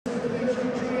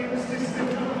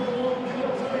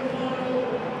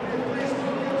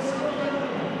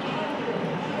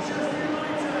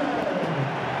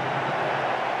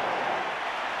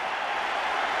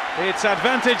It's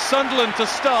advantage Sunderland to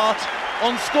start,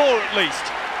 on score at least.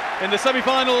 In the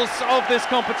semi-finals of this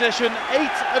competition, 8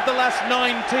 of the last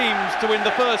 9 teams to win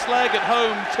the first leg at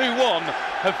home 2-1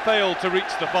 have failed to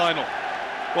reach the final.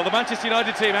 Well, the Manchester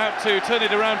United team out to turn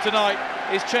it around tonight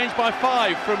is changed by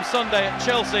 5 from Sunday at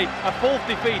Chelsea, a 4th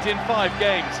defeat in 5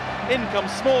 games. In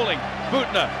comes Smalling,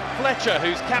 Butner, Fletcher,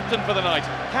 who's captain for the night,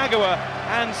 Kagawa,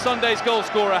 and Sunday's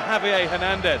goalscorer Javier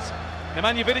Hernandez.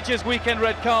 Nemanja Vidic's weekend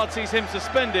red card sees him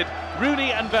suspended.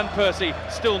 Rooney and Van Persie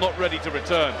still not ready to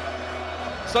return.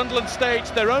 Sunderland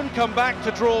staged their own comeback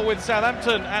to draw with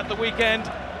Southampton at the weekend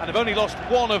and have only lost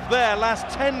 1 of their last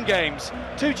 10 games.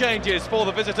 2 changes for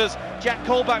the visitors. Jack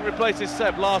Colback replaces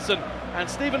Seb Larsson and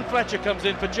Stephen Fletcher comes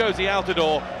in for Josie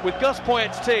Altidore, with Gus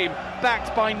Poyet's team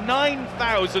backed by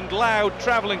 9,000 loud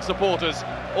travelling supporters,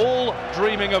 all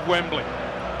dreaming of Wembley.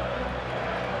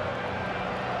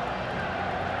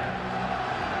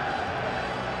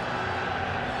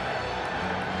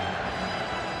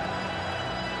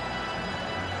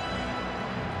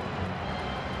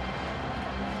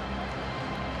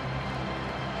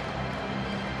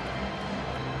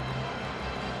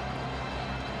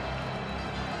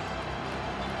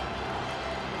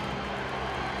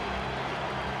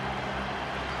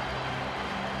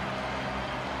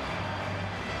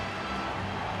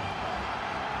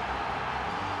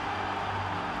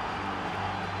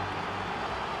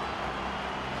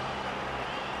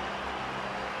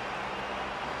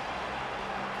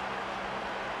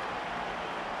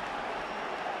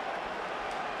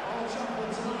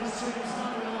 Tonight's team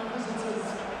starting our visitors,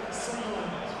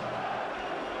 Sunderland.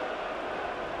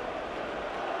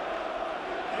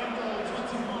 In goal,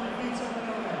 25, Vito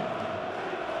Manone.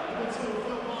 Number 2,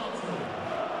 Phil Bartley.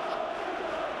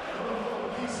 Number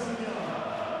 4, Keeson Young.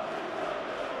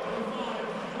 Number 5,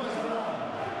 Wes Brown.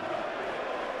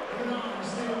 Number 9,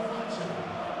 Stephen Fletcher.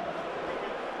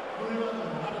 Number 11,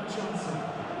 Adam Johnson.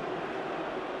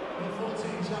 Number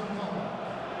 14, Jack Colback.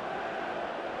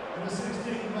 Number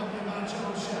 16, Matthew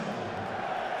Manchester Shea.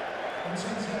 Number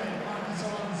 28, Marcus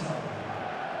Alonso.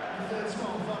 Number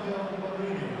 12, Fabio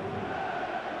Marini.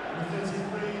 Number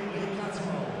 33, Lee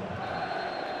Cattermole.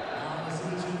 And the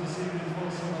signature this evening for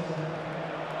Sunderland.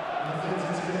 Number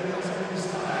 32, Oscar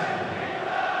Gustavo.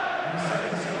 Number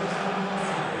 7, Sebastian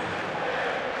Martin.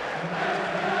 Number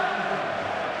 8,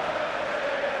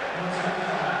 Number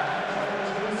 25,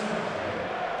 George Russo.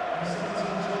 Number 17,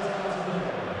 Jose Altidore.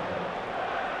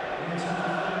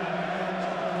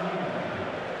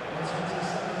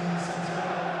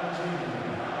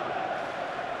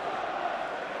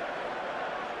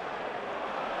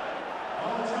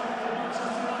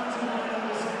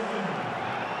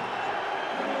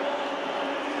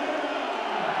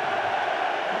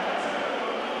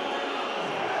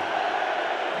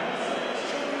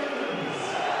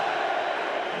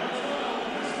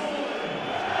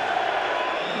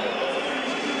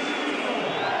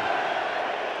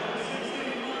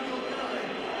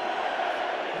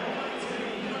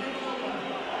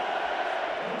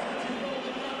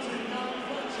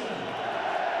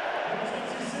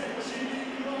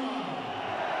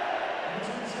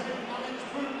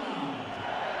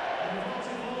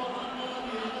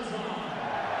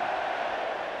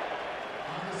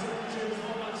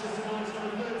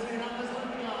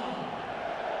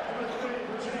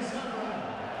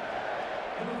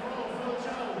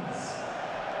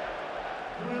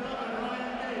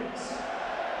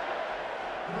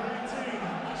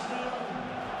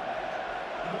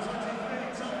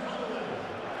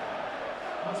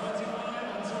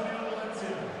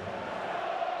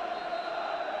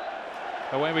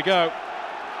 Away we go.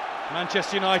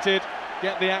 Manchester United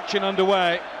get the action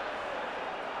underway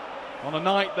on a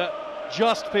night that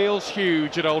just feels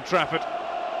huge at Old Trafford.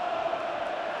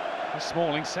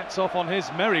 Smalling sets off on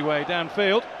his merry way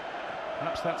downfield.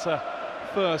 Perhaps that's a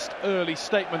first early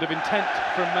statement of intent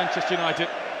from Manchester United.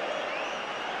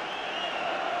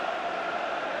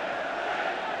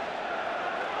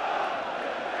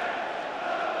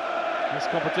 This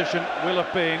competition will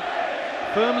have been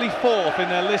firmly 4th in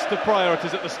their list of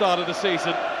priorities at the start of the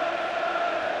season.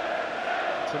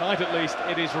 Tonight, at least,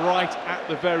 it is right at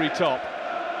the very top.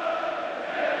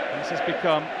 This has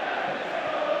become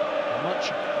a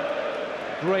much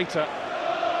greater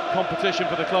competition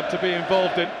for the club to be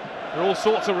involved in. There are all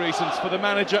sorts of reasons for the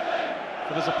manager,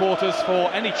 for the supporters,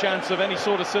 for any chance of any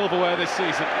sort of silverware this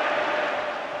season.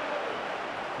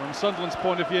 From Sunderland's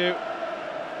point of view,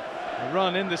 the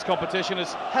run in this competition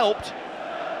has helped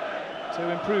to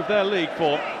improve their league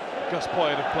form. Gus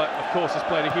Poyet, of course, has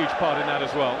played a huge part in that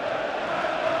as well.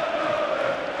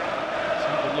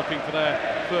 Sunderland looking for their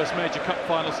first major cup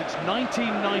final since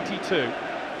 1992.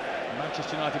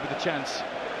 Manchester United with a chance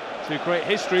to create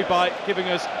history by giving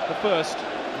us the first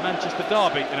Manchester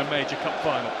derby in a major cup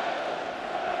final.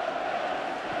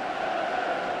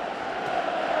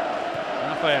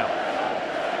 Raphael.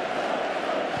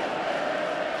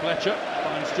 Fletcher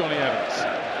finds Johnny Evans.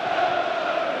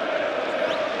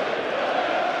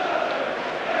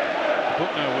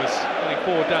 Buckner was getting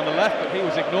forward down the left, but he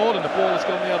was ignored and the ball has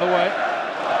gone the other way.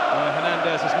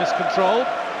 Hernandez has missed control.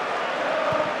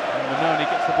 And Manoni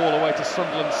gets the ball away to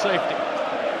Sunderland's safety.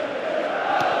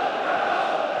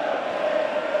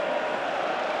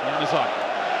 Januzaj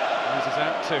loses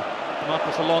out to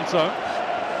Marcos Alonso.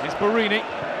 It's Barini,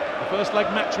 the first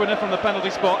leg match winner from the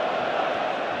penalty spot.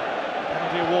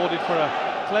 Penalty awarded for a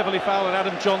cleverly fouled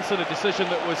Adam Johnson, a decision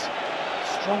that was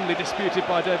strongly disputed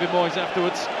by David Moyes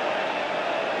afterwards.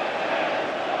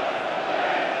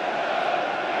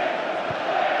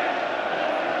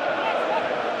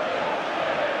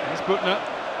 Here's Buckner.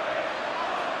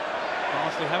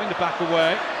 Barnsley having to back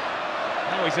away.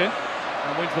 Now he's in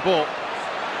and wins the ball.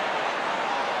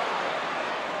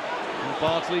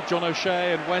 Bardsley, John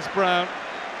O'Shea and Wes Brown.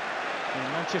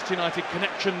 And Manchester United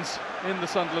connections in the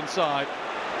Sunderland side.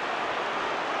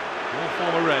 All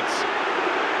former Reds.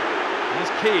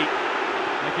 Here's Key,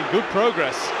 making good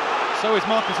progress. So is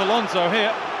Marcos Alonso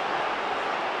here.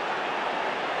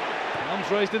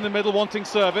 Arms raised in the middle, wanting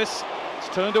service. It's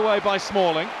turned away by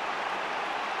Smalling.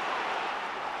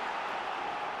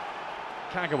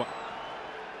 Kagawa.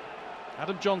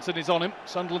 Adam Johnson is on him,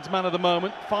 Sunderland's man of the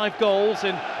moment. 5 goals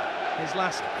in his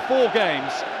last 4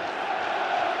 games.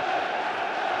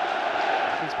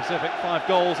 To be specific, 5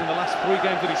 goals in the last 3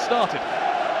 games that he started.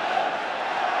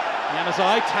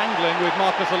 Januzaj tangling with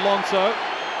Marcos Alonso.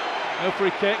 No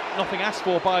free kick, nothing asked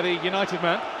for by the United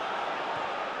man.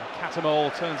 And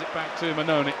Catamol turns it back to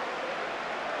Manoni.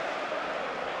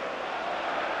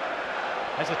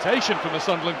 Hesitation from the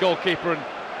Sunderland goalkeeper, and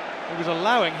he was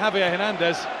allowing Javier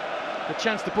Hernandez the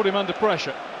chance to put him under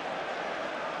pressure.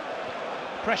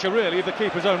 Pressure really of the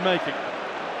keeper's own making.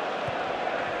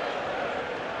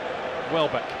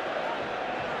 Welbeck.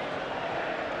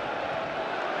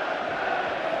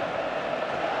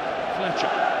 Fletcher.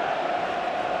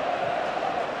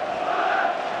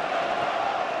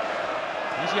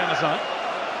 Here's Januzaj.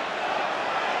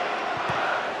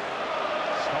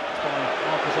 Stopped by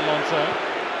Marcos Alonso.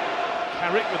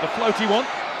 Carrick with the floaty one.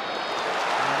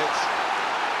 And it's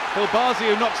Phil Barsi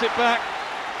who knocks it back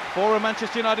for a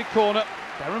Manchester United corner.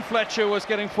 Darren Fletcher was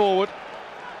getting forward.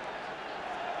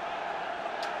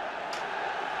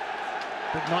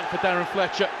 Big night for Darren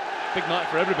Fletcher. Big night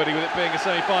for everybody with it being a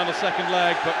semi-final second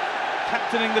leg, but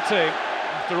captaining the team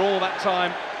after all that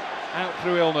time out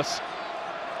through illness.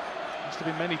 Must have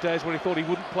been many days where he thought he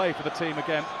wouldn't play for the team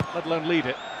again, let alone lead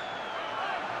it.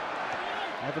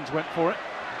 Evans went for it.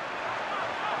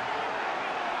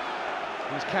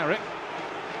 Here's Carrick.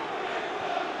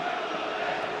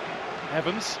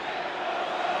 Evans.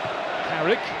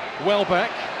 Carrick.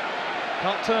 Welbeck.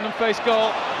 Can't turn and face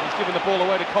goal. He's given the ball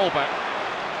away to Colback.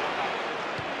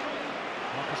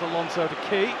 Marcos Alonso to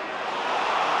Key.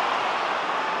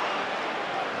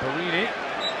 Barini.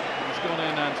 He's gone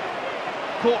in and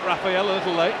caught Raphael a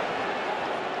little late.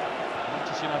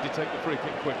 Manchester United take the free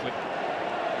kick quickly.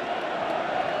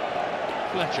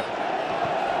 Fletcher.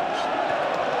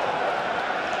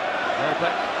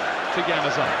 Welbeck to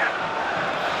Januzaj.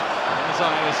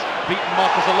 Januzaj has beaten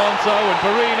Marcos Alonso and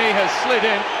Barini has slid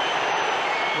in.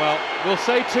 Well, we'll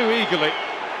say too eagerly.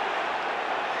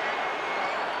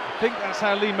 I think that's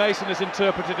how Lee Mason has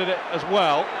interpreted it as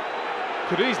well.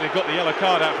 Could easily have got the yellow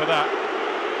card out for that.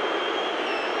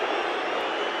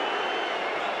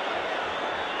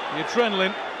 The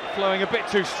adrenaline flowing a bit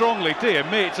too strongly. Dear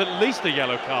me, it's at least a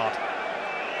yellow card.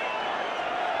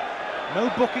 No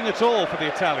booking at all for the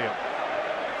Italian.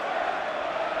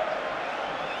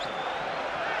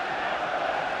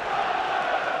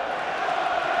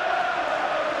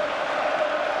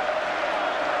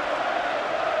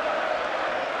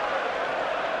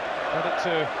 Credit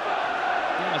to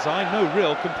Januzaj, no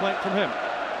real complaint from him.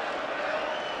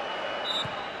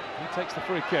 He takes the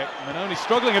free kick. Manoni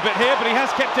struggling a bit here, but he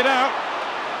has kept it out.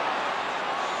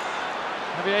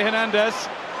 Javier Hernandez.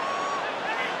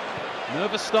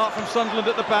 Nervous start from Sunderland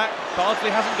at the back. Bardsley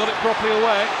hasn't got it properly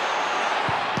away.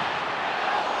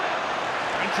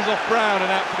 Bounces off Brown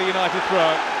and out for the United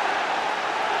throw.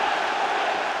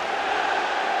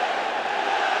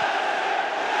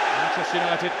 Manchester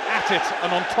United at it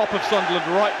and on top of Sunderland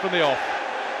right from the off.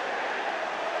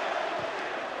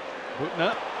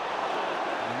 Buckner.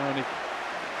 Manoni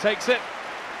takes it.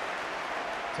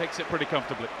 Takes it pretty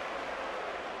comfortably.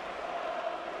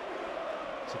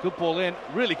 It's a good ball in,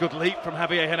 really good leap from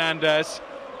Javier Hernandez.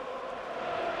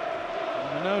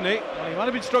 Manoni, well, he might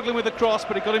have been struggling with the cross,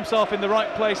 but he got himself in the right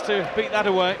place to beat that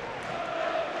away.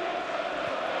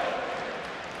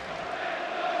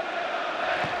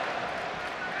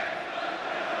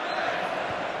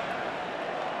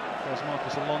 There's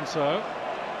Marcos Alonso.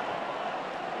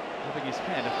 Rubbing his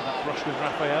head after that brush with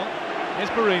Raphael. Here's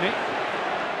Barini.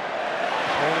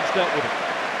 Balling's dealt with it.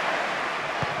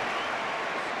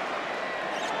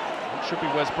 It should be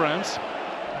Wes Brown's.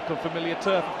 Back on familiar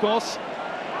turf, of course.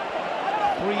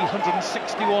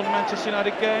 361 Manchester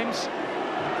United games.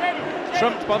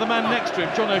 Trumped by the man next to him,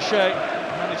 John O'Shea,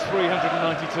 managed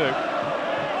 392.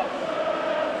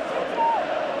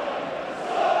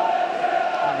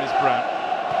 And there's Brown.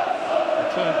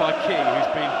 Returned by Key,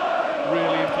 who's been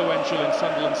really influential in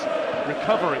Sunderland's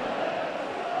recovery.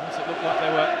 Once it looked like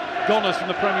they were goners from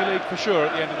the Premier League for sure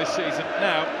at the end of this season.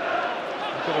 Now,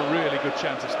 they've got a really good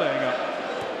chance of staying up.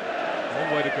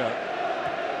 One way to go.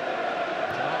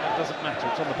 It doesn't matter,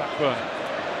 it's on the back burner.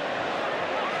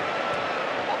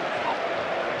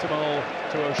 Tamal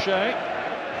to O'Shea.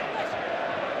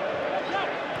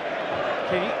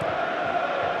 Key.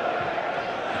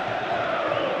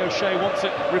 O'Shea wants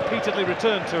it repeatedly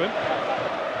returned to him.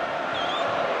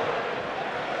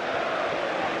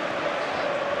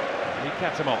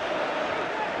 Catamol.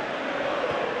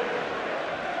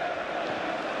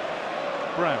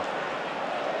 Brown.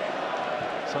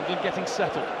 Sunderland getting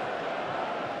settled.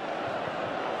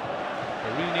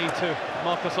 Barini to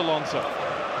Marcos Alonso.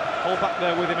 Hold back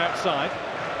there with him outside.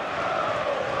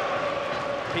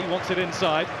 He wants it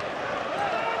inside.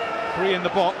 3 in the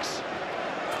box.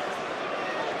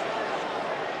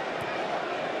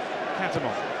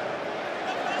 Catamol.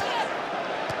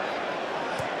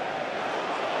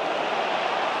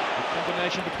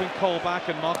 Combination between Colback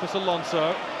and Marcos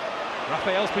Alonso.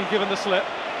 Raphael's been given the slip.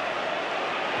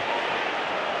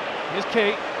 Here's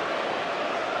Key.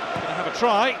 Gonna have a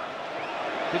try.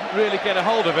 Didn't really get a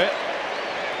hold of it.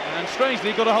 And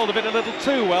strangely got a hold of it a little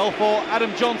too well for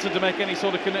Adam Johnson to make any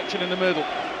sort of connection in the middle.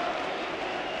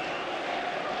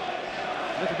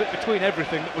 A little bit between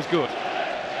everything that was good.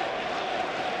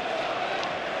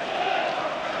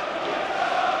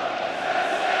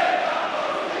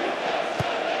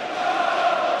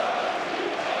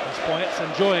 Points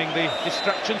enjoying the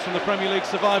distractions from the Premier League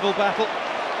survival battle.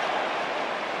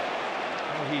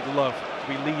 Oh, he'd love to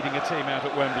be leading a team out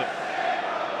at Wembley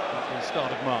at the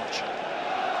start of March.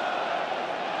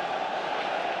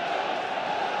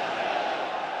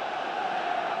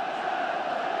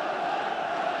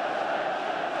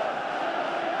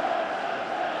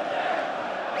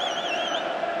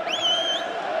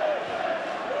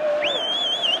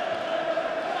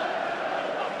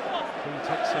 He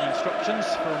takes some instructions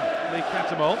from Lee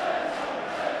Catamol.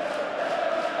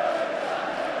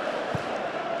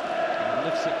 And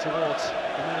lifts it towards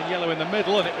the man in yellow in the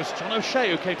middle, and it was John O'Shea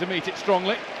who came to meet it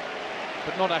strongly,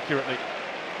 but not accurately.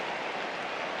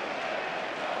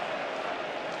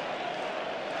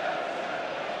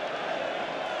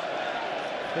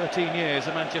 "13 years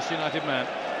a Manchester United man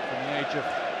from the age of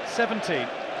 17.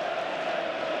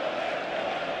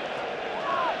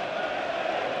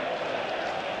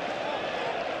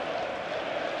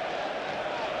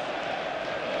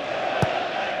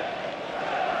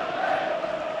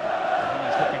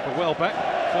 Welbeck,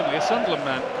 formerly a Sunderland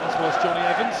man, as was Johnny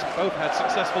Evans. Both had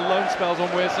successful loan spells on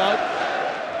Wearside.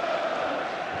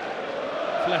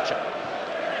 Fletcher.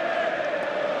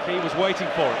 Key was waiting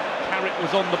for it. Carrick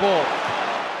was on the ball.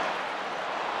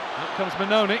 Out comes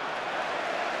Manoni.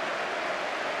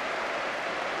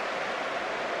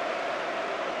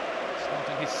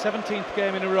 Starting his 17th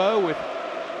game in a row with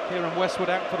Kieran Westwood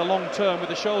out for the long term with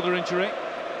a shoulder injury.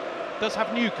 Does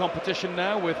have new competition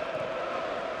now with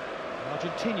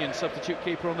Argentinian substitute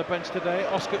keeper on the bench today.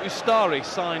 Oscar Ustari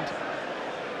signed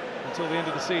until the end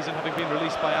of the season, having been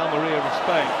released by Almeria of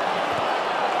Spain.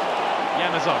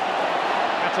 Yamazon.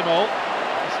 Catamol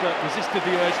resisted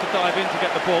the urge to dive in to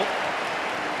get the ball.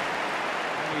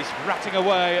 And he's ratting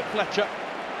away at Fletcher.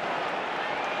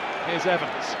 Here's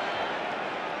Evans.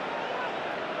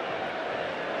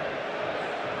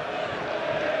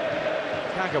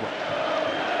 Kagawa.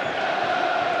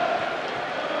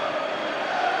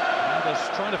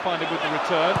 Trying to find him with the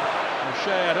return.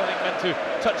 O'Shea, I don't think meant to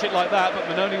touch it like that, but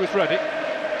Manoni was ready.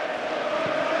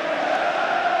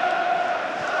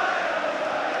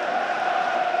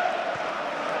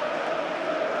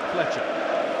 Fletcher.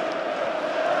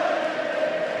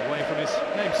 Away from his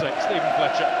namesake, Stephen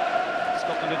Fletcher.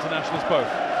 Scotland internationals both.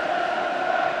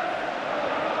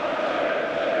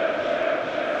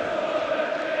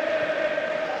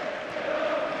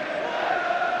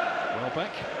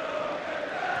 Welbeck.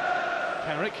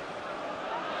 Carrick.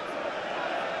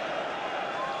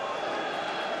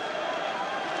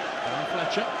 Darren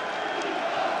Fletcher.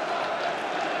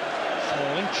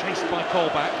 Smalling, chased by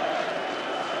Colback.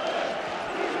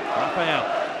 Raphael.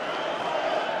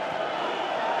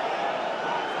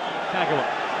 Kagawa.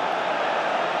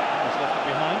 Almost left it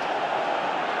behind.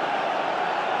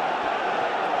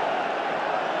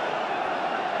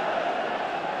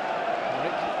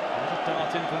 Carrick. There's a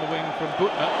dart in from the wing from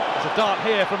Butner. There's a dart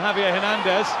here from Javier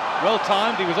Hernandez. Well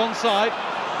timed, he was onside,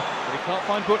 but he can't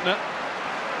find Butner.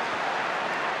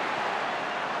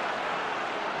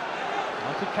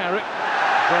 On to Carrick.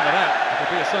 Run it out.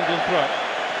 It'll be a Sunderland throw.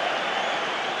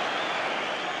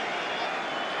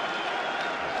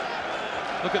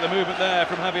 Look at the movement there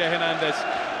from Javier Hernandez.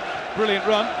 Brilliant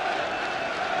run.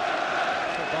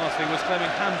 Barnsley was claiming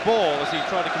handball as he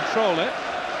tried to control it.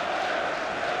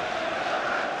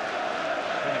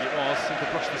 I think it was, seemed to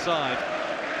brush the side.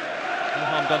 No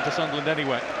harm done to Sunderland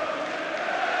anyway.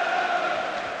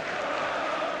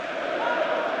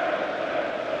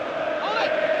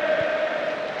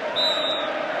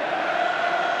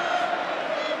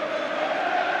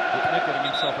 Getting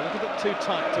himself a little bit too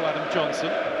tight to Adam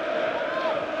Johnson.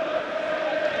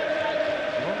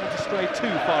 He won't want to stray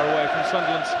too far away from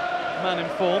Sunderland's man in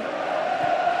form.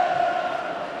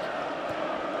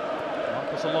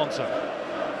 Marcos Alonso.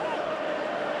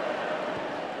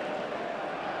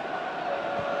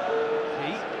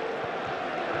 Key.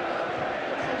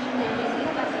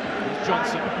 Here's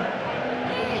Johnson.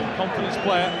 Confidence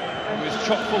player who is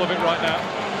chock full of it right now.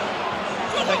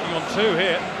 Taking on two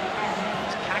here.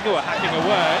 Kagawa hacking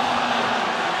away.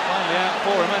 Finally out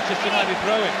for a Manchester United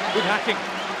throw-in. Good hacking.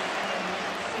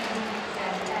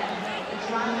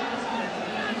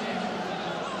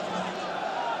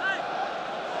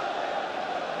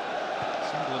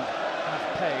 Sunderland have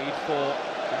paid for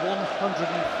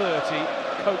 130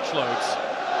 coach loads.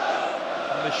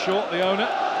 And they're short, the owner,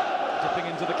 dipping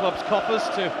into the club's coffers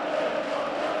to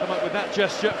come up with that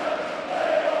gesture.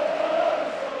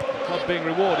 The club being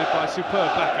rewarded by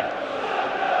superb backing.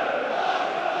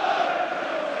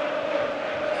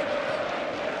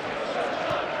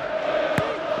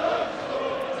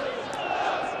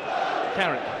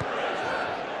 Carrick.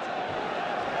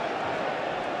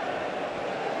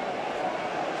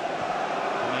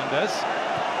 Hernandez.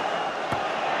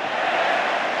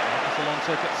 Marcos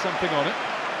Alonso gets something on it.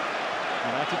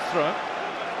 United throw.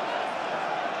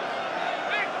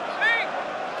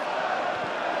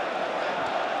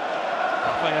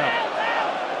 Raphael.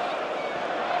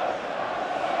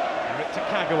 Carrick to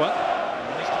Kagawa.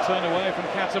 He needs to turn away from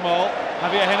Catamol.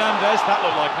 Javier Hernandez. That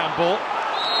looked like handball.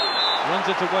 Runs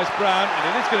it to Wes Brown, and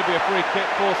it is going to be a free kick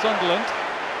for Sunderland.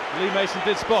 Lee Mason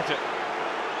did spot it.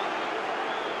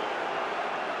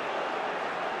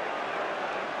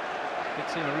 Did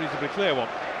seem a reasonably clear one.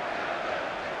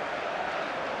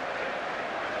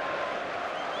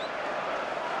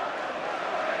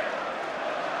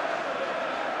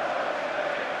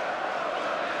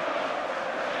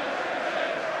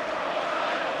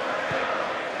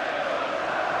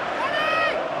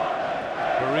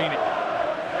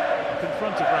 In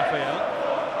front of Raphael.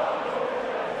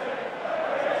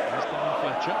 There's Darren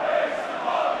Fletcher.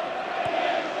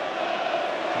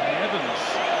 Johnny Evans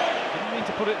didn't mean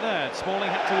to put it there. Smalling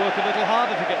had to work a little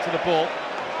harder to get to the ball,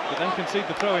 but then concede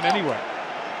the throw in anyway.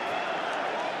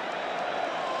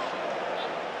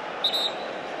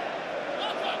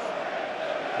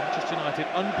 Manchester United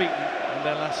unbeaten in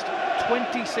their last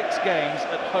 26 games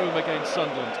at home against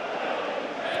Sunderland.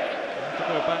 To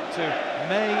go back to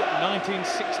May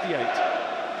 1968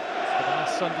 for the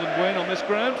last Sunderland win on this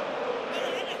ground.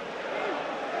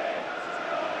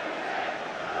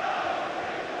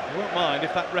 I won't mind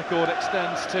if that record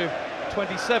extends to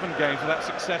 27 games without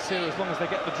success here, as long as they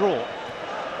get the draw.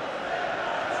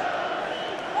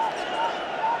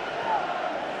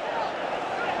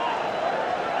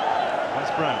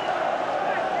 Wes Brown.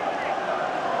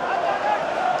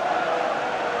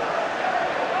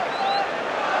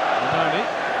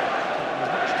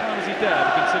 Dare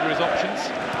to consider his options.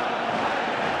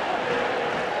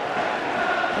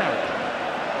 Carrick.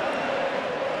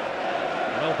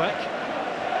 Welbeck.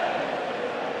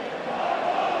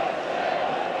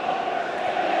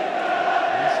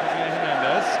 Here's Javier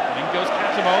Hernandez. And in goes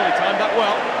Catamol. He timed that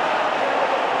well.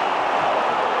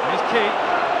 Here's Key.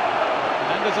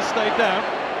 Hernandez has stayed down.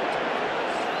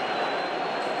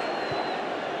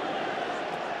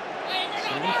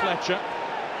 Fletcher.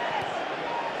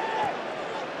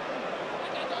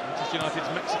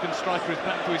 United's Mexican striker is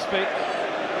back to his feet.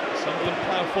 Sunderland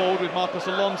plough forward with Marcos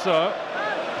Alonso.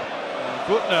 And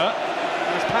Butner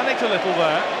He was panicked a little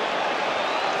there,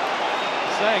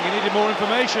 saying he needed more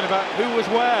information about who was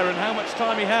where and how much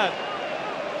time he had.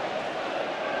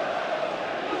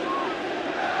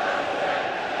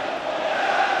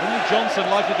 Only Johnson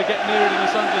likely to get near it in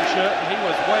the Sunderland shirt, and he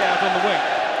was way out on the wing.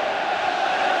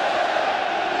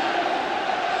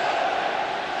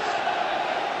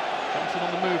 Johnson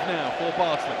on the move now for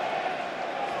Bardsley.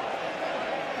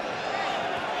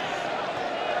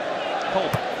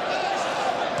 Colbeck.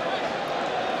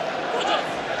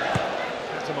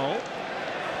 Catamol.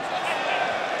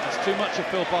 That's too much of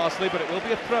Phil Bardsley, but it will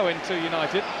be a throw-in to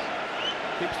United.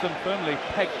 Keeps them firmly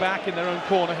pegged back in their own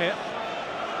corner here.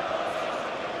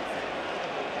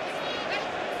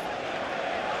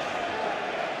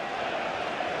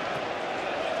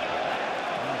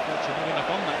 Unfortunately, not enough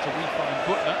on that to refine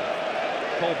Butner.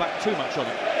 Call back too much on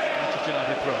it. Manchester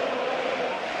United throw.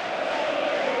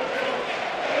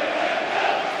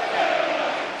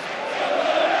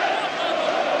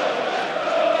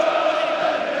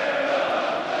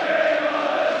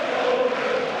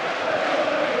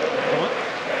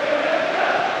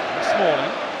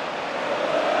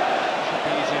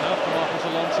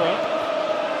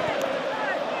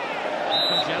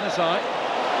 Side.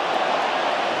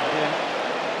 And in,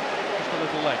 just a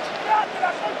little late.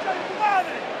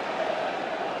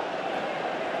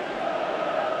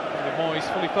 David Moyes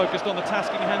fully focused on the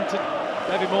task in hand.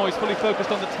 David Moyes fully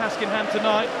focused on the task in hand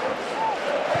tonight.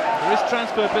 There is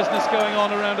transfer business going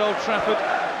on around Old Trafford.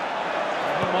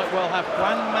 And he might well have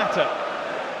Juan Mata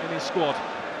in his squad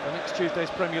for next Tuesday's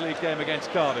Premier League game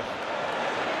against Cardiff.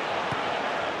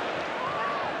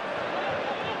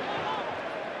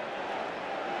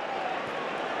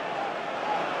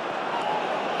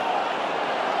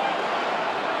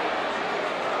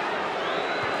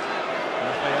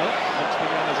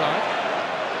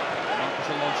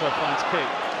 Finds Key.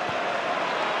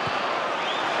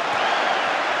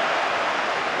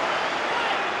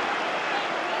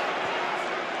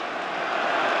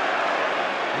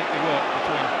 Neatly worked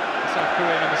between the South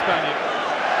Korean and the Spaniard.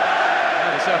 Now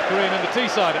the South Korean and the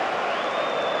Teessider.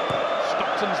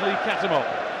 Stockton's Lee Catamol.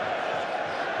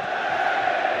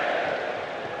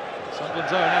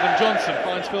 Sunderland's own Adam Johnson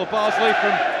finds Phil Bardsley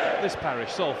from this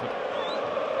parish, Salford.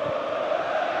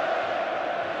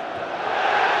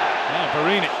 Now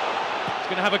Barini.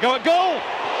 Going to have a go at goal.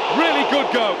 Really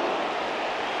good go.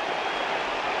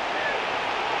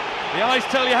 The eyes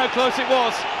tell you how close it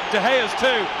was. De Gea's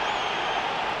too.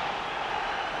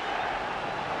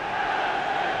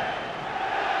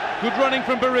 Good running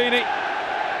from Barini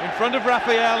in front of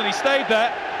Raphael, and he stayed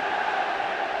there.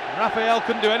 And Raphael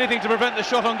couldn't do anything to prevent the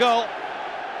shot on goal.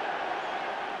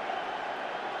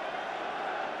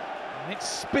 And it's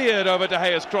speared over De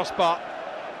Gea's crossbar.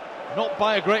 Not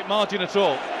by a great margin at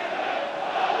all.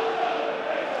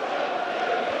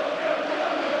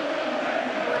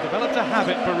 Developed a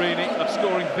habit, Barini, of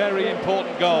scoring very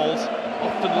important goals,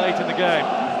 often late in the game.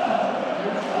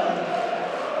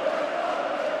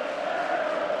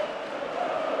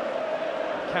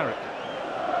 Carrick.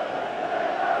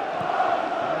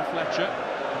 And Fletcher,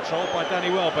 controlled by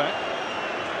Danny Welbeck.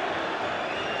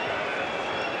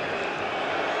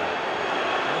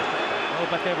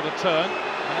 Welbeck able to turn.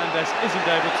 Hernandez isn't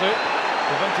able to.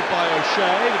 Prevented by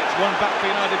O'Shea, but it's won back for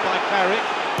United by Carrick.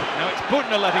 Now it's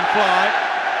Butner letting fly.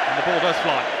 And the ball does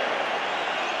fly.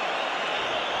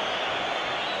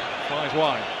 Flies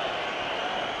wide.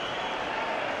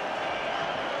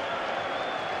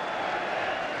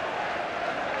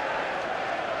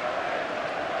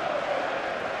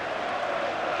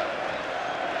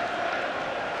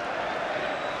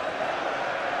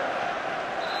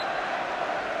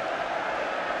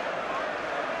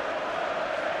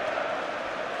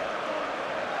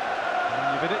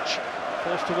 Vidic,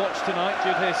 forced to watch tonight.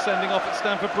 Jude here sending off at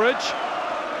Stamford Bridge.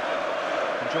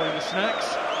 Enjoying the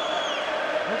snacks.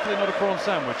 Hopefully not a prawn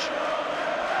sandwich.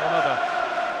 One other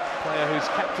player who's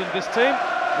captained this team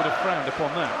would have frowned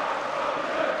upon that.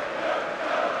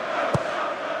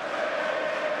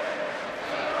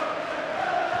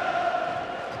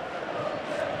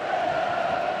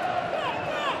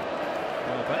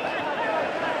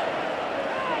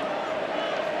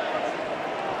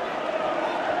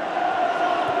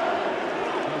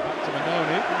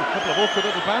 Awkward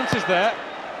little bounces there.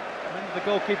 And the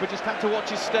goalkeeper just had to watch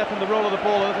his step and the roll of the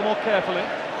ball a little more carefully.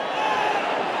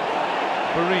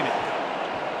 Barini.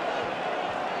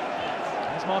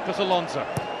 There's Marcos Alonso.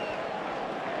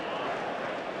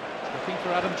 Looking for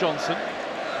Adam Johnson.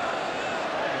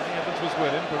 Evans was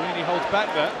with him. Barini holds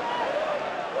back there.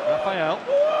 Raphael.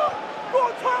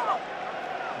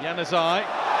 Januzaj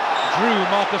drew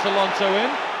Marcos Alonso in.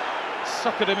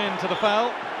 Suckered him into the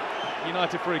foul.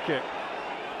 United free kick.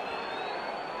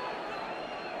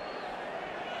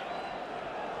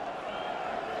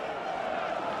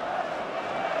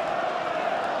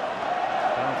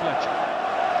 Darren Fletcher.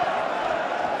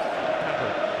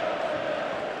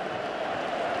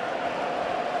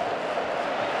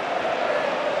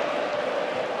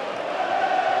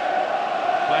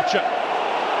 Fletcher.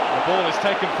 The ball is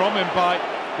taken from him by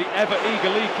the ever-eager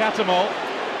Lee Catamol.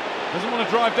 Doesn't want to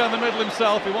drive down the middle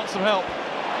himself, he wants some help.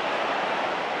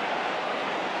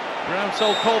 Brown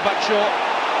sold Cole back short.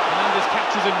 Hernandez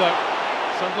catches him though.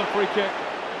 Sunderland free kick.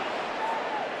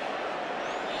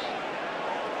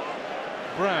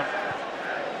 Brown.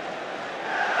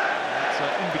 It's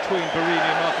in between Barini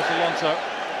and Marcos Alonso.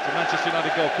 It's a Manchester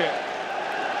United goal kick.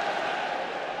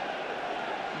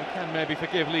 We can maybe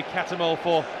forgive Lee Catamol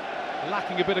for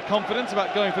lacking a bit of confidence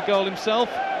about going for goal himself.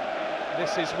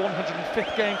 This is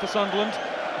 105th game for Sunderland.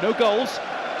 No goals.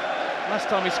 Last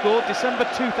time he scored, December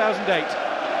 2008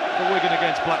 for Wigan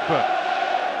against Blackburn.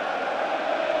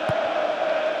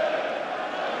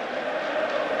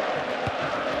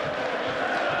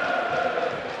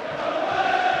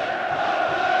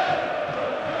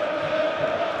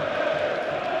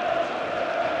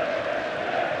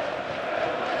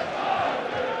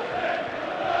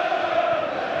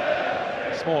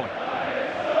 Smalling.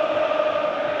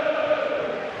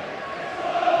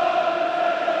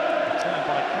 Returned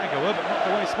by Kagawa, but not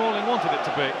the way Smalling wanted it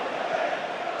to be.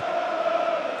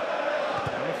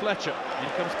 And Fletcher. In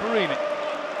comes Barini.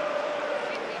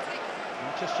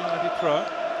 Manchester United throw.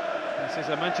 This is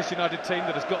a Manchester United team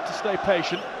that has got to stay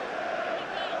patient.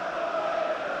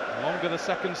 The longer the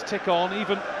seconds tick on,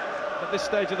 even at this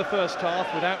stage of the first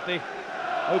half, without the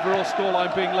overall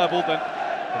scoreline being levelled, then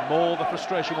the more the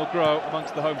frustration will grow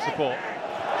amongst the home support.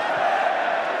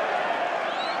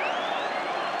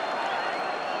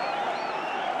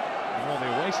 The more the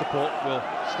away support will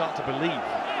start to believe.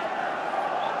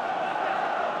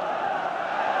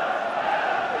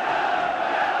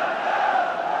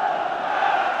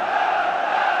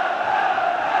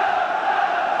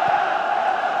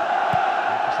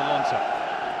 Marcos Alonso.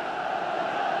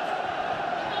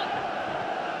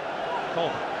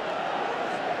 Cole.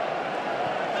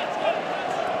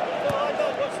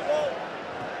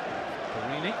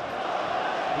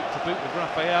 Boot with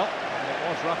Raphael, and it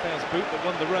was Raphael's boot that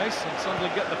won the race, and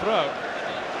Sunderland get the throw.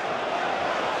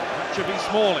 Fletcher v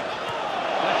Smalling.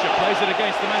 Fletcher plays it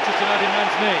against the Manchester United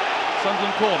man's knee.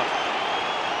 Sunderland corner.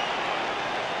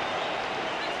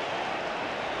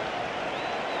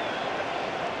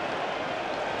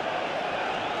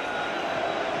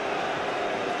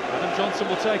 Adam Johnson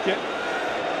will take it.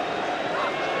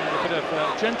 A bit of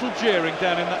gentle jeering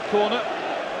down in that corner.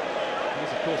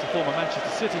 He's of course a former Manchester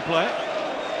City player.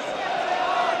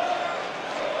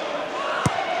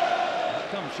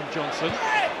 From Johnson.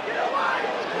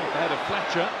 It's called ahead of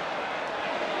Fletcher.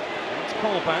 It's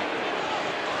Cole back.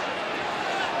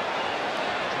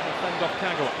 Trying to fend off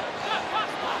Kagawa.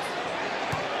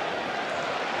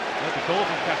 There'll be call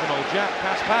from Catamol. Jack,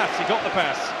 pass. He got the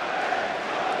pass.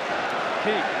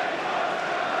 Key.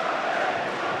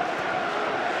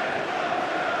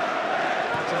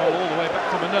 Catamol all the way back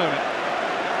to Manoni.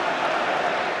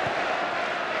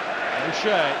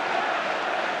 O'Shea.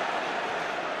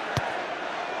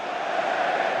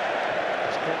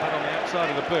 That on the outside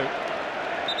of the boot.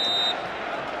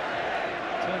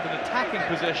 Turned an attacking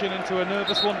position into a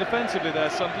nervous one defensively there,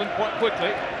 Sunderland, quite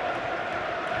quickly.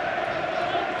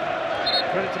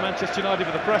 Credit to Manchester United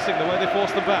for the pressing, the way they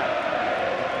forced them back.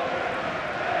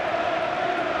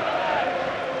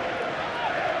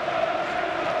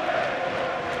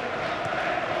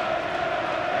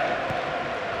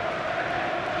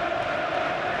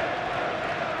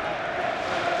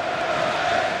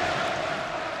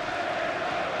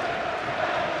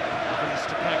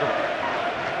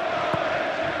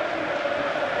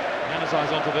 Eyes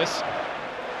onto this.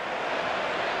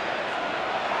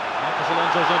 Marcos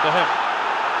Alonso's onto him.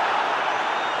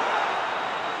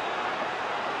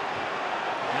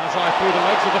 Nazai through the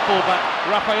legs of the fullback.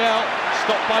 Raphael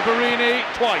stopped by Barini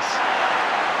twice.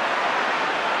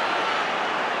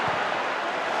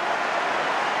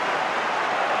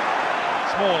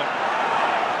 Smalling.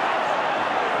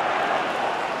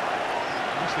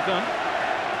 Nicely done.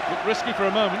 Looked risky for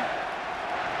a moment.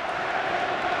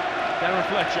 Darren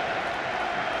Fletcher.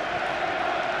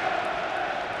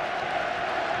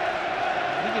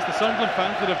 It's the Sunderland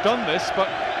fans that have done this, but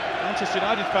Manchester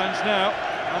United fans now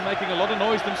are making a lot of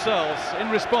noise themselves in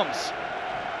response.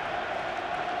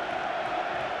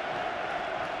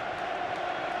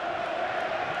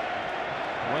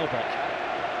 Welbeck.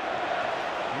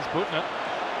 Here's Butner.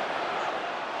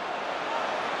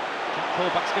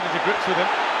 Colback's getting to grips with him.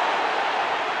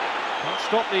 Can't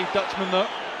stop the Dutchman though.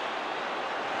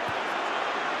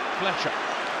 Fletcher.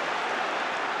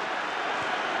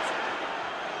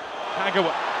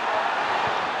 Kagawa.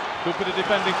 Good bit of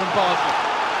defending from Barsley.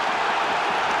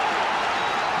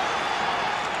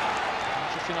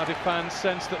 Manchester United fans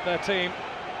sense that their team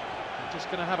are just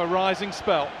going to have a rising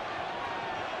spell.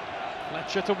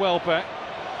 Fletcher to Welbeck.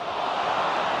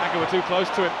 Kagawa too close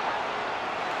to him.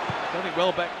 I don't think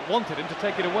Welbeck wanted him to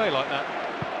take it away like that.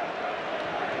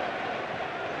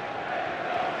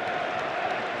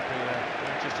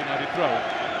 Manchester United throw.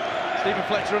 Stephen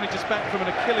Fletcher only just back from an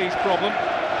Achilles problem. I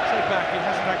say back, he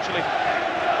hasn't actually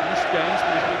missed games,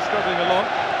 but he's been struggling along.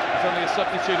 He's only a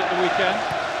substitute at the weekend.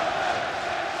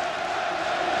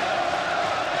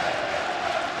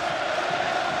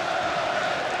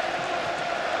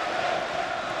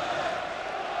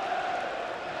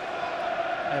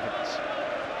 Evans.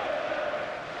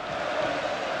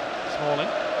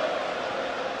 Smalling.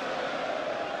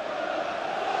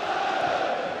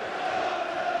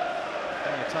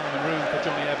 Plenty of time and room for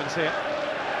Johnny Evans here.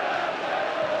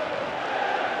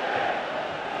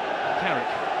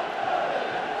 Carrick.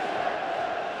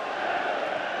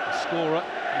 The scorer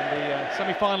in the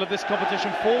semi-final of this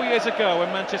competition 4 years ago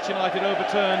when Manchester United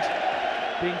overturned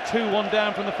being 2-1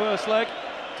 down from the first leg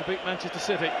to beat Manchester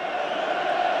City.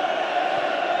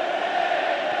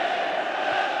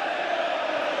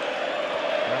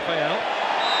 Raphael.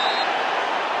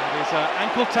 It is an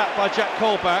ankle tap by Jack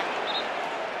Colback.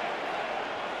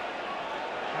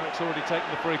 Carrick's already taken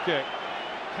the free kick.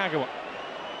 Kagawa.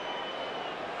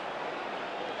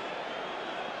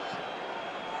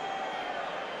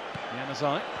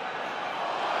 Yanazai.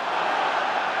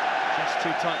 Just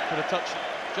too tight for the touch.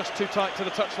 Just too tight to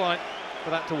the touchline for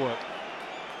that to work.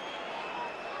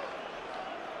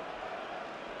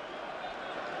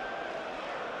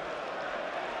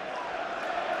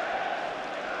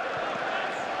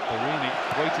 Barini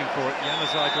waiting for it.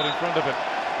 Yanazai got in front of him.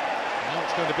 Now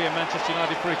it's going to be a Manchester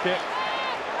United free kick.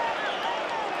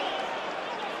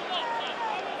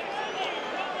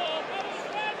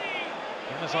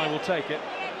 Yanazai will take it.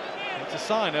 It's a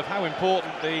sign of how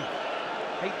important the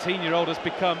 18-year-old has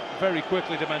become very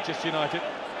quickly to Manchester United.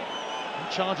 In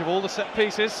charge of all the set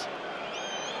pieces.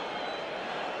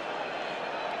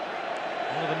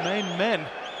 One of the main men,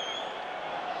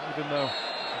 even though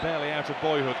barely out of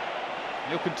boyhood.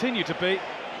 He'll continue to be,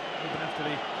 even after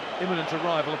the imminent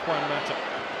arrival of Juan Mata.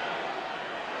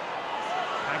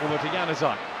 Kagawa to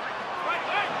Yanazai.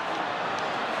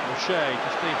 O'Shea,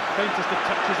 just the faintest of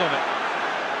touches on it.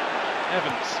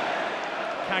 Evans.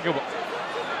 Kagawa.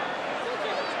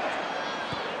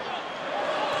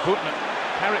 Butner.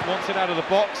 Carrick wants it out of the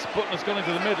box. Butner's gone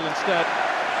into the middle instead.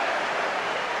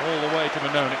 All the way to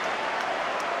Manoni.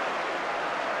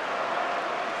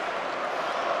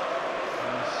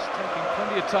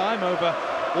 Of time over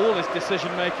all his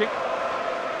decision making.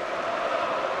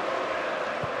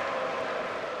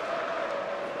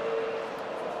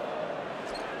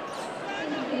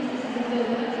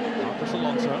 Marcus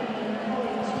Alonso.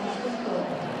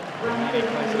 And he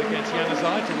plays it against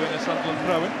Yanazai to win a Sunderland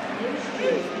throw-in.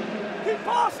 Keep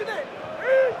passing it.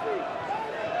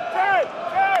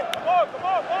 Come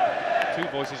on. Two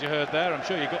voices you heard there. I'm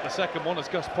sure you got the second one as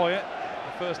Gus Poyet.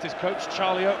 The first is coach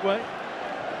Charlie Oakway.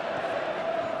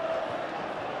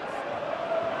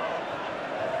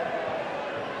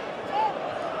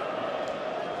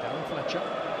 Fletcher.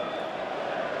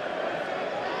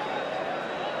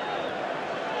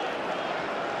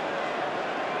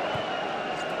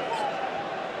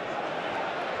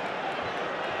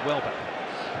 Welbeck.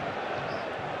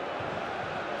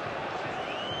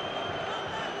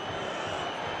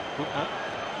 Butner.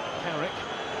 Carrick.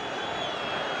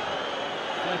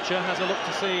 Fletcher has a look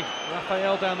to see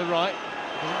Raphael down the right.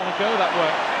 Doesn't want to go that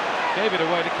way. Gave it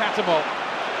away to Catamol.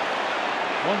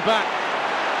 One back.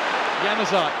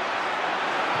 Yanazai.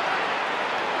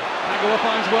 Kagawa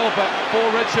finds Welbeck,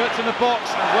 4 red shirts in the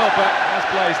box, and Welbeck has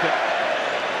blazed it.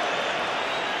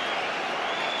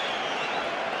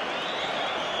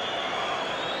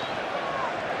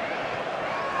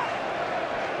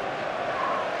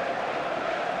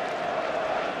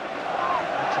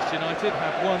 Manchester United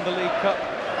have won the League Cup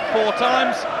 4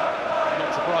 times,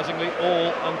 not surprisingly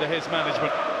all under his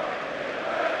management.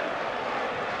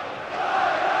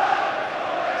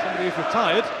 Somebody who's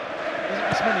retired doesn't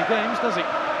miss many games, does he?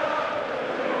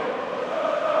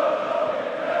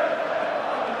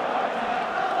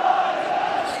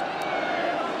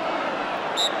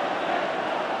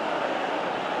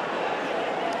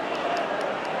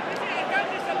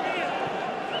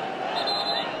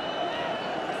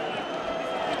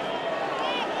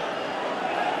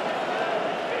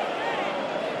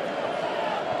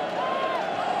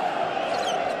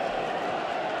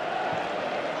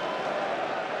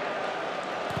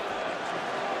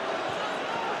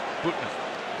 Butner.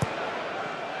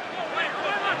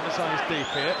 Undersized deep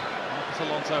here. Marcus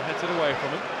Alonso heads it away from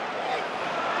him.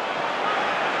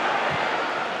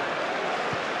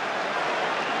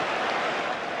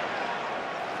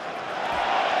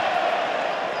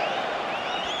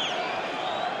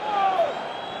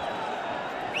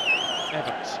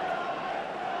 Evans.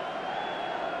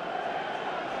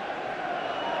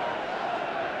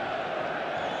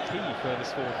 Key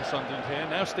furthest forward for Sunderland here.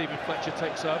 Now Stephen Fletcher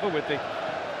takes over with the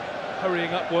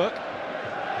hurrying up work.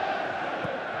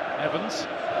 Evans.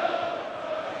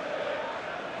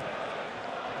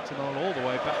 All the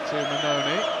way back to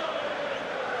Manoni.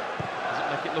 Doesn't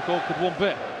make it look awkward one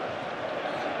bit.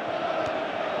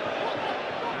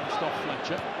 Stop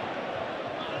Fletcher.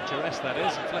 Fletcher-esque, that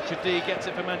is. And Fletcher D gets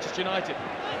it for Manchester United.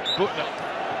 Butner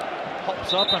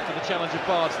hops up after the challenge of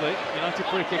Bardsley. United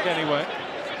free kick anyway.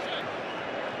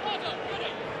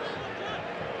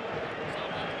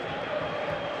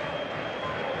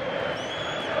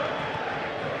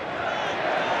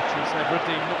 Everett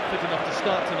not fit enough to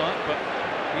start tonight, but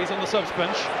he's on the subs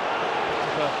bench.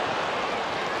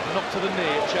 A knock to the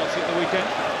knee at Chelsea at the weekend.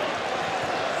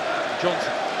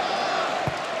 Johnson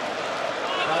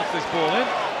bounces this ball in,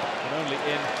 but only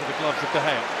into the gloves of De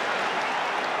Gea.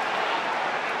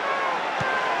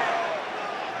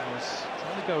 He was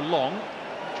trying to go long. In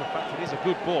actual fact, it is a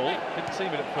good ball. Didn't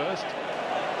seem it at first.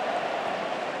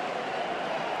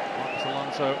 Marcus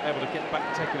Alonso able to get back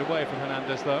and take it away from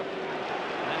Hernandez, though.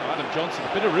 Now Adam Johnson,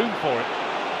 a bit of room for it.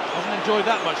 Hasn't enjoyed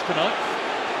that much tonight.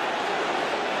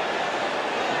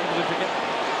 Able to get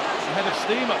a head of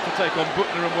steam up to take on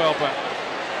Butner and Welbeck.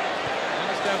 And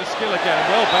it's down to skill again.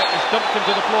 And Welbeck has dumped him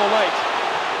to the floor late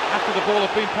after the ball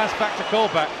had been passed back to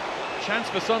Colback. Chance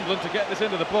for Sunderland to get this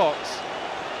into the box.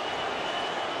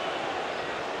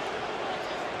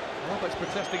 Welbeck's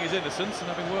protesting his innocence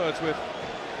and having words with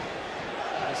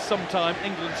his sometime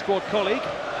England squad colleague.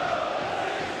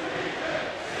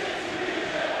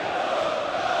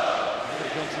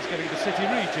 Johnson's getting the City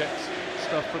rejects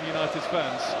stuff from United's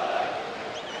fans.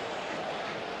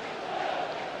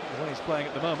 The way he's playing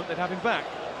at the moment, they'd have him back.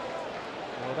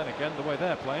 Well, then again, the way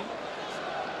they're playing.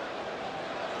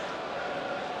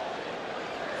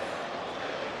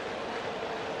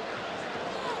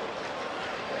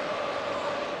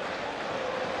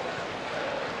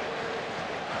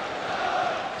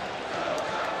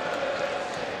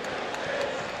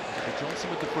 Johnson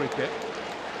with the free kick.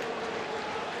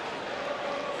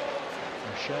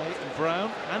 Shea and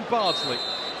Brown and Bardsley.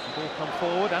 The ball come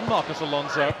forward, and Marcus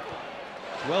Alonso.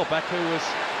 Welbeck, who was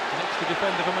an extra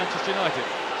defender for Manchester United.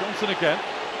 Johnson again.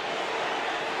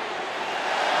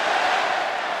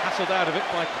 Hassled out of it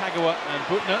by Kagawa and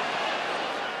Butner.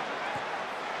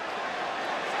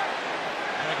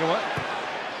 Kagawa.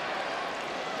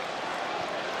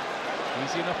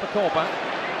 Easy enough for Colback.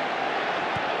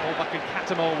 Colback and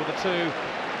Catamol were the two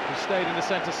who stayed in the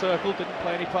centre circle, didn't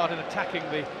play any part in attacking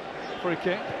the free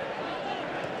kick.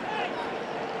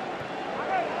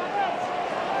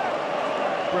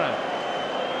 Brown.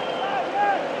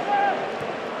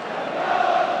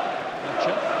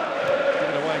 Fletcher. Give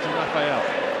it away to Raphael.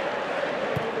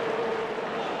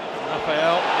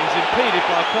 Raphael is impeded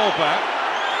by Colback.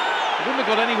 He wouldn't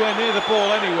have got anywhere near the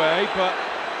ball anyway, but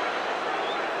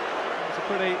it's a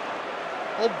pretty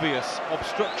obvious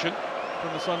obstruction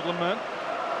from the Sunderland man.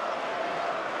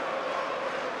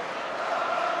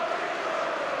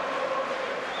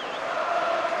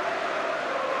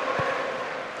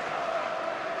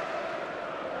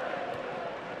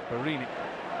 Barini.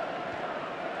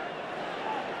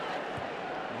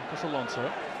 Marcus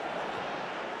Alonso.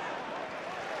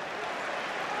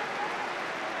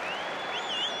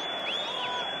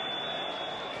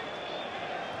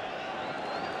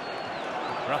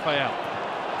 Raphael.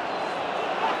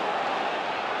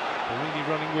 Barini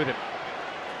running with him.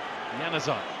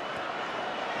 Januzaj.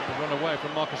 The run away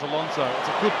from Marcus Alonso. It's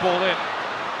a good ball in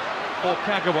for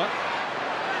Kagawa.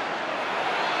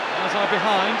 Januzaj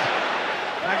behind.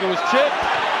 Kagawa's chip.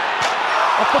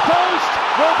 Off the post.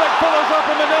 Welbeck follows up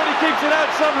and Manoni keeps it out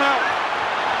somehow.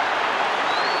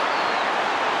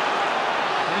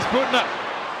 Here's Butner.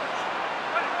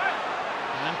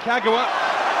 And Kagawa.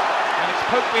 And it's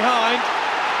poked behind.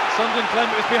 Sunderland claim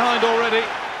it was behind already.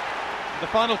 The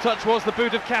final touch was the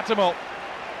boot of Catamol.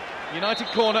 United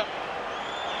corner.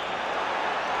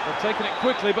 They've taken it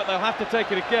quickly, but they'll have to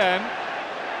take it again.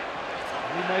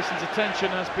 Lee Mason's attention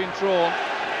has been drawn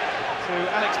to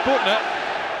Alex Butner,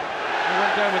 who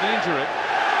went down with an injury.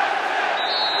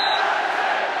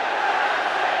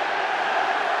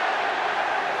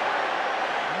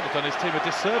 He's done his team a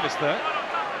disservice there.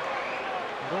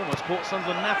 It almost caught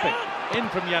Sunderland napping. In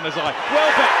from Januzaj.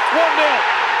 Welbeck, 1-0.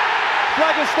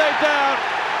 Flag has stayed down.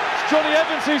 It's Johnny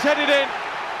Evans who's headed in.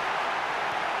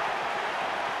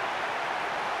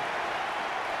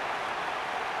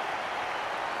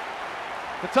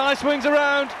 The tie swings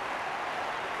around.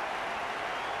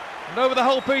 And over the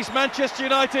whole piece, Manchester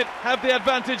United have the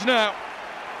advantage now.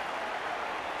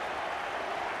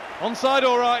 Onside,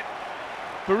 all right.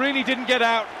 Barini didn't get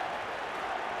out.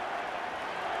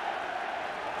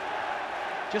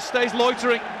 Just stays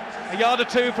loitering, a yard or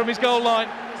two from his goal line.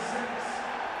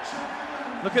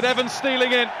 Look at Evans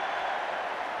stealing in.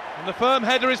 And the firm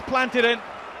header is planted in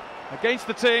against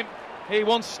the team he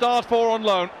once starred for on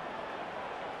loan.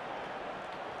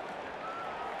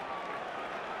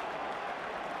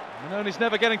 Mannoni's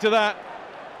never getting to that.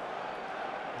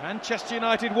 Manchester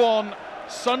United 1,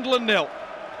 Sunderland 0.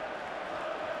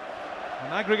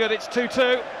 On aggregate it's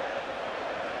 2-2.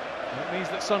 That means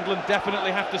that Sunderland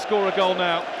definitely have to score a goal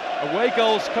now. Away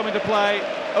goals come into play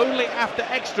only after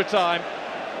extra time.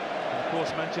 And of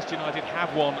course Manchester United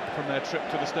have one from their trip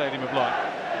to the Stadium of Light.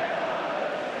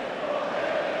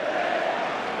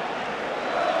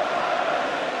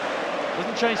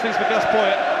 Doesn't change things for Gus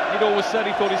Poyet. He'd always said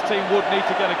he thought his team would need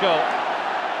to get a goal.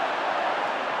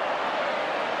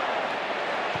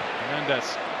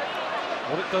 Mendes.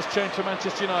 What it does change for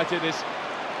Manchester United is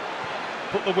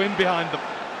put the wind behind them.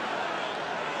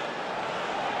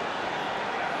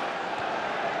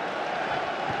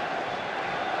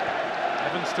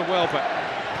 Evans to Welbeck.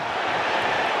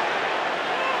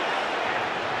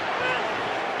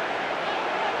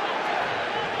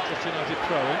 Manchester United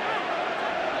throwing.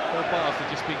 Bill Bars has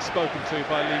just been spoken to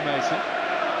by Lee Mason.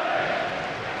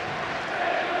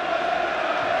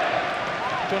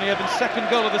 Johnny Evans' second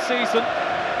goal of the season.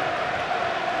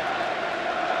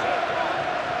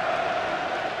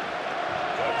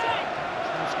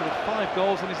 He's scored 5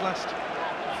 goals in his last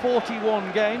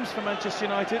 41 games for Manchester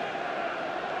United.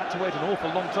 Had to wait an awful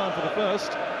long time for the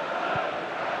first.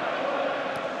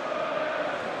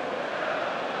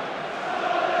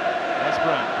 There's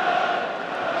Brown.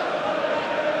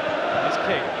 There's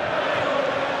King.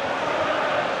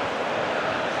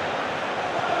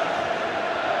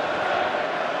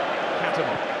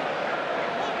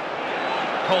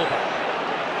 Colback.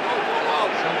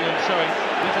 Sunderland showing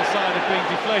little sign of being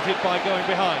deflated by going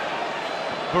behind.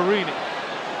 Barini.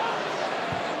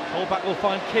 Colback will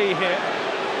find Key here.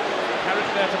 Carrick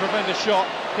there to prevent a shot.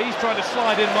 He's trying to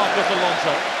slide in Marcos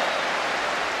Alonso.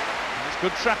 And it's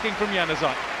good tracking from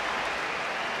Januzaj.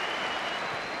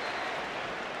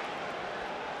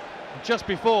 Just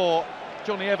before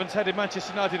Johnny Evans headed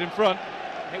Manchester United in front,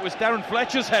 it was Darren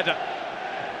Fletcher's header.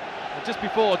 Just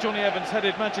before Johnny Evans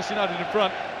headed Manchester United in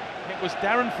front, it was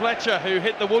Darren Fletcher who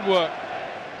hit the woodwork.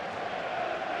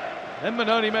 Then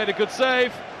Mannoni made a good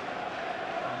save,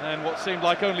 and then what seemed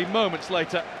like only moments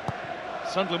later,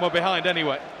 Sunderland were behind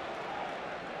anyway.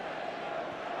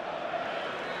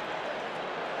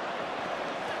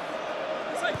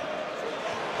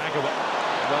 Agawa,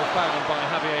 well found by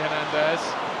Javier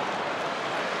Hernandez.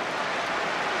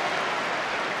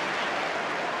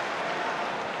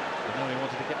 He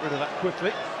wanted to get rid of that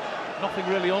quickly. Nothing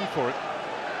really on for it.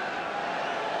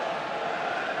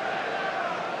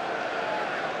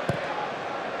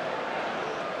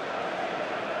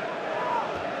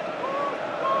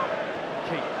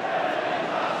 Key.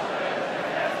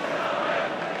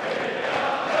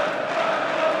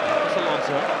 That's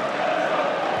Alonso.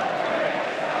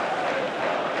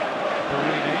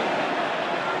 Barini.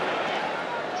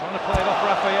 Trying to play it off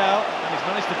Raphael, and he's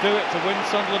managed to do it to win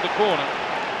Sunderland a corner.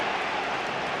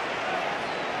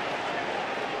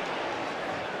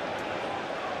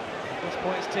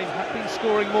 His team have been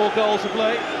scoring more goals of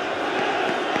late. They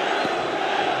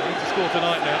need to score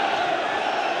tonight now.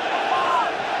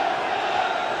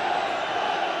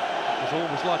 It was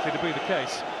always likely to be the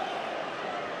case.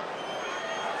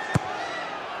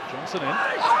 Johnson in.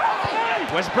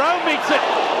 Wes Brown meets it.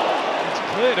 It's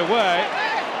cleared away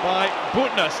by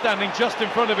Butner, standing just in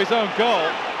front of his own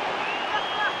goal.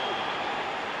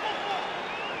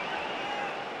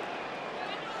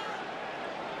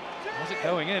 Was it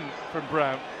going in from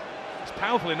Brown? It's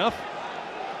powerful enough.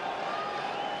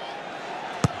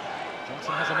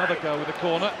 Johnson has another go with the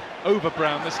corner, over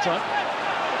Brown this time.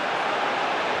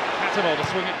 Catamol to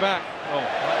swing it back. Oh,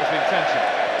 that was the intention.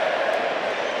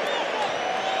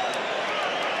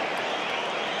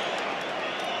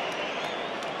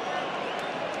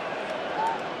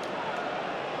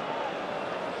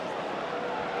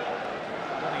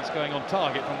 Dunning's going on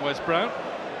target from Wes Brown.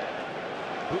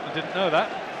 Butner didn't know that.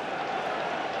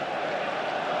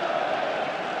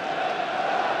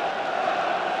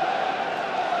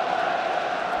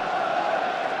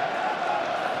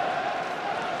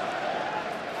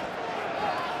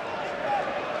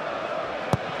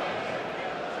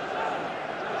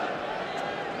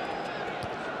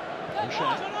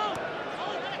 O'Shea.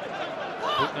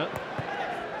 Butner.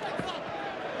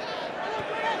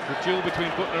 The duel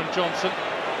between Butner and Johnson.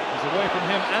 He's away from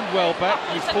him and Welbeck,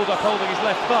 who's pulled up holding his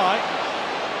left thigh.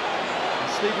 And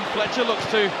Stephen Fletcher looks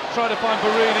to try to find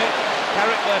Barini.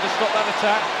 Carrick there to stop that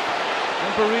attack.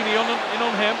 And Barini in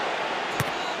on him.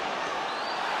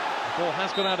 The ball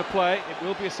has gone out of play. It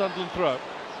will be a Sunderland throw.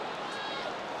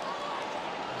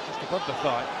 Just above the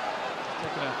thigh.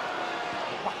 Taking a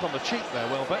whack on the cheek there,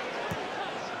 Welbeck.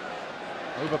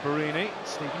 Over Barini,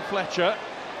 Stephen Fletcher.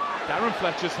 Darren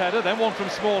Fletcher's header, then one from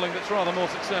Smalling that's rather more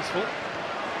successful.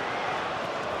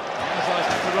 Yazai's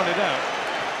had to run it out.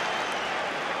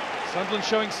 Sunderland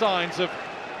showing signs of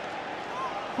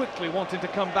quickly wanting to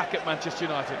come back at Manchester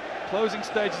United. Closing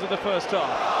stages of the first half.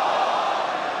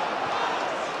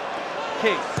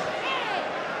 King.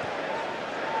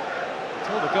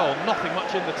 Until the goal, nothing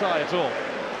much in the tie at all.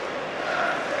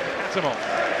 Catamon.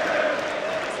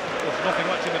 There's nothing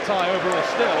much in the tie overall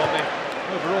still on the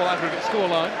overall aggregate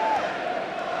scoreline.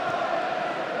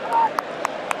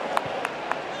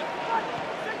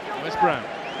 Where's Brown?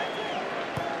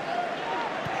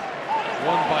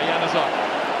 Won by Januzaj.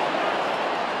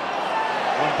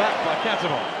 Won back by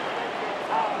Catamon.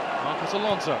 Marcus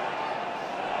Alonso.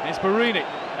 Here's Barini,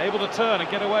 able to turn and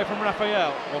get away from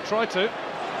Raphael, or try to.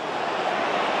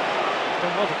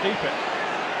 Done well to keep it.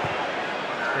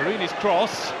 Barini's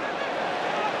cross.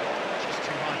 Just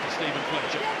too high for Stephen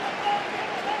Fletcher.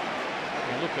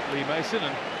 We look at Lee Mason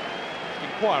and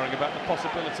inquiring about the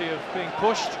possibility of being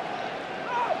pushed.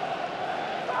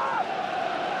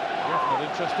 Ref not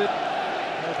interested.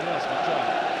 Nobody else will try.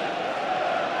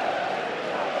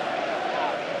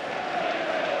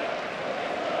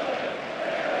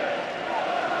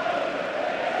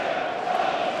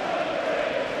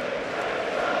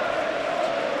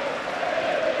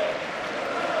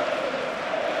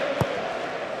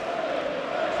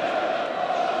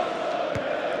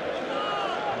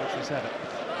 Header.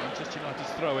 Manchester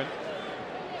United's throw in.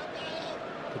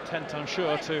 Could tempt, I'm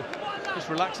sure, to just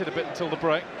relax it a bit until the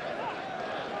break.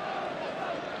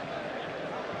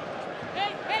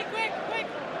 Quick!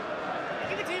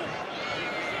 Give it to you.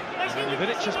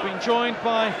 Vidic has been joined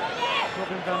by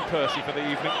Robin van Persie for the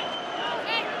evening.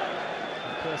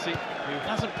 Van Persie, who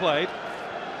hasn't played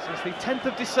since the 10th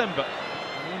of December.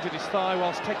 He injured his thigh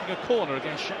whilst taking a corner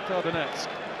against Shakhtar Donetsk.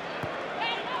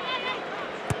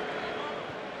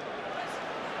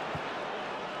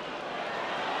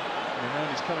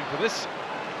 He's coming for this. The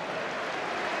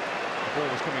ball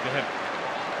was coming to him.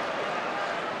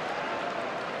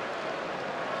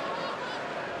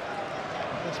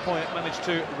 At this point, managed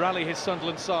to rally his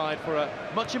Sunderland side for a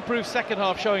much improved second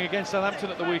half showing against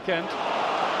Southampton at the weekend.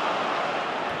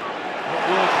 What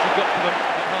words have you got for them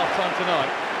at half-time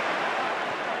tonight?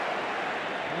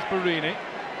 There's Barini.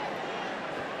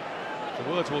 The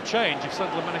words will change if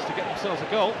Sunderland manage to get themselves a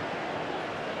goal.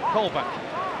 Colback.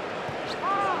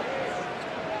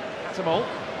 Catamon.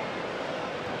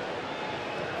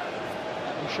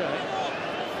 O'Shea.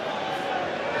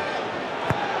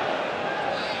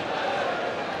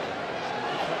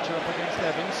 Fletcher up against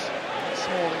Evans.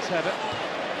 Smalling's header.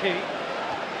 Key.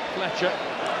 Fletcher.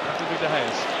 That'll be De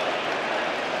Gea's.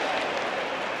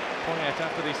 Poyet,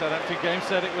 after the Southampton game,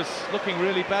 said it was looking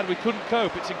really bad. We couldn't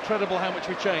cope. It's incredible how much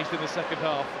we changed in the second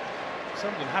half.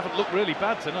 Sunderland haven't looked really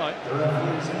bad tonight.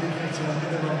 Manchester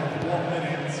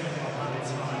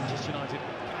United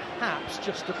perhaps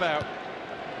just about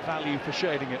value for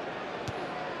shading it.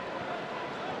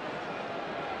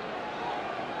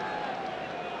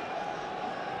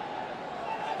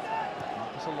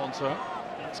 Marcus Alonso.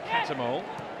 It's Catamon.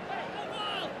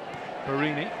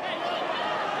 Barini.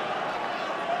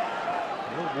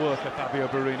 Real worker, Fabio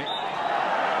Barini.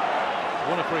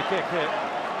 Won a free kick here.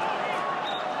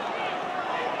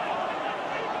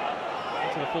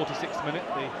 To the 46th minute,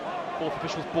 the fourth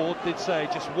officials board did say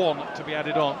just one to be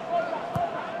added on.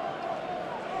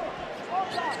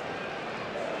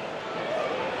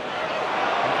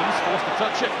 Evans forced to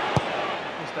touch it.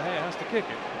 Mr. Hare has to kick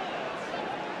it.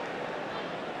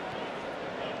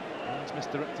 He's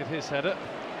misdirected his header.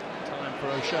 Time for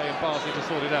O'Shea and Barnsley to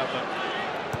sort it out though.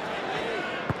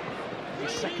 3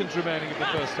 seconds remaining of the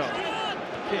first half.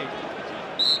 King.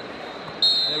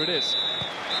 There it is.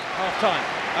 Half-time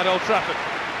at Old Trafford.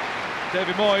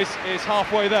 David Moyes is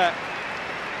halfway there.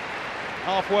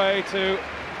 Halfway to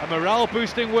a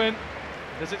morale-boosting win.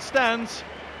 As it stands,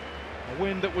 a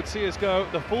win that would see us go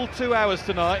the full 2 hours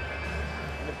tonight.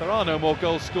 And if there are no more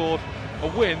goals scored, a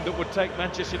win that would take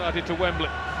Manchester United to Wembley.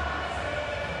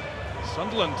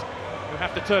 Sunderland, who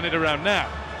have to turn it around now.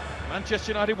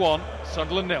 Manchester United 1,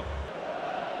 Sunderland 0.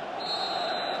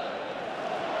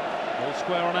 All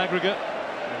square on aggregate.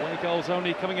 Away goals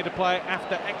only coming into play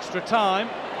after extra time.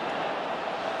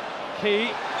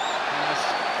 Key has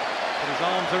put his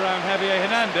arms around Javier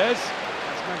Hernandez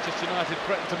as Manchester United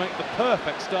threaten to make the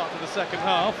perfect start to the second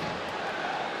half.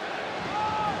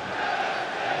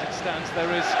 As it stands,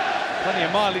 there is plenty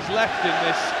of mileage left in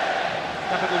this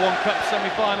Capital One Cup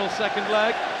semi-final second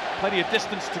leg. Plenty of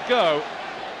distance to go.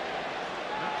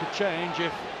 That could change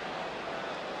if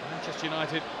Manchester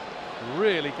United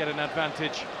really get an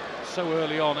advantage so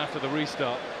early on after the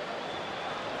restart.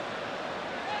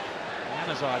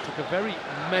 Januzaj took a very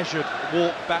measured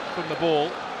walk back from the ball.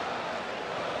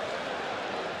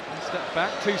 One step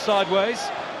back, two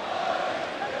sideways.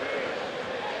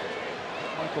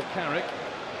 Michael Carrick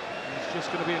is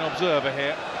just going to be an observer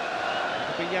here.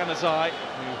 It'll be Januzaj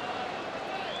who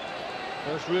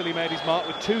first really made his mark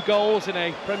with 2 goals in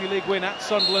a Premier League win at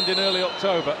Sunderland in early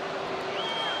October.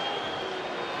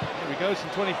 Here he goes from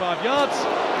 25 yards.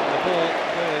 And the ball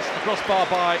clears the crossbar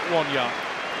by 1 yard.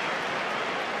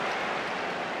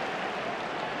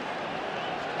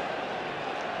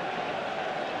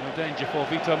 No danger for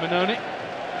Vito Minoni.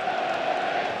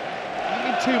 Not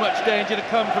in too much danger to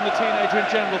come from the teenager in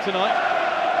general tonight.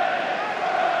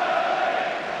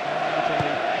 Out on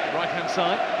the right-hand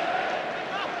side.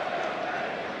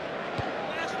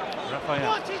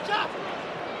 Raphael.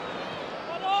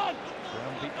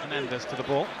 Brown beat Hernandez to the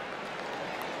ball.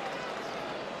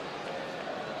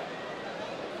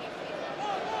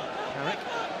 Carrick.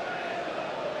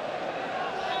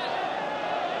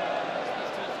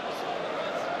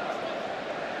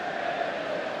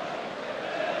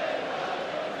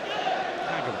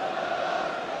 Haggard.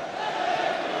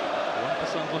 One for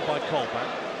Sunderland by Colback.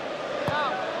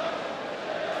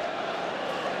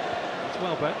 It's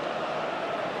Welbeck.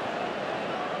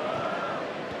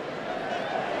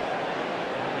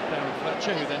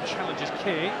 Fletcher, who then challenges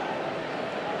Key.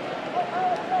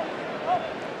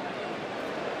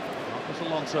 Marcus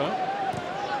Alonso. A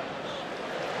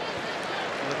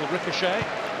little ricochet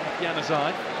off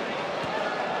Januzaj.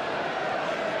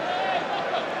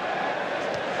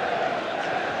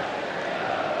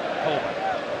 Colback.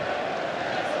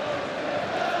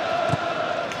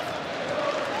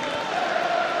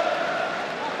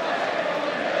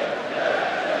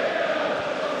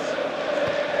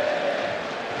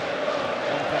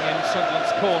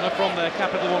 Sunderland's corner from their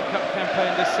Capital One Cup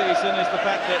campaign this season is the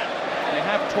fact that they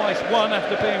have twice won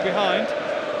after being behind.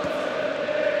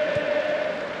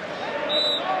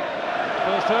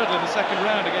 First hurdle in the second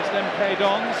round against MK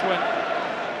Dons when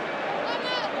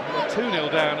they were 2-0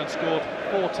 down and scored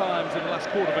 4 times in the last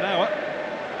quarter of an hour.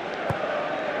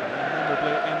 And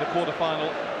memorably in the quarter-final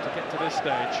to get to this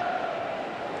stage.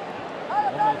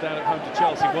 1-0 down at home to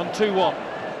Chelsea, 1-2-1.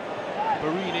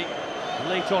 Barini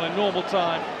late on in normal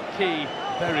time. Key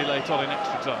very late on in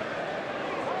extra time.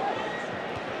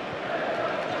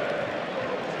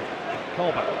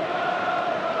 Colback.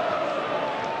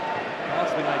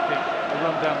 Parsley making a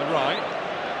run down the right.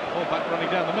 Colback running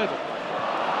down the middle.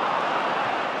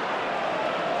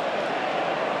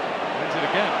 Wins it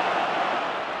again.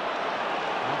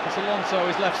 Marcus Alonso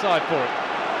is left side for it.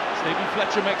 Stephen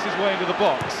Fletcher makes his way into the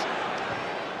box.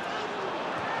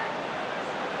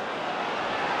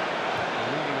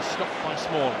 Stopped by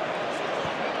Smalling.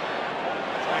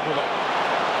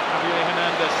 Javier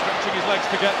Hernandez stretching his legs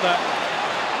to get there.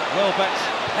 Welbeck's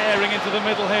tearing into the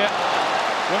middle here.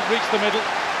 Won't reach the middle,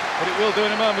 but it will do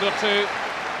in a moment or two.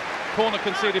 Corner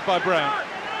conceded by Brown.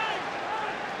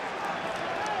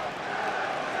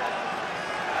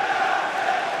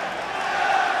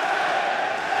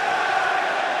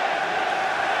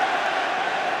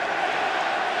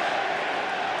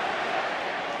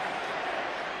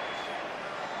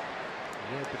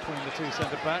 Between the 2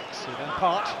 centre-backs, who then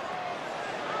part.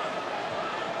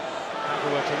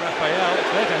 Over to Raphael,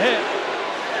 it's there to hit.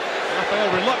 Raphael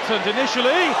reluctant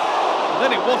initially, and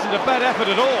then it wasn't a bad effort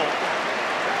at all.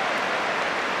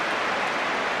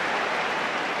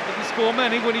 Doesn't score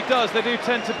many. When he does, they do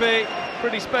tend to be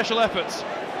pretty special efforts.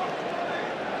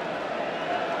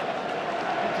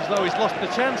 Looks as though he's lost the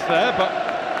chance there, but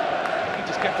he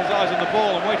just kept his eyes on the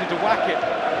ball and waited to whack it.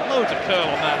 Loads of curl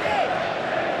on that.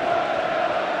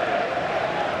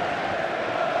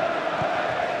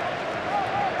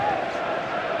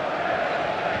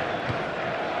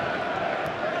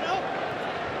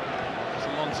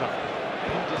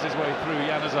 Punters his way through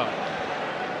Januzaj.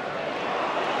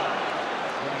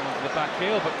 Running onto the back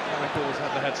heel, but Carrick always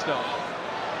had the head start.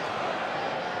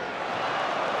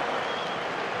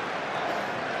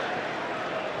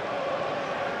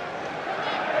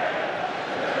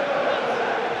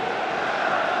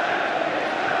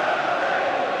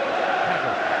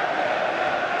 Haggard.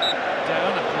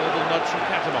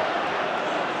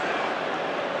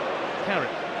 Carrick.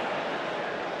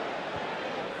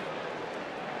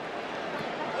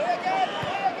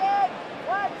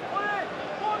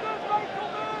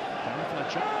 Darren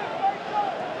Fletcher.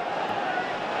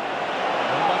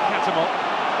 Run by Catamol.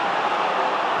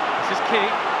 This is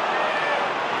Key.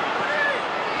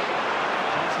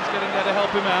 Johnson's getting there to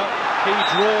help him out. Key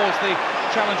draws the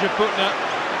challenge of Butner.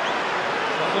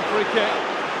 Sunderland free kick.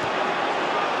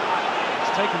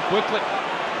 It's taken quickly.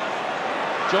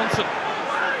 Johnson.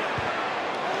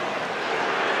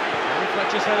 Darren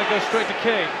Fletcher's header goes straight to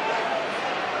Key.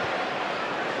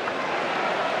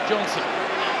 Johnson.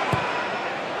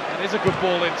 That is a good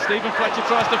ball in. Stephen Fletcher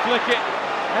tries to flick it.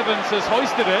 Evans has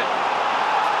hoisted it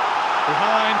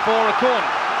behind for a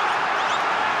corner.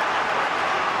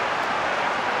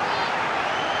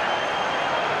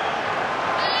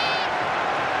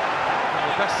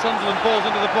 The best Sunderland balls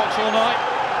into the box all night.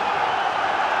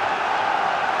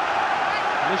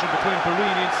 Collision between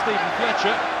Barini and Stephen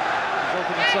Fletcher,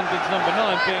 resulting in Sunderland's number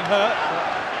 9 being hurt.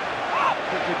 But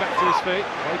quickly back to his feet,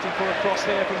 waiting for a cross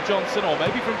here from Johnson, or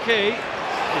maybe from Key.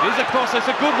 It is a cross,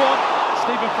 it's a good one.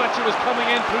 Stephen Fletcher was coming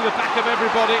in through the back of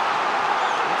everybody.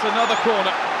 It's another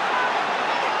corner.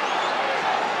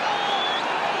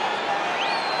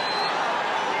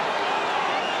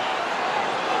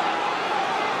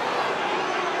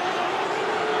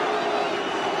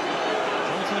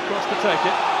 Johnson across to take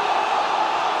it.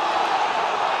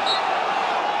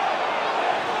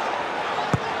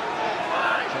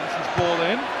 Johnson's ball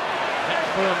in, met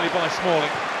firmly by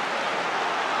Smalling.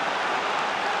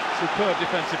 Superb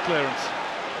defensive clearance.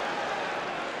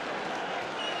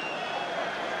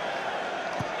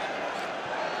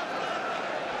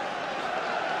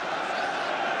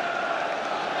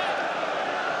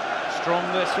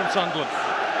 Strong this from Sunderland.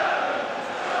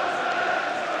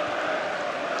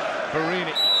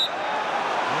 Barini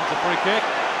wins a free kick.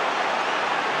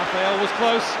 Raphael was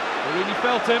close. Barini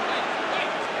felt him.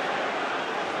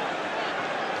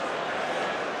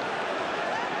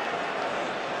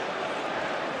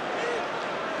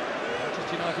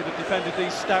 United have defended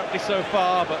these stoutly so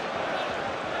far, but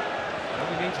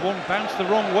only needs one bounce the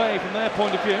wrong way from their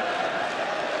point of view.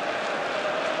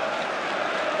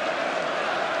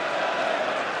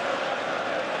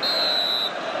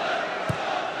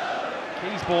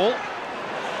 Key's ball.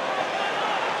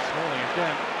 Smalling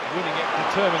again, winning it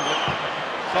determinedly.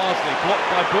 Barnsley blocked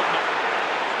by Butner.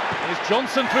 Here's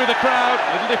Johnson through the crowd.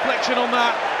 Little deflection on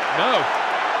that. No.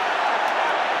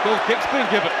 Goal kick's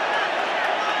been given.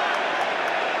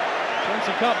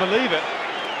 Johnson can't believe it.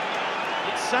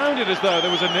 It sounded as though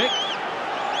there was a nick.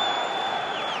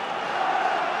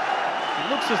 It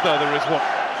looks as though there is one.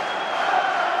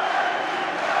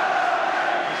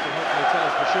 This will hopefully tell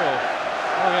us for sure.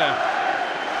 Oh yeah.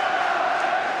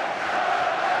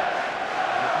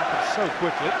 It happened so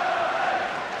quickly.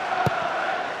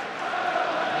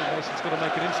 Mason's got to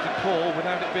make an instant call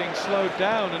without it being slowed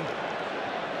down and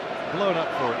blown up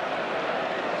for it.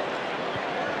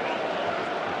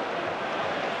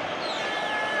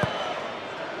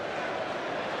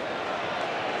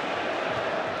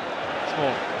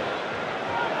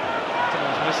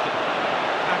 Someone's missed it.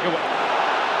 Agawa.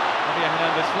 Javier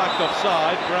Hernandez flagged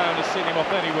offside. Brown has seen him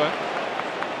off anywhere.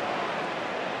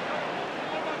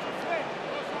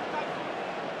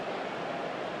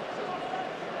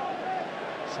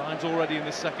 Signs already in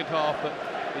the second half that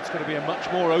it's going to be a much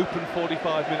more open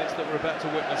 45 minutes that we're about to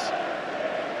witness.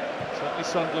 Certainly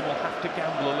Sunderland will have to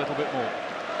gamble a little bit more.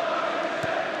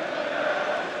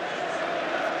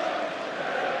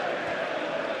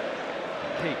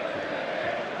 Key.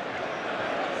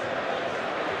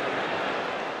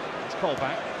 It's Cole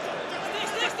back.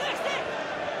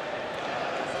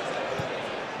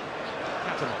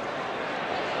 Catamol.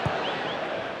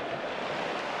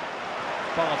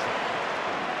 Barnsley.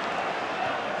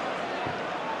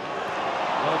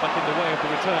 Well back in the way of the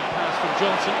return pass from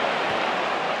Johnson.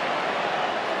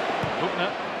 Butner.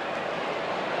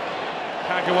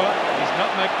 Kagawa. He's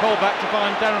nutmeg Cole back to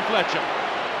find Darren Fletcher.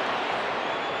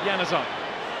 Januzaj.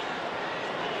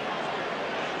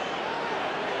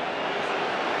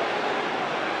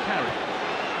 Carrick.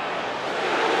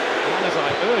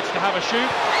 Januzaj urged to have a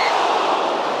shoot.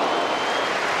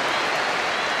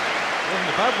 Wasn't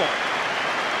a bad one.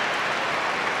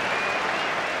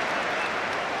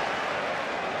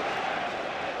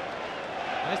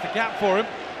 There's the gap for him.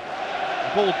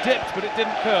 The ball dipped, but it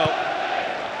didn't curl.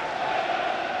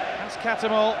 That's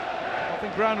Catamol.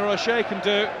 Nothing Brown or O'Shea can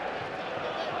do.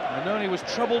 Manoni was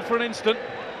troubled for an instant.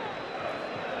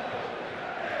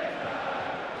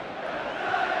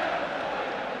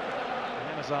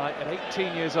 Januzaj, at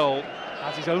 18 years old,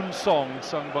 has his own song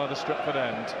sung by the Stretford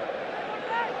end.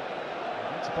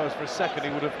 suppose for a second he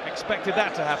would have expected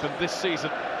that to happen this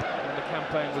season when the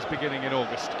campaign was beginning in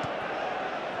August.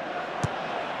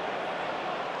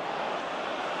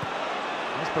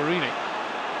 There's Barini.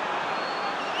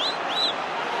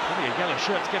 Plenty of yellow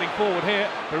shirts getting forward here.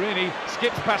 Barini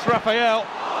skips past Raphael.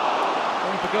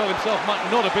 Going for goal himself might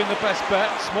not have been the best bet.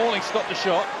 Smalling stopped the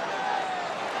shot.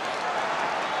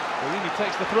 Barini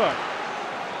takes the throw.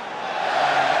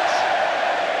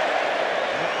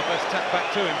 Not the best tap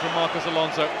back to him from Marcos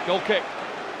Alonso. Goal kick.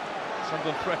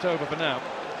 Sunderland threat over for now.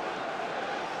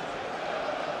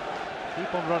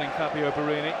 Keep on running, Fabio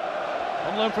Barini.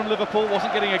 On loan from Liverpool,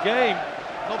 wasn't getting a game.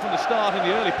 Not from the start in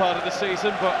the early part of the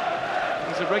season, but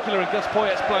he's a regular in Gus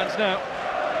Poyet's plans now.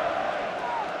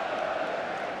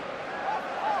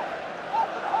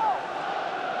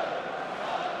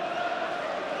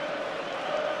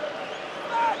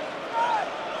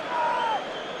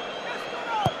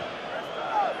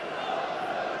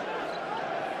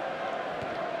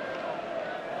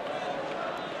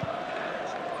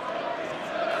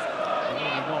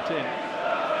 Not in.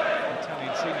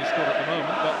 Italian senior squad at the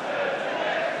moment, but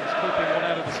he's keeping one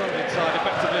out of the Sunderland side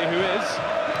effectively, who is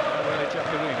really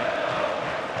Giaccherini.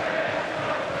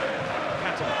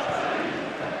 Catalan.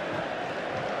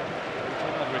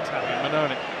 Another Italian,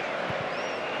 Manoni.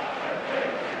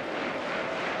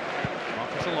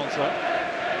 Marcos Alonso.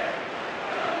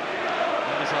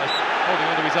 Holding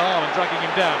onto his arm and dragging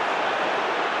him down.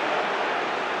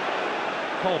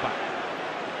 Colback.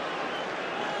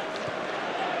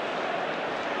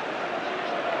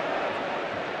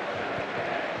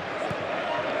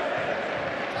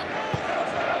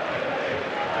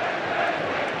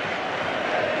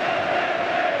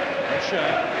 Not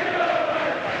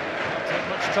take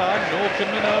much time. Nork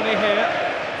and Manoni here.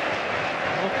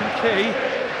 Nork and Key.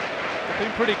 They've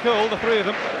been pretty cool, the three of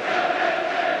them.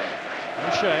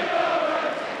 O'Shea.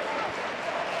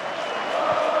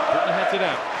 Button heads it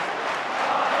out.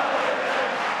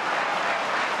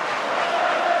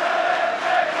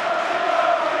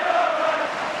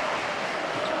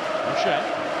 O'Shea.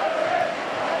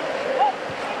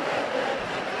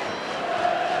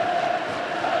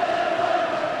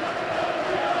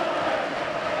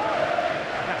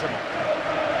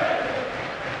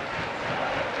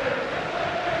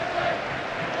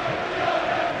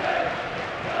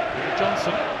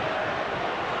 Johnson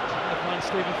trying to find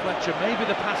Stephen Fletcher. Maybe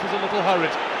the pass was a little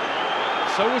hurried.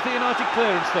 So was the United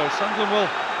clearance though. Sunderland will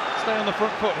stay on the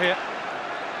front foot here.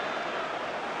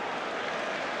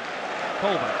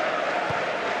 Coleman.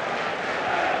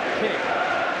 Kick.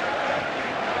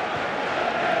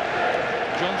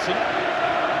 Johnson.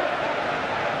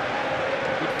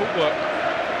 Good footwork.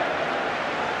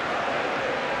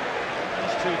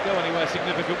 Has to go anywhere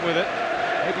significant with it.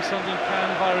 Maybe Sunderland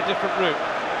can via a different route.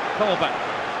 Colback.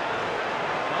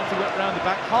 Trying to work round the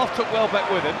back. Half took Welbeck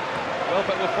with him.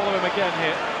 Welbeck will follow him again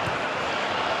here.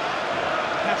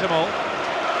 Catamol.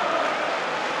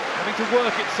 Having to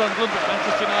work at Sunderland, but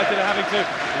Manchester United are having to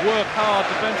work hard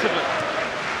defensively.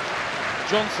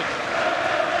 Johnson.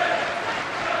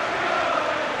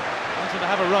 Wanting to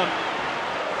have a run.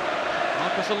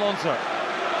 Marcos Alonso.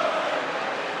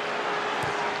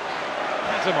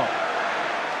 Catamol.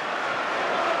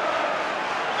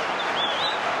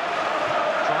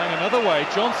 Another way,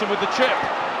 Johnson with the chip.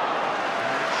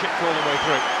 Chipped all the way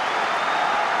through.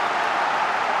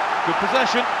 Good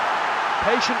possession,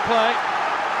 patient play.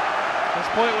 Gus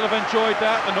Poyet will have enjoyed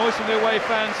that. The noise from the away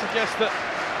fans suggests that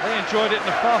they enjoyed it and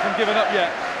are far from giving up yet.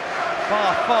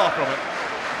 Far, far from it.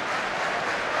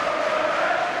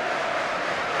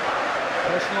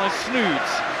 Personalised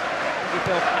snoods. I think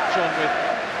they'll catch on with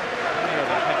any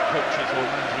other head coaches or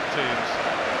management teams.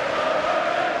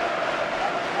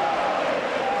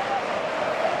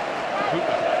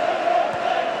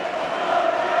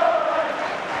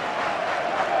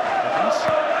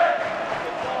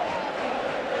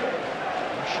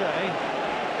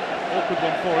 Awkward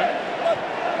one for him.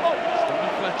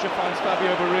 Stephen Fletcher finds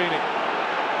Fabio Barini.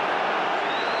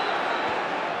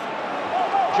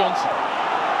 Johnson.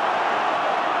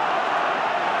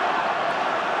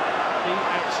 He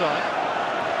outside.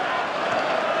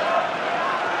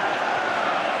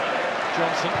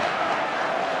 Johnson.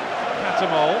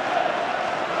 Catamol.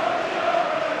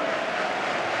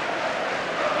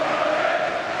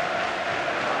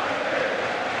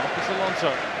 Marcos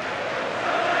Alonso.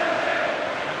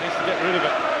 Needs to get rid of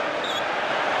it.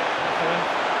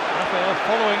 Raphael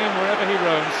following him wherever he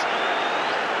roams.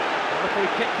 Another free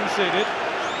kick conceded.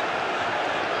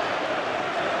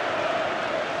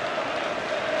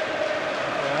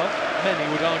 Well, many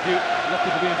would argue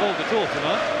lucky to be involved at all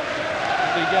tonight.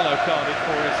 The yellow carded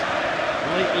for his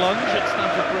Late lunge at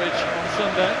Stamford Bridge on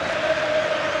Sunday.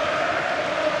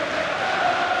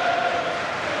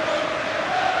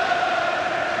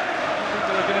 I don't think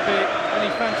there are going to be any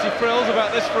fancy frills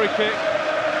about this free kick.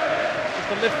 Just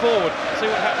a lift forward, see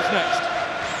what happens next.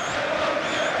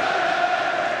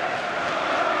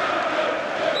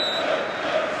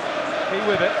 He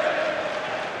with it.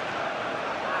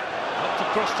 Up to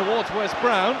cross towards Wes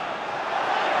Brown.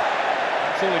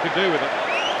 That's all he could do with it.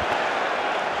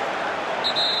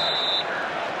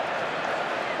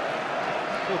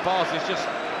 Bars is just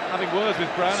having words with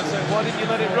Brown and saying, why didn't you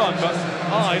let it run? But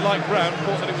I, like Brown,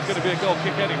 thought that it was going to be a goal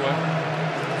kick anyway.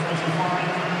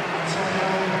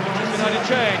 Manchester United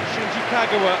change. Shinji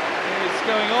Kagawa is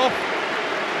going off,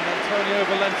 and Antonio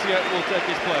Valencia will take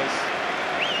his place.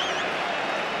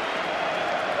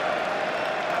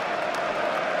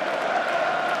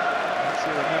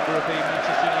 Valencia, a member of the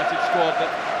Manchester United squad that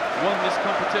won this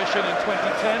competition in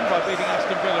 2010 by beating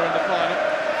Aston Villa in the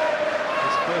final.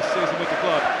 First season with the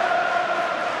club.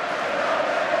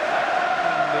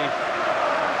 Can the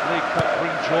League Cup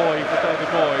bring joy for David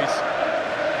Moyes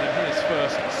in his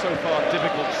first, so far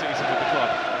difficult season with the club?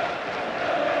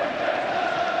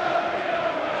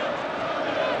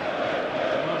 At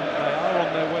the moment they are on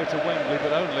their way to Wembley,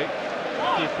 but only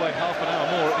after you've played half an hour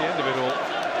more at the end of it all,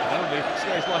 and only if it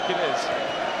stays like it is.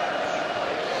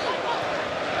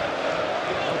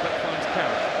 Welbeck finds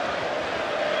Carrick.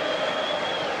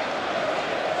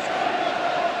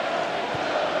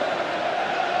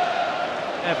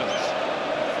 Evans.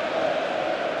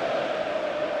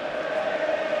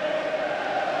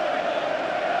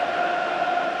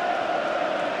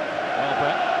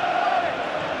 Welbeck.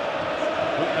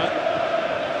 Buchner.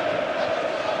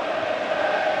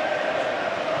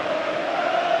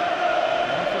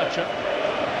 And Fletcher.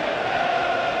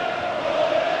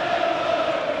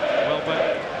 Welbeck.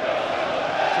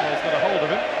 Someone's got a hold of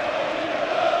him.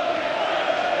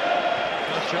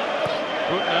 Fletcher.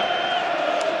 Buchner.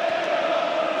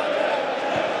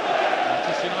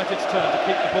 United's turn to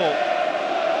keep the ball.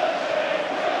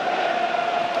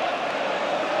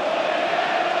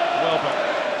 Welbeck.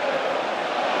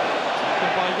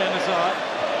 Taken by Januzaj.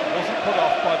 Wasn't put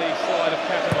off by the slide of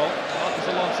Catanol. Marcus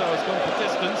Alonso has gone for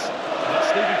distance. And it's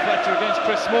Stephen Fletcher against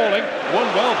Chris Smalling. Won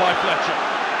well by Fletcher.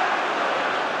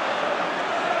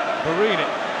 Barini.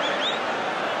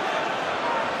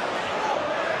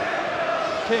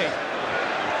 King.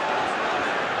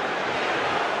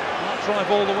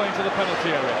 Drive all the way into the penalty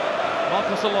area.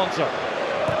 Marcus Alonso.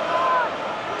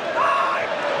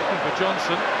 Looking for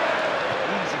Johnson.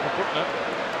 Easy for Buchner.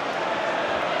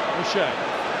 O'Shea.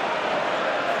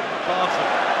 Barton.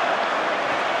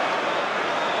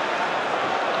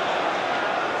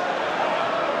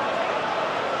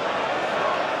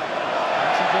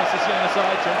 Johnson versus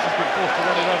Januzaj. Johnson's been forced to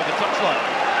run it over the touchline.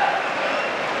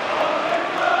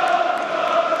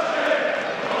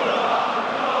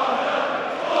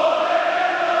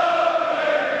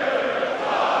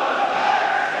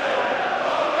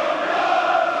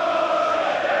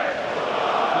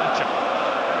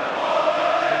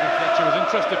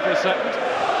 Interested for a second.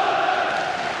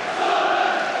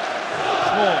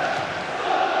 Small.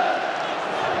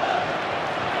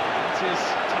 That's his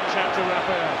touch out to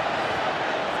Raphael.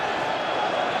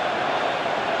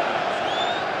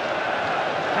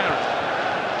 Carrick.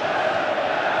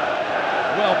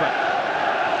 Welbeck.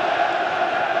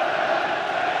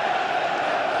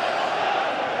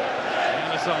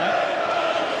 Januzaj.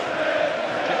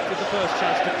 Rejected the first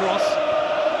chance to cross.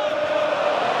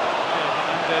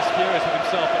 There's furious with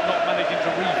himself at not managing to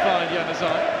re-find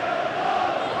Januzaj.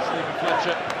 Stephen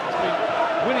Fletcher has been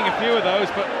winning a few of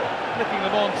those, but flicking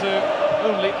them on to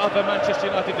only other Manchester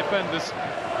United defenders. It's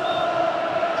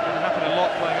going to happen a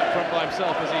lot playing up front by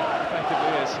himself, as he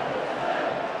effectively is.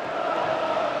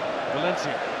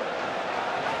 Valencia.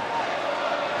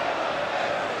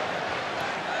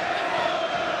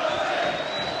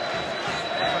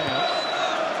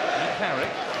 And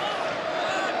Carrick.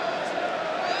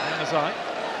 Januzaj.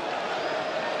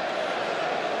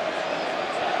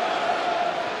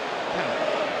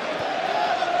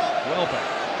 Welbeck.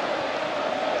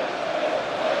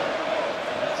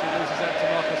 He loses out to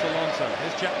Marcus Alonso.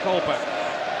 Here's Jack Colback.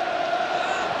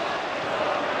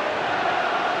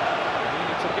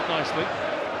 He took it nicely.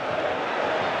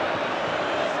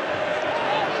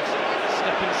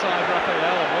 Step inside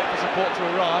Raphael and wait for support to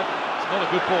arrive. It's not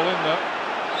a good ball in though.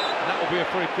 And that will be a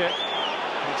free kick.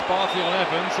 It's Barty on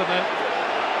Evans, and then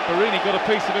Barini got a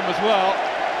piece of him as well.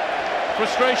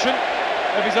 Frustration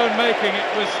of his own making.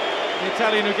 It was the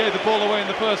Italian who gave the ball away in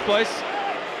the first place.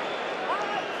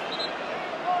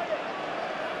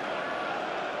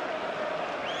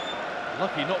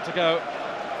 Lucky not to go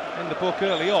in the book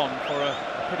early on for a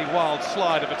pretty wild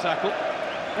slide of a tackle.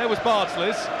 There was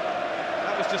Bardsley's.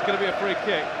 That was just going to be a free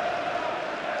kick.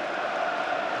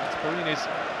 It's Perini's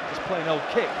just plain old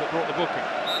kick that brought the booking.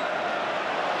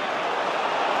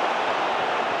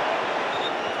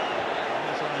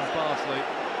 Januzaj and Bardsley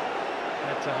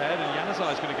head to head, and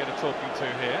Januzaj is going to get a talking to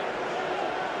here.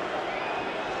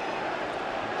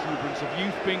 Exuberance of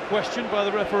youth being questioned by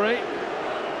the referee.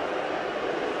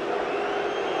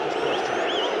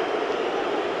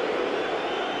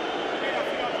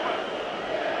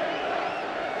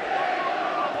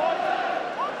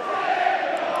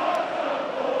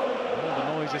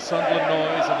 Sunderland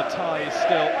noise, and the tie is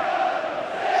still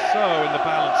so in the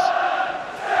balance.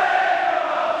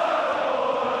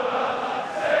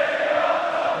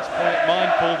 At this point,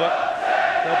 mindful that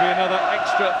there'll be another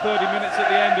extra 30 minutes at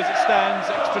the end as it stands,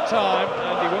 extra time,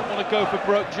 and he won't want to go for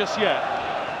broke just yet.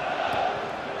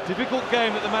 Difficult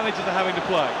game that the managers are having to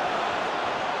play.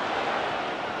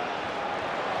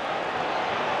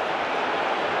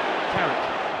 Carrick.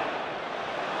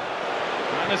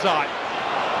 Januzaj.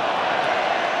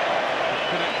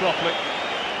 It properly.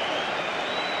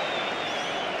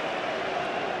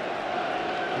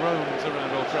 Groans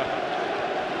around Old Trafford.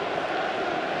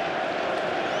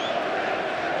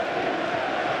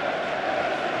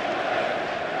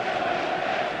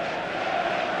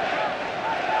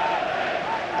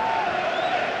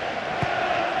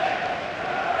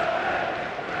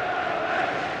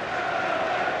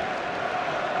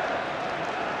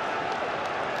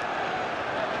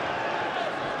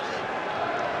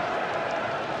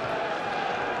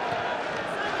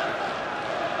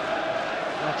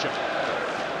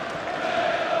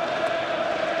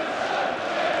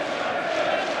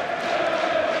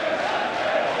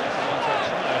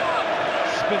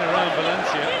 Spin around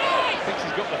Valencia. Thinks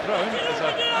he's got the throw. It's a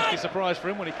nasty surprise for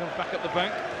him when he comes back up the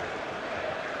bank.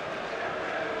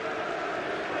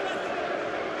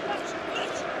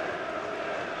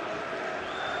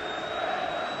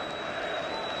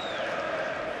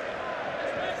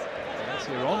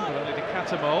 Valencia on, but only to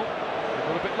Catamol. They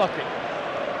got a bit lucky.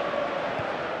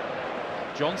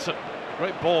 Johnson,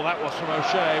 great ball that was from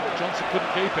O'Shea, but Johnson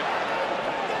couldn't keep it.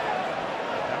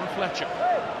 Darren Fletcher.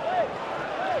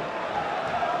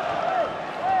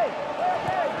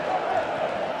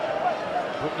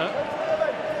 Butner.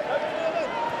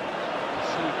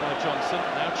 Pursued by Johnson,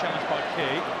 now challenged by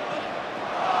Key.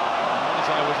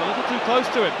 Januzaj was a little too close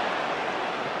to him.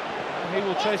 Now he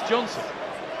will chase Johnson.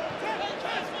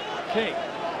 Key.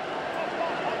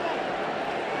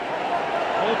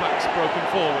 Fullback's broken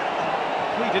forward.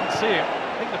 He didn't see him.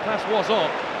 I think the pass was on.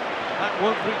 That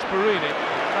won't reach Perini.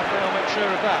 Raphael makes sure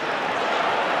of that.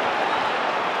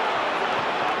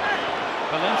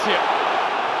 Valencia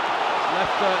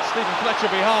left Stephen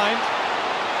Fletcher behind.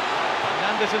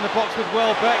 Hernandez in the box with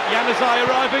Welbeck. Januzaj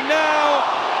arriving now.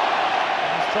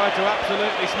 He's tried to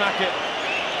absolutely smack it.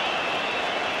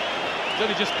 He's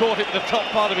only just caught it with the top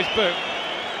part of his boot.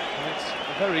 And it's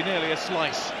very nearly a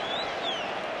slice.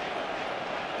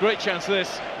 Great chance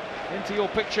this. Into your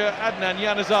picture, Adnan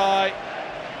Januzaj.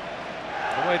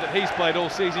 The way that he's played all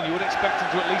season, you would expect him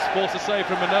to at least force a save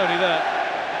from Manoni there.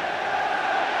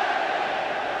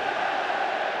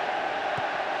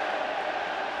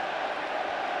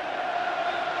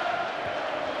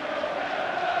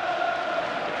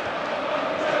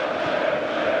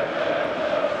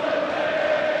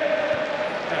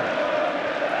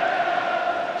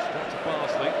 Straight to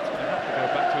Bardsley. He's going to have to go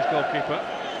back to his goalkeeper.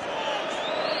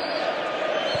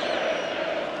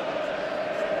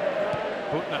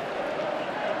 Butner.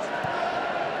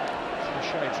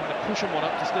 O'Shea trying to cushion one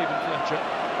up to Stephen Fletcher.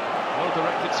 Well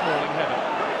directed Smalling header.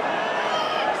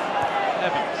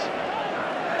 Evans.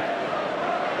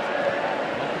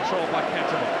 Well controlled by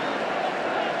Catamol.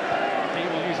 He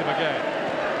will use him again.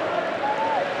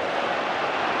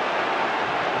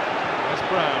 There's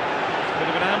Brown. A bit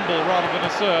of an amble rather than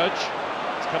a surge.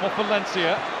 It's come off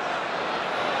Valencia.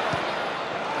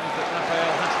 Means that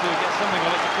Raphael has to get something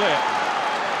on it to clear.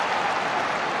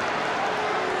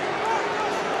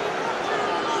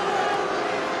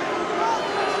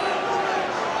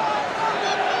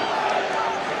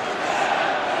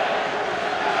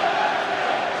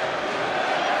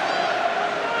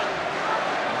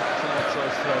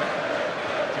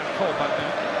 Call back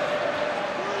now.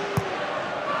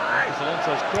 There's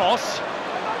Alonso's cross.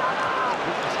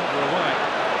 Goodness, header away.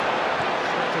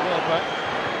 Straight to Welbeck.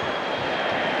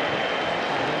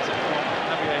 Wins it from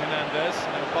Javier Hernandez.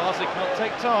 Now Bardsley can't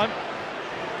take time.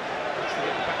 Has to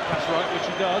get the back pass right, which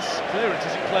he does. Clearance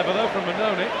isn't clever though from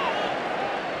Manoni.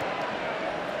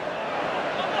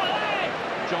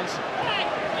 Johnson.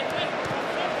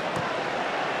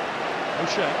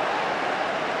 O'Shea.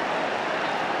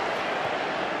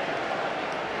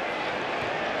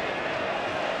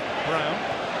 Brown.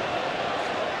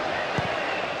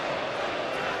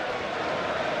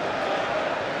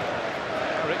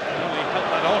 Eric can only help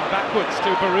that on backwards to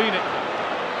Barini.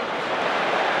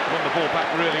 Won the ball back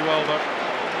really well though.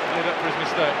 Made up for his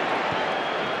mistake.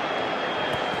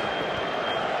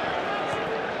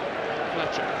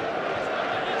 Fletcher.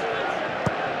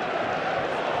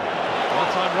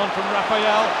 Well-timed run from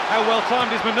Raphael. How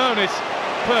well-timed is Manonis?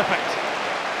 Perfect.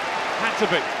 Had to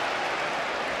be.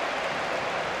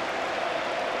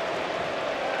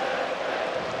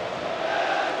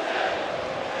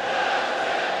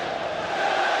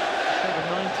 Just over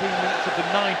 19 minutes of the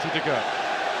 90 to go.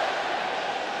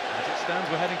 As it stands,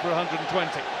 we're heading for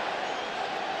 120.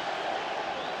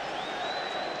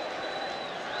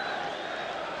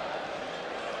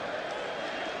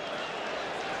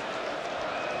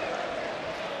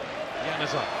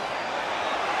 Yanazar.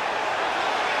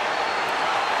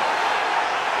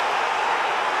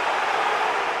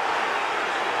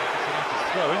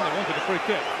 Throw in, they wanted a free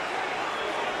kick.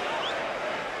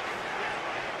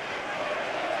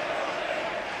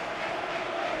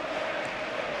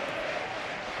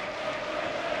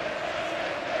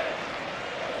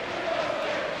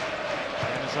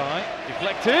 Yanazar,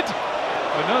 deflected.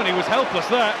 Benoni was helpless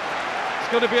there. It's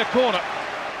going to be a corner.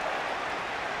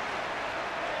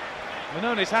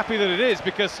 Benoni's happy that it is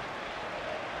because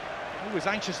he was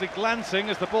anxiously glancing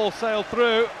as the ball sailed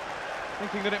through,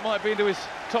 thinking that it might be into his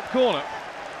top corner.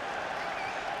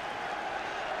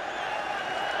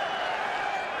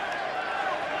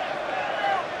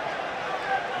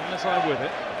 Yanazar with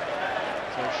it.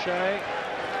 So Shea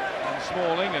and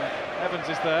Smalling and Evans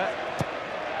is there.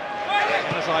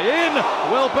 Yanazar in,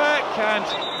 well back, and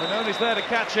Benoni's there to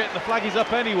catch it. The flag is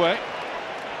up anyway.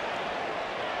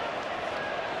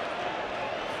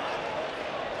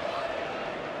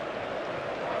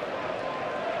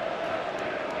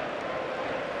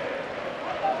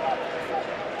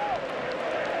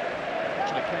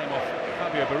 Came off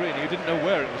Fabio Barini, who didn't know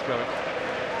where it was going.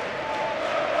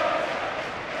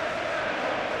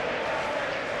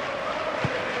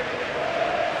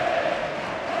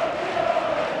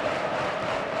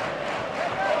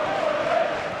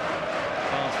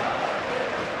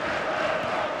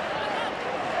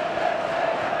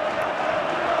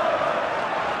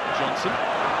 Johnson.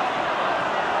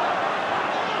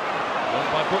 Won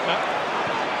by Butner.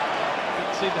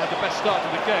 Didn't seem to have the best start to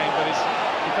the game, but he's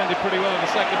defended pretty well in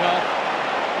the second half.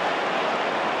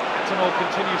 Atamol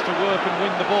continues to work and win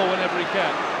the ball whenever he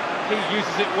can. He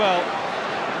uses it well,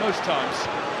 most times.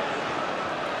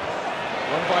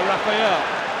 Won by Raphael.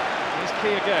 Here's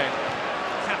Key again.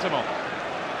 Atamol.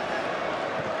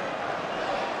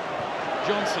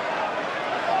 Johnson.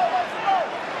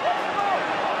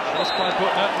 Lost by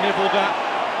Butner, nibbled at.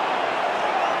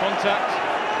 Contact.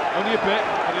 Only a bit,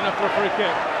 but enough for a free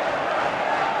kick.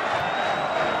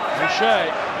 O'Shea.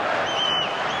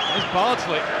 Here's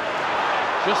Bardsley.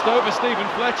 Just over Stephen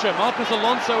Fletcher. Marcus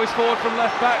Alonso is forward from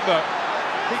left back though.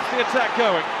 Keeps the attack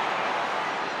going.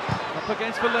 Up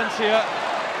against Valencia.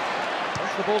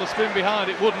 Wants the ball to spin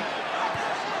behind, it wouldn't.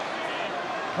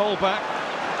 Cole back.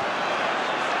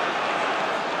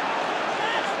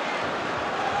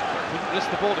 Didn't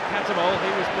risk the ball to Catamol. He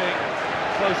was being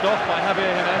closed off by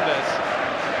Javier Hernandez.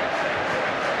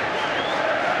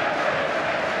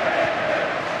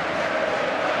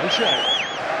 O'Shea.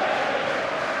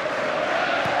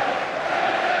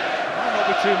 Might not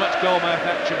be too much goalmouth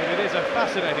action, but it is a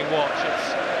fascinating watch. It's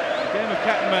a game of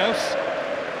cat and mouse.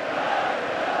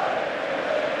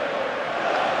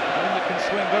 One that can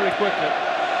swing very quickly.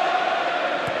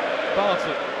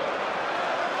 Bardsley.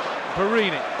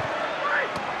 Barini.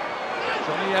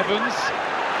 Johnny Evans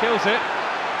kills it.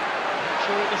 Not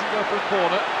sure it doesn't go for a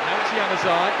corner. Now it's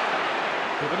Yanazar.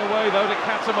 Given away though to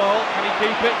Catamol. Can he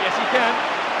keep it? Yes he can.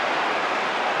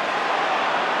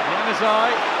 Yanazar,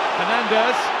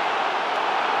 Hernandez.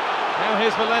 Now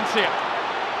here's Valencia.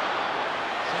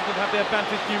 Sunderland have the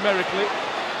advantage numerically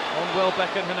on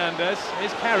Welbeck and Hernandez.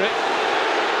 Here's Carrick.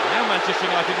 Now Manchester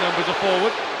United numbers are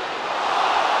forward.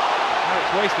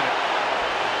 Carrick's wasting it.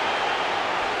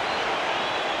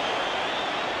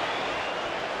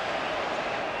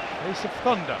 Face of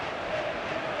thunder.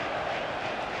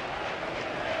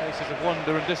 Faces of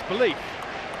wonder and disbelief.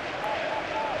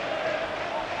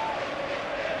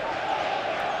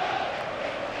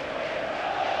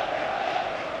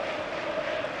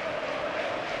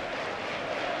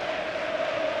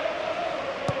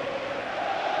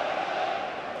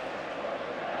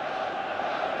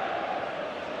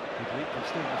 Good leap from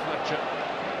Stephen Fletcher.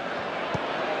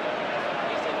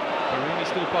 Barini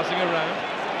still buzzing around.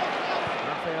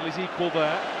 Raphael is equal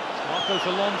there. Marcos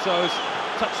Alonso's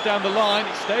touched down the line,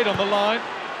 it stayed on the line.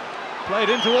 Played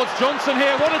in towards Johnson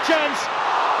here, what a chance!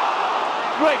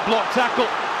 Great block tackle.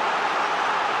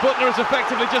 Butler has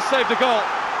effectively just saved a goal.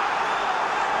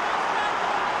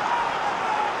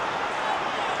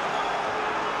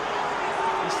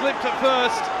 He slipped at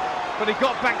first, but he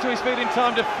got back to his feet in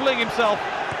time to fling himself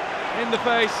in the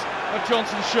face of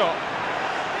Johnson's shot.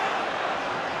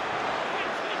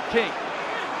 King.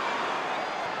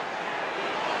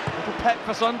 Little pet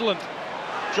for Sunderland.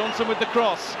 Johnson with the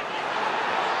cross.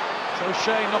 So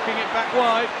Shea knocking it back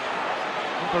wide.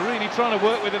 And Barini trying to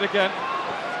work with it again.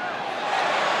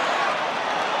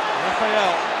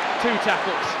 Raphael, 2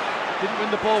 tackles. Didn't win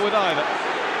the ball with either.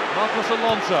 Marcos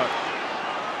Alonso.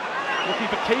 Looking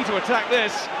for Key to attack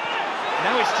this.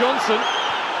 Now it's Johnson.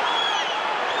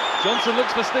 Johnson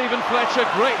looks for Stephen Fletcher.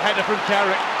 Great header from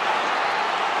Carrick.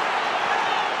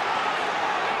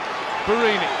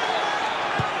 Barini.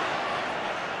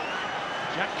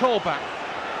 Jack Colback.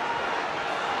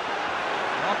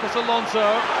 Marcos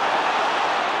Alonso.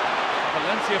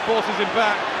 Valencia forces him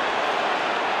back.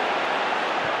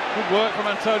 Good work from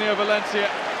Antonio Valencia.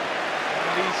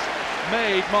 And he's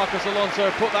made Marcos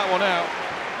Alonso put that one out.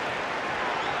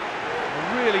 A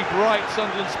really bright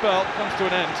Sunderland spell comes to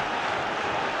an end.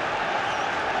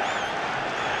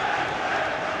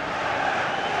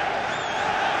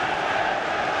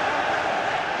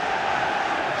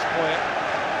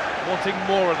 Wanting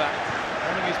more of that,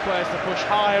 wanting his players to push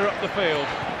higher up the field.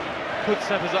 Could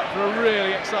set us up for a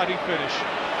really exciting finish.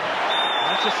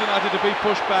 Manchester United to be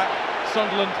pushed back,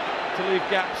 Sunderland to leave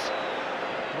gaps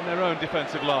in their own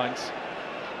defensive lines.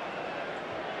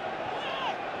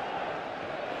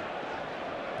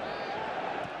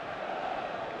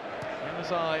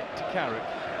 Yanazai to Carrick.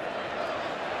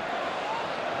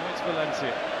 Now it's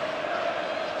Valencia.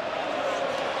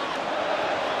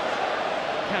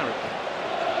 Carrick.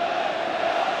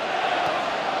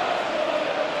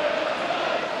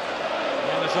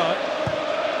 Side.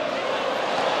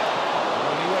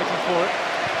 Only waiting for it.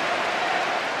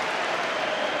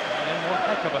 And in one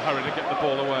heck of a hurry to get the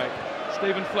ball away.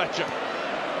 Stephen Fletcher.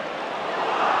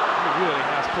 He really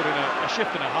has put in a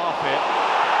shift and a half here.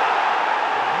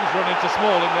 He's run into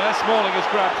Smalling there. Smalling has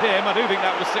grabbed him. I do think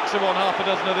that was 6 of one, half a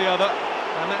dozen of the other.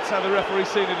 And that's how the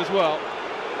referee's seen it as well.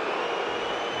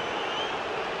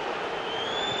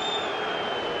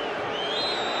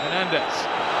 Hernandez.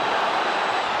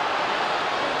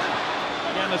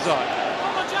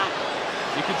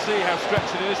 You can see how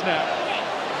stretched it is now.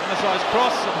 Yanazai's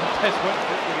cross, and Tez went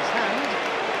for it with his hand,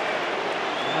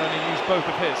 and only used both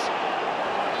of his.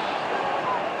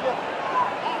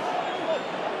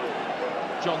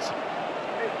 Johnson.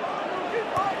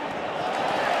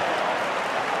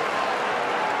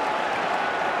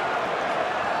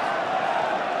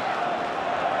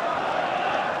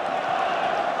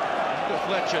 You've got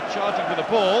Fletcher charging for the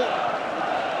ball.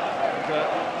 And,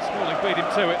 Smalling beat him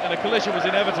to it, and a collision was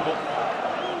inevitable.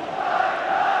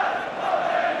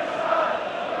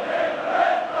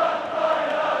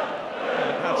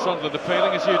 Had Sunderland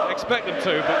appealing as you'd expect them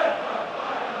to, but I'm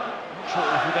not sure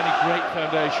it was with any great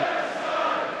foundation.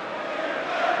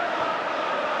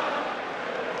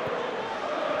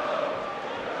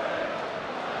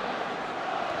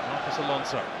 Marcos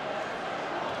Alonso.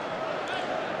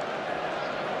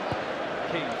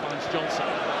 King finds Johnson.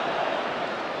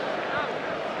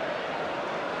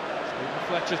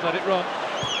 Fletcher's let it run.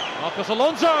 Marcos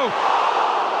Alonso!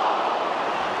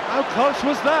 How close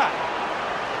was that?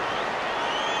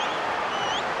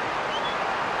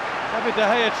 David De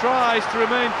Gea tries to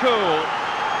remain cool,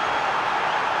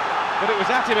 but it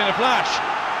was at him in a flash.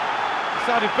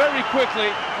 Decided very quickly,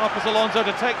 Marcos Alonso,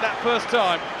 to take that first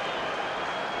time.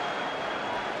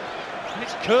 And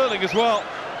it's curling as well,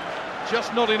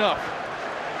 just not enough.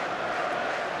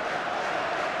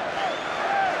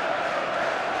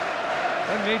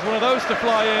 Then needs one of those to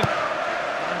fly in,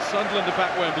 and Sunderland are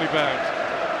back Wembley bound.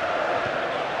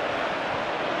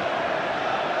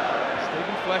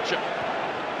 Stephen Fletcher.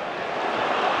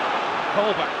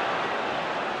 Colback.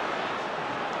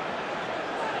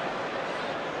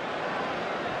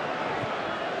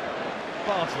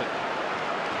 Bartley.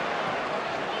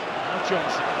 Now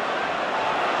Johnson.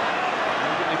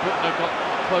 Immediately Butler got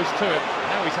close to him.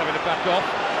 Now he's having to back off.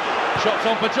 Shots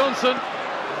on for Johnson.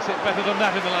 It's hit better than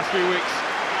that in the last few weeks.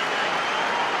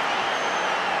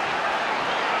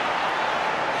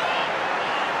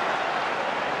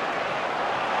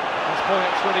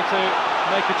 Poyet's ready to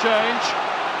make a change.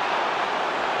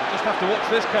 We'll just have to watch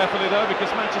this carefully though,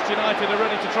 because Manchester United are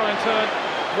ready to try and turn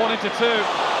 1 into 2.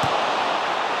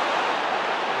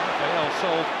 Bale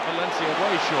sold Valencia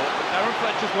way short, but Darren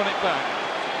Fletcher's won it back.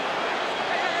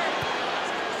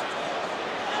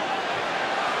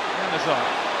 Yanazar,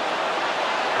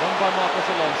 won by Marcos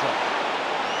Alonso.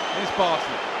 Here's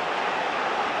Bartley.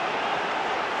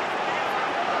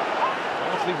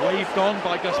 Bartley waved on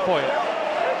by Gus Poyet.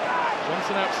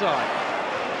 Johnson outside.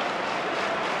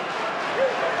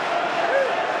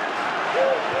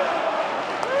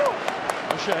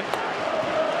 O'Shea.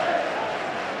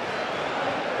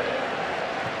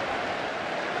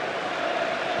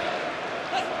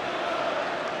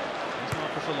 Here's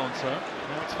Marcos Alonso.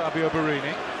 Now it's Fabio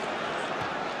Borini.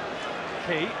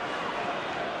 Key.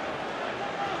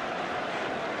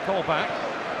 Call back.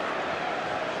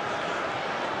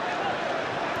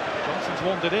 Johnson's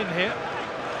wandered in here.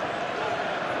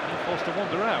 And forced to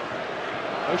wander out.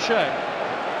 O'Shea.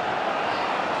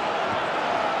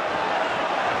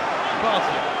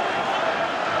 Bartley.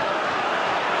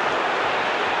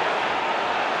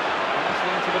 Bartley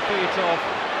into the feet of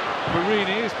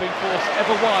Borini, who's been forced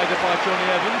ever wider by Johnny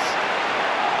Evans.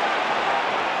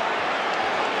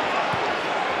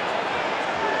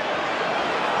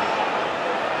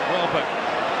 Welbeck.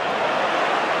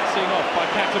 Seen off by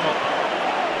Catamol.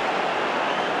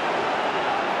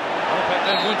 Welbeck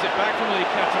then wins it back from Lee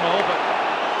Catamol, but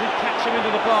did catch him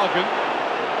into the bargain.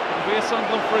 It'll be a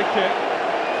Sunderland free kick.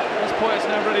 Gus Poyet's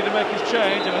now ready to make his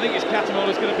change, and I think it's Catamol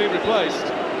who's going to be replaced.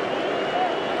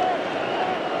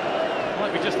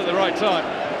 Might be just at the right time.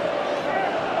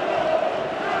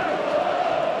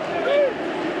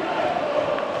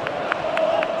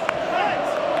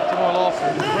 Catamol off,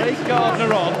 Craig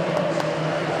Gardner on.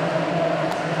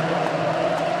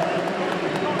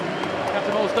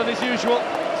 Catamol's done his usual,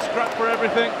 scrapped for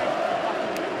everything.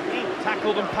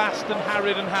 Tackled and passed and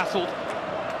harried and hassled.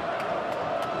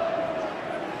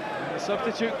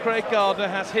 Substitute Craig Gardner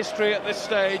has history at this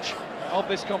stage of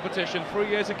this competition. 3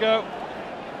 years ago,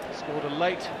 scored a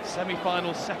late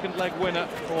semi-final second leg winner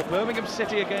for Birmingham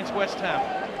City against West Ham.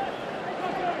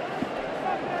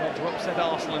 Going to upset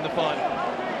Arsenal in the final.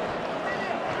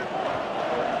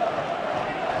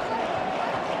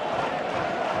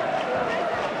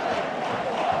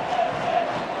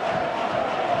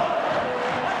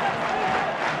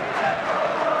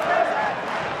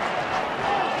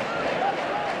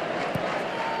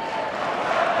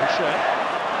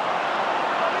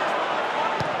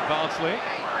 Bartley.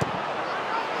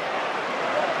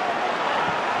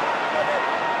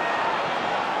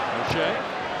 O'Shea.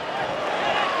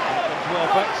 Here comes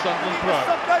Welbeck, Sunderland pro.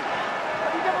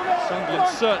 Sunderland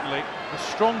certainly the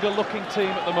stronger looking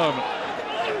team at the moment.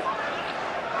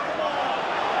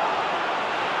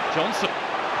 Johnson.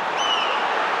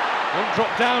 Won't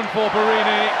drop down for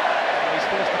Borini. He's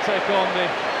forced to take on the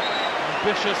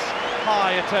ambitious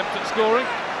high attempt at scoring.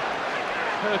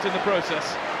 Hurt in the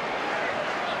process.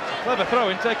 Clever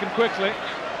throw-in taken quickly.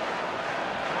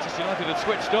 Manchester United had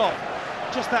switched off.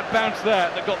 Just that bounce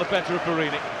there that got the better of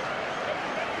Borini.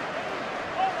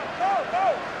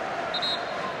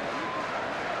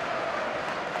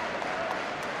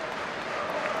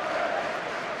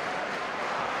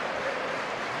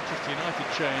 Manchester United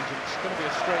change, and it's going to be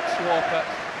a straight swap at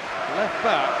left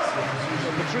back. So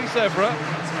Patrice Evra,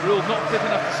 ruled not fit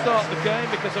enough to start the game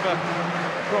because of a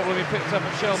problem he picked up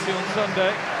at Chelsea on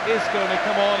Sunday, is going to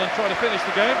come on and try to finish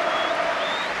the game.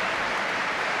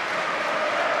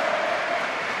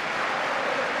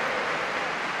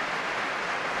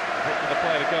 Look for the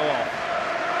player to go off.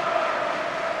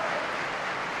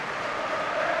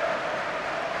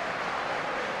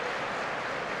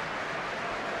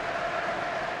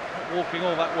 Not walking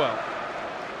all that well.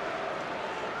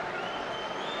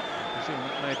 I presume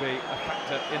that may be a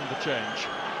factor in the change.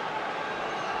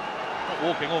 Not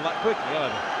walking all that quickly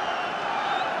either.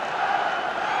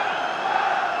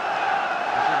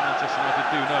 I presume Manchester United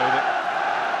do know that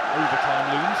overtime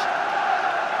looms.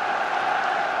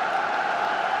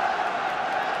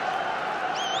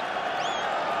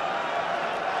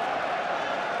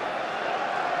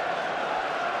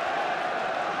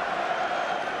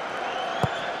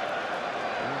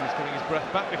 He's getting his breath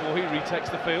back before he retakes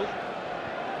the field.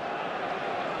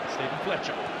 Stephen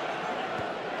Fletcher.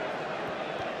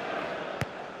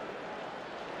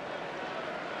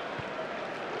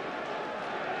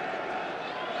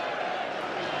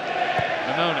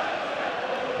 Minona.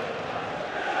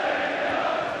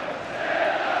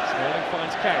 Smalling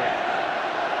finds Carey.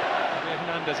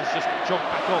 Hernandez has just jogged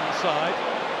back on the side.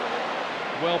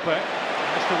 Welbeck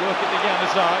has to work at the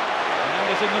Yanazar.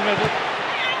 Hernandez in the middle.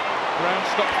 Brown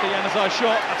stops the Yanazar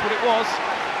shot. That's what it was.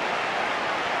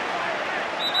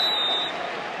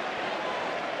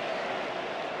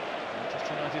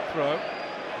 Manchester United throw.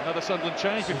 Another Sunderland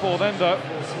change before then, though.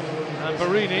 And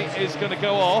Barini is going to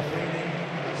go off.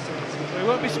 So he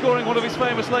won't be scoring one of his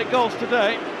famous late goals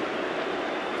today.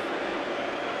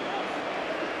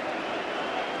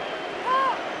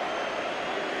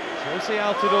 So we'll see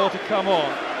Altidore to come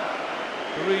on.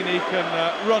 Barini can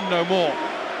run no more.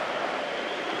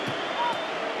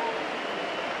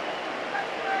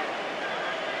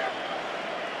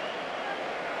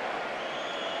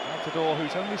 Altidore,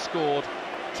 who's only scored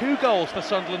 2 goals for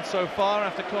Sunderland so far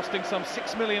after costing some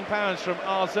 £6 million from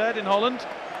RZ in Holland.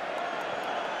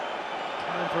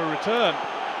 Time for a return.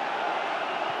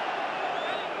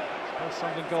 His first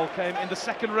Sunderland goal came in the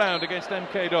second round against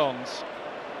MK Dons.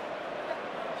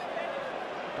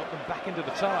 Got them back into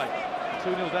the tie.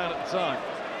 2-0 down at the time.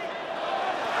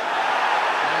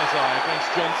 Yanazai against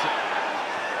Johnson.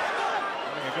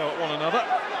 Having a go at one another.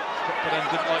 But then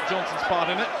didn't like Johnson's part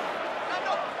in it.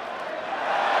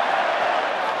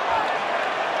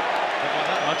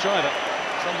 I'll try that.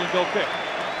 Sunderland goal kick.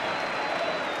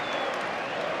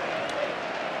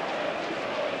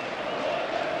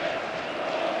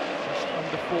 Just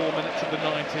under 4 minutes of the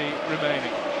 90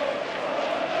 remaining.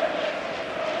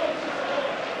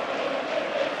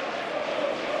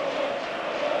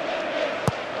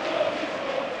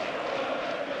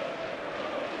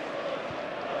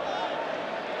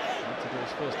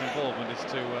 Altidore's first involvement is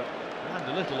to land a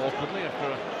little awkwardly after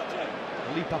a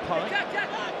leap up high.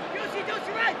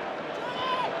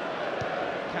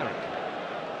 Carrick.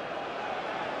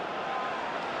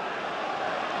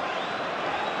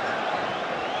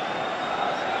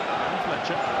 And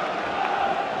Fletcher.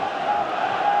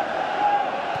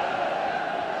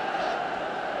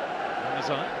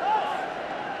 Yanazai.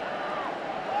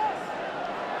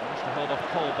 Managed to hold off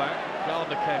Colback.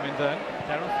 Gardner came in then.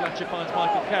 Darren Fletcher finds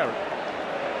Michael Carrick.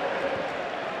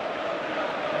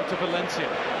 Out to Valencia.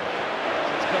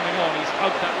 Coming on, he's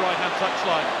hugged that right-hand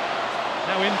touchline.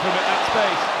 Now in from it at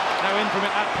space, now in from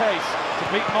it at pace to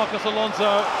beat Marcos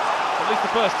Alonso, at least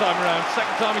the first time around.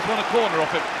 Second time he's won a corner off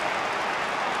him.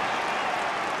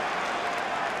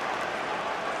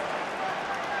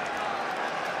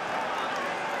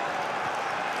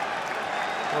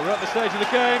 Well, we're at the stage of the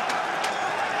game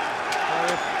where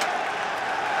if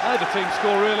either team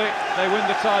score really, they win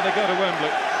the tie, they go to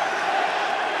Wembley.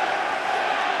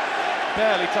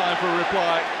 Barely time for a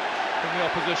reply from the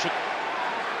opposition.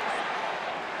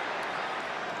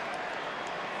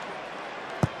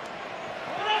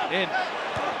 In.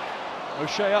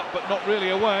 O'Shea up, but not really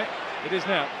away. It is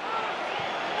now.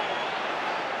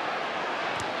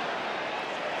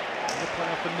 Play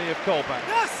off the knee of Colback.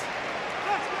 Yes!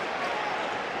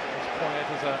 As quiet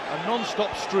as a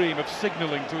non-stop stream of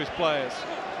signalling to his players.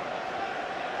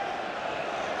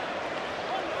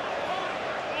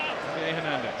 Javier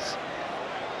Hernandez.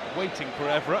 Waiting for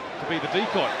Evra to be the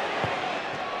decoy.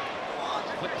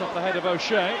 Flicked off the head of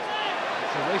O'Shea.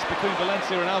 It's a race between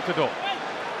Valencia and Altidore.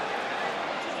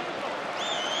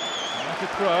 United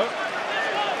throw.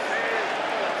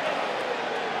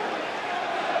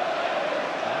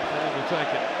 Altidore will take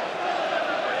it.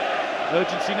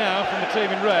 Urgency now from the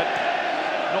team in red.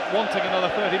 Not wanting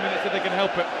another 30 minutes if they can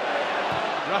help it.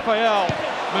 Raphael,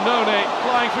 Manoni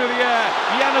flying through the air.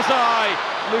 Yanazai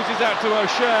loses out to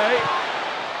O'Shea.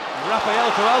 Raphael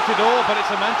to Altidore, but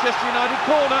it's a Manchester United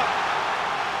corner.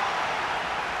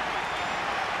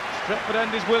 Stretford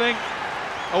End is willing,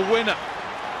 a winner.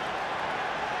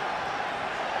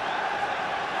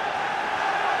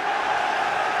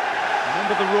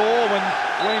 Remember the roar when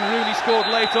Wayne Rooney scored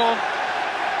late on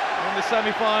in the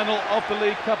semi-final of the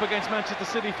League Cup against Manchester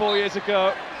City 4 years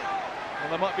ago. Well,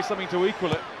 there might be something to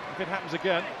equal it if it happens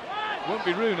again. Won't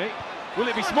be Rooney. Will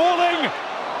it be Smalling?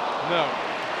 No.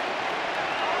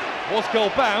 Was goal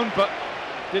bound, but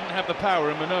didn't have the power,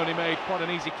 and Manoni made quite an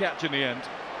easy catch in the end.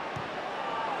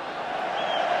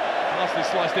 Lastly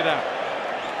sliced it out.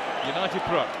 United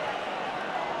throw.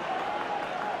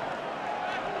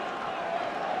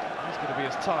 He's going to be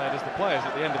as tired as the players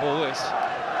at the end of all this.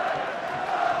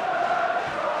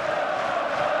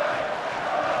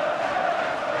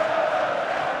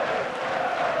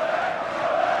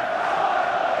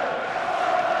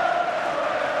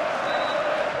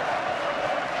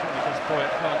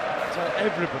 Can't tell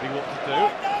everybody what to do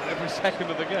every second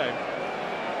of the game.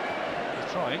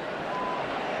 He's trying.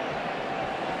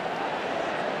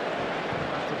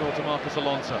 Altidore to Marcos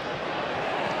Alonso.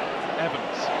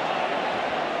 Evans.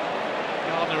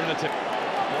 Gardner in at him.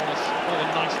 Ball has fallen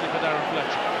nicely for Darren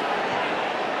Fletcher.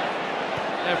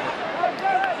 Everett.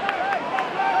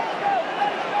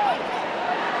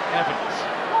 Evans.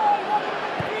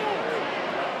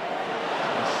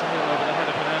 A sail over the head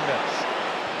of Hernandez.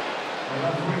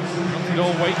 it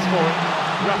all waits for it.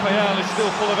 Rafael is still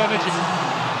full of energy.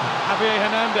 Javier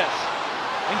Hernandez.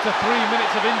 Into 3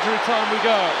 minutes of injury time we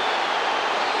go.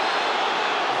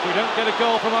 If we don't get a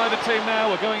goal from either team now,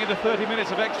 we're going into 30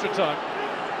 minutes of extra time.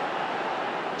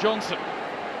 Johnson.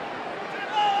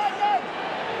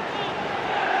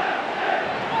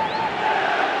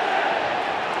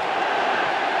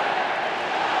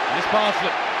 Here's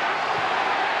Barnsley.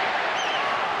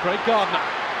 Craig Gardner.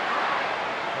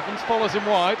 Evans follows him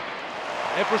wide.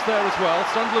 Evra's there as well.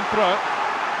 Sunderland throw.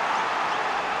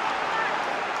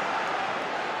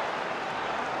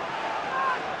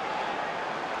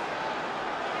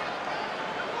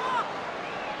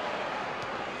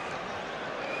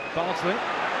 Barnsley.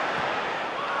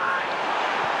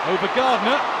 Over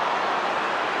Gardner.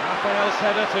 Raphael's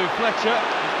header to Fletcher.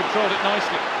 He's controlled it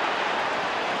nicely.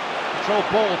 Controlled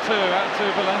ball too, out to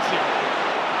Valencia.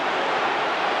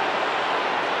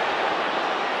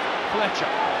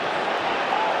 Fletcher.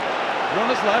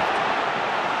 Runners left.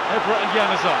 Evra and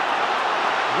Januzaj.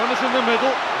 Runners in the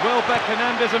middle. Welbeck,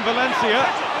 Hernandez and Valencia.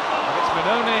 And it's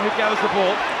Minone who gathers the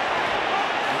ball.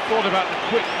 He thought about the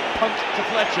quick punch to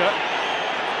Fletcher.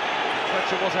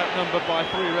 Fletcher was outnumbered by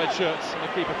 3 red shirts, and the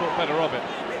keeper thought better of it.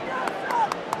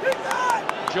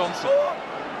 Johnson.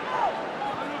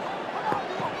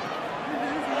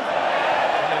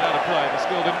 Played out of play, the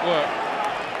skill didn't work.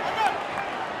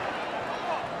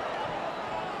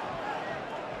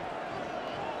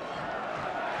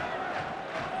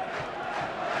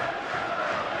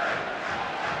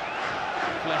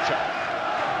 Fletcher.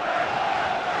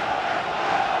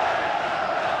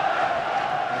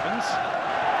 Evans.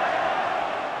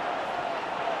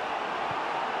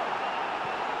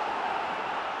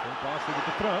 Barnsley with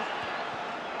the throw.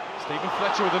 Stephen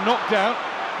Fletcher with a knockdown,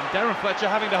 and Darren Fletcher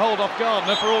having to hold off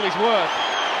Gardner for all he's worth.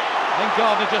 And then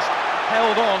Gardner just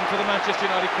held on to the Manchester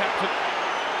United captain.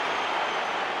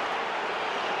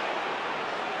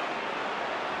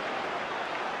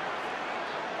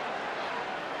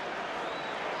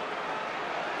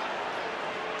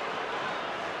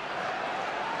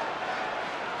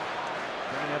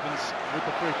 Danny Evans with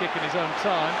the free kick in his own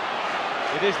time.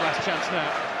 It is last chance now.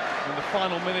 In the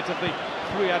final minute of the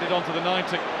 3 added on to the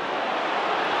 90.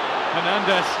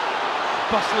 Hernandez,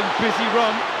 bustling, busy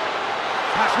run.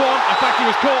 Pass one, in fact he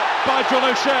was caught by John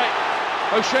O'Shea.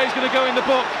 O'Shea's going to go in the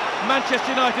book. Manchester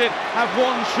United have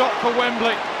one shot for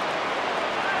Wembley.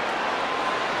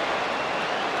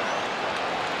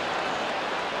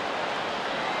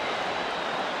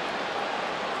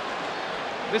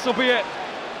 This will be it.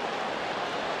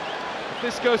 If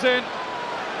this goes in,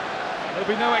 there'll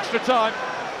be no extra time.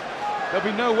 There'll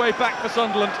be no way back for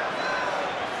Sunderland.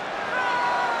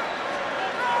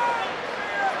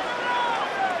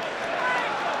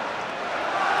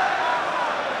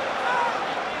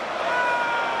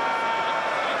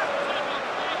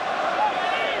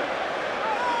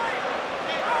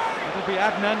 It'll be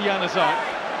Adnan Januzaj,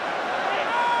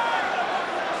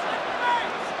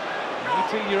 an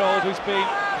 18-year-old who's been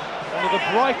one of the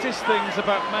brightest things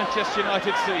about Manchester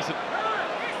United's season.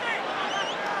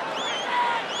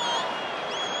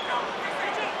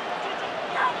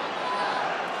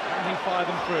 Fire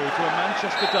them through to a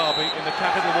Manchester derby in the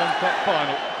Capital One Cup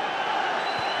final.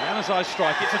 Januzaj's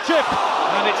strike, it's a chip,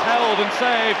 and it's held and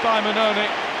saved by Minone.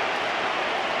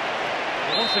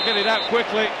 He wants to get it out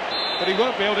quickly, but he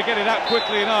won't be able to get it out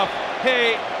quickly enough.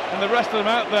 He and the rest of them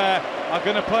out there are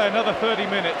going to play another 30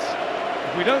 minutes.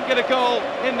 If we don't get a goal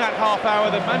in that half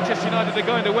hour, then Manchester United are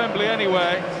going to Wembley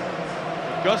anyway.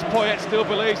 Gus Poyet still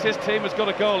believes his team has got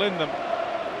a goal in them.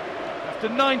 After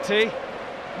 90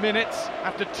 minutes,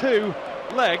 after 2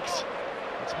 legs,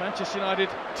 it's Manchester United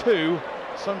 2,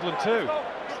 Sunderland 2.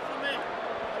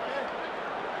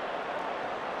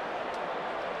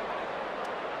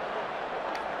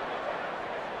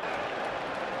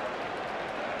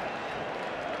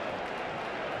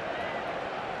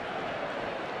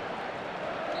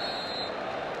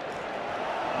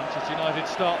 Manchester United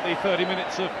start the 30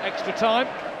 minutes of extra time,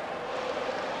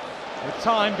 with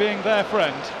time being their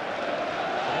friend.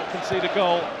 Concede a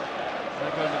goal,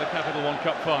 they're going to the Capital One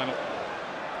Cup final.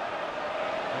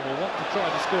 They will want to try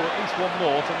to score at least one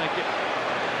more to make it a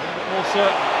little bit more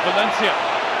certain. Valencia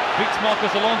beats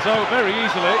Marcos Alonso very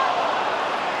easily.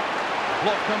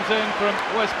 Block comes in from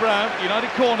Wes Brown,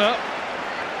 United corner.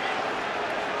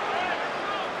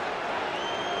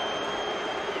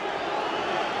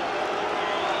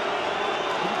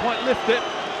 Couldn't quite lift it.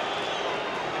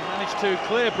 He managed to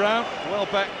clear Brown.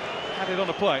 Welbeck had it on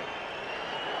a play.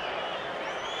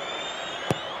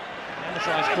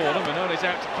 Size corner, Minone's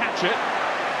out to catch it.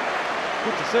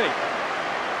 Good to see.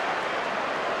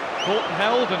 Caught and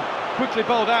held and quickly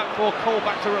bowled out for Cole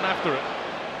back to run after it.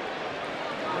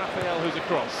 Raphael who's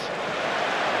across.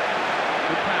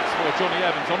 Good pass for Johnny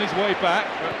Evans on his way back,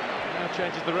 but now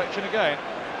changes direction again.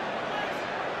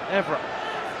 Evra.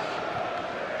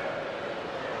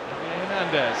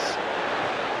 Hernandez.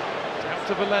 Out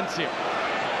to Valencia.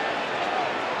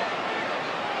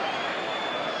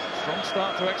 Strong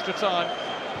start to extra time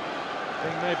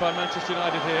being made by Manchester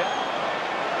United here.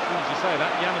 As soon as you say that,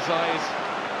 Januzaj is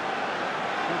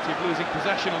guilty of losing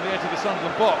possession on the edge of the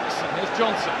Sunderland box. And here's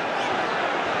Johnson.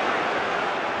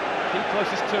 Key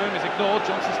closest to him is ignored.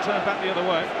 Johnson's turned back the other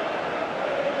way.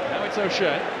 Now it's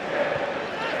O'Shea.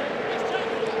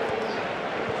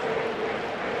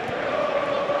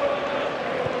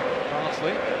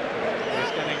 Barnsley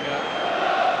is getting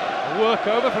a work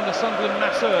over from the Sunderland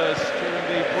masseurs during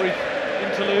the brief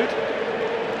interlude.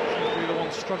 Seems to be the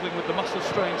one struggling with the muscle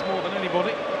strains more than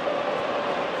anybody.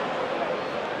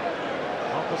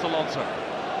 Marcos Alonso.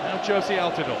 Now Josie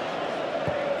Altidore.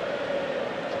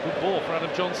 It's a good ball for Adam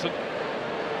Johnson.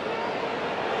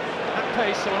 At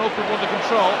pace, so an awkward one to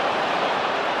control.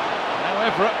 Now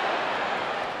Evra.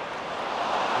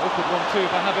 Awkward one too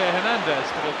for Javier Hernandez,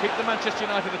 but he'll keep the Manchester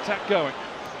United attack going.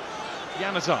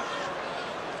 Januzaj.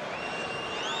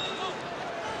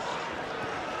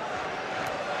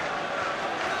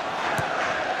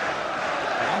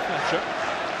 Fletcher.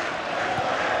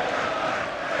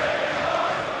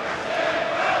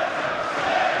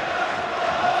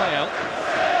 Raphael.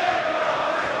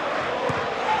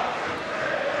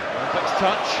 Perfect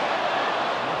touch.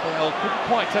 Raphael couldn't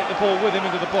quite take the ball with him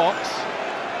into the box.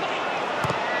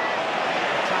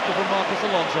 Tackle from Marcos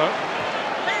Alonso.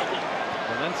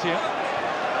 Valencia.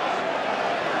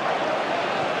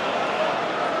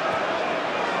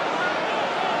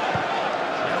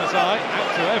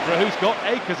 Out to Evra, who's got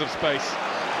acres of space.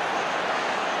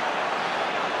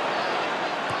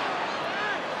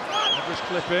 Evra's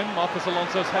clip in, Marcos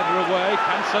Alonso's header away.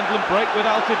 Can Sunderland break with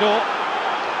Altidore?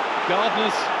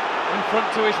 Gardner's in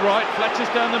front to his right, Fletcher's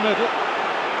down the middle.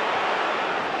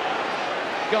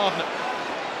 Gardner.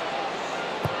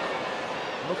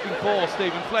 Looking for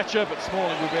Stephen Fletcher, but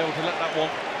Smalling will be able to let that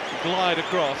one glide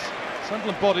across.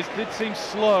 Sunderland bodies did seem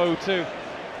slow to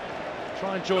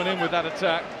try and join in with that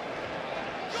attack.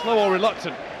 Slow or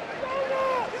reluctant.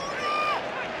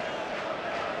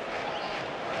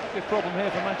 Big problem here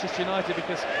for Manchester United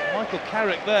because Michael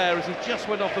Carrick there, as he just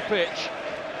went off the pitch,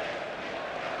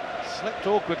 slipped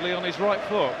awkwardly on his right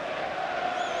foot.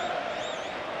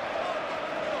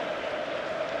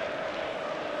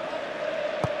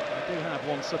 They do have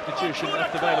one substitution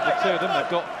left available to them. They've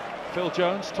got Phil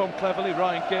Jones, Tom Cleverley,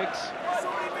 Ryan Giggs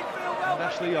and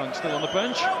Ashley Young still on the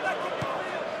bench.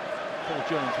 Phil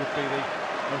Jones would be the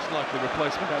most likely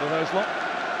replacement out of those lot.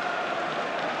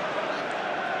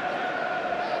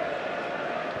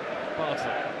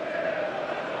 Barnsley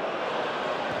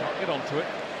can't get onto it.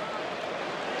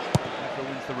 Necker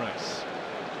wins the race.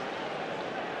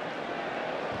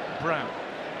 Brown.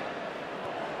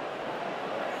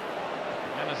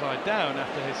 Januzaj down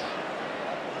after his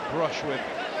brush with a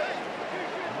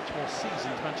much more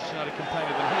seasoned Manchester United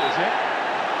companion than he is yet.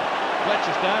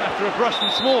 Fletcher's down after a brush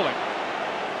from Smalling.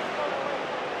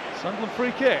 Sunderland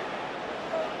free kick.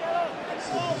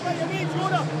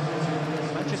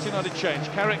 Manchester United change.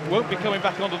 Carrick won't be coming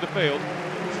back onto the field.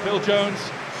 Phil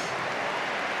Jones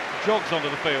jogs onto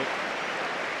the field.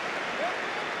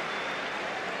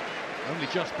 Only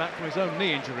just back from his own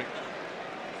knee injury.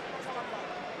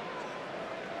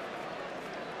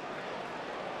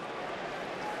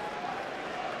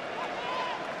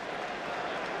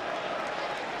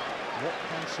 What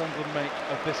can Sunderland make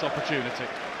of this opportunity?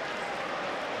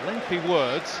 Lengthy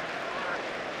words,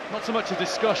 not so much a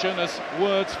discussion as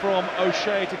words from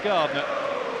O'Shea to Gardner,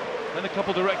 then a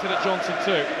couple directed at Johnson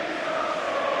too.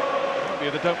 Might be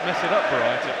the don't mess it up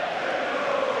variety.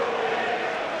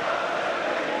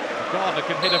 Gardner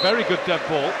can hit a very good dead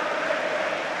ball.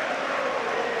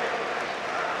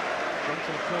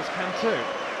 Johnson of course can too.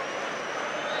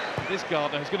 This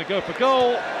Gardner is going to go for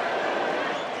goal.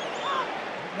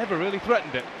 Never really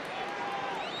threatened it.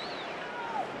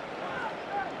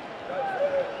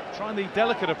 Trying the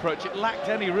delicate approach, it lacked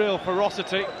any real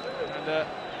ferocity, and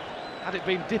had it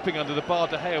been dipping under the bar,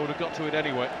 De Gea would have got to it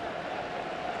anyway.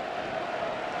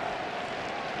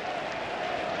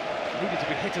 It needed to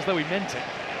be hit as though he meant it.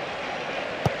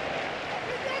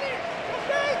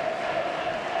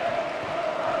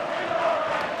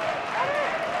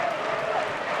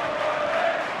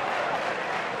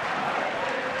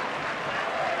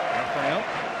 Raphael.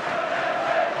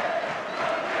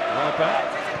 Well back.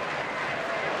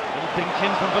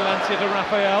 Thinking from Valencia to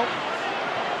Raphael.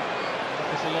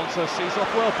 Marcus Alonso sees off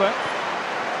Welbeck.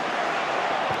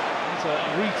 He's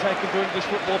retaken to English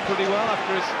football pretty well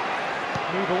after his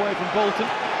move away from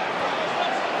Bolton.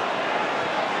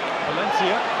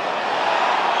 Valencia.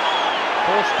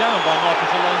 Forced down by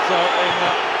Marcus Alonso in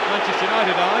Manchester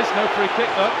United eyes. No free kick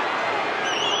though.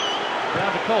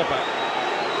 Down to Colback.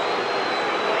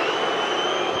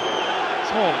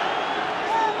 Small.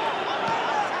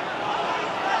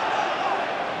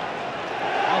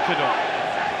 Altidore.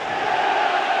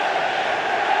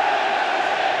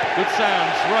 Good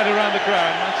sounds right around the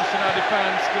ground. Manchester United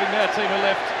fans giving their team a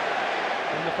lift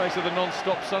in the face of the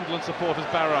non-stop Sunderland supporters'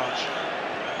 barrage.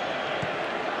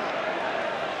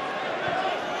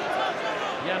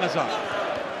 Januzaj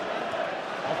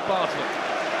off Bartlett.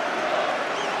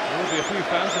 There will be a few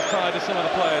fans as tired as some of the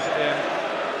players at the end.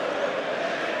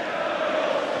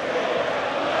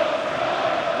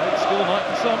 Late school night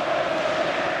for some.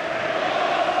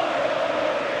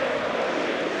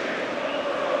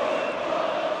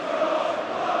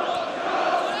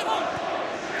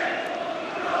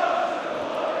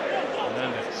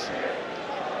 Hernandez.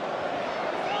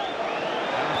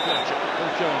 And Fletcher.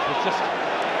 Phil Jones was just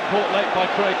caught late by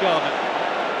Craig Gardner.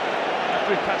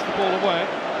 After he passed the ball away.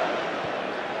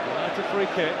 United free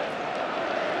kick.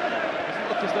 Doesn't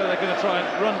look as though they're going to try and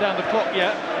run down the clock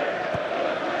yet.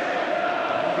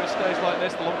 The longer it stays like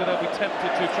this, the longer they'll be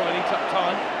tempted to try and eat up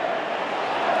time.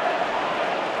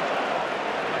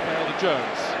 Rafael to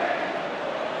Jones.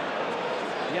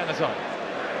 Januzaj.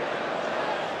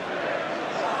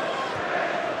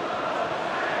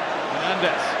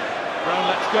 Hernandez. Brown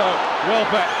lets go.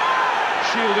 Welbeck.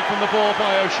 Shielded from the ball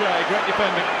by O'Shea, great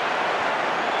defending.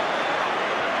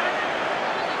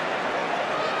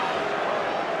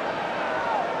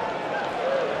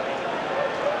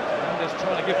 Hernandez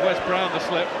trying to give Wes Brown the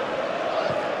slip.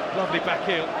 Lovely back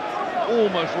heel,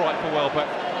 almost right for Welbeck.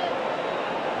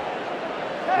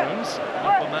 Jones,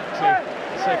 enough on that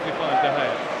to safely find De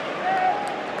Gea.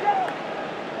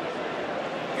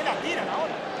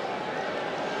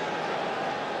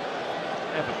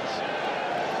 Evans.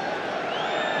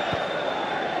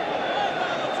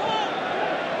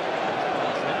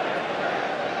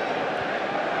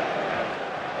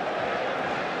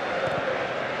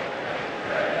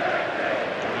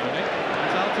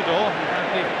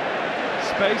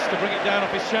 Space to bring it down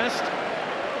off his chest.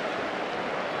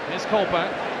 Here's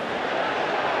Colback.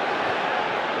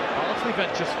 Bartley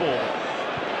ventures forward.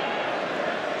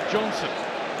 Johnson.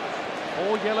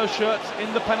 4 yellow shirts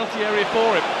in the penalty area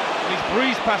for him. And he's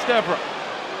breezed past Evra.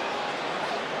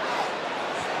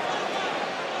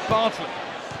 Bartley.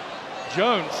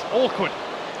 Jones. Awkward.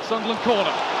 Sunderland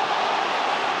corner.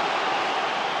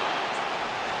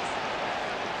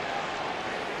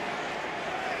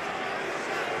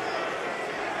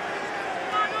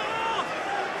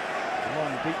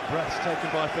 Deep breaths taken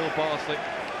by Phil Bartley,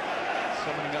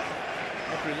 summoning up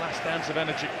every last ounce of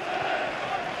energy.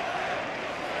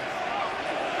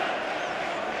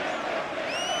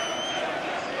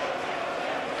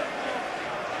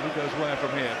 Who goes where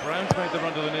from here? Brown's made the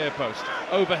run to the near post.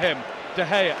 Over him, De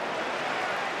Gea.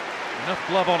 Enough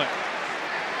glove on it.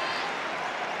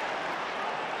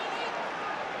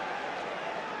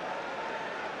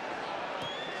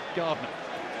 Gardner.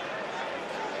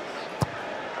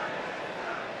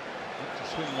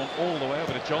 Swing one all the way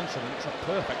over to Johnson, and it's a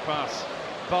perfect pass.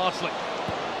 Bartley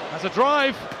has a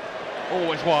drive,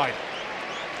 always wide.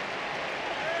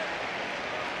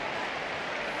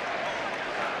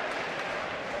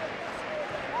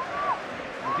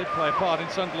 He did play a part in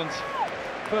Sunderland's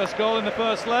first goal in the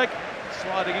first leg,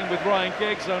 sliding in with Ryan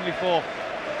Giggs, only for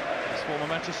his former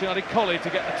Manchester United colleague to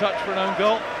get the touch for an own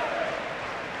goal.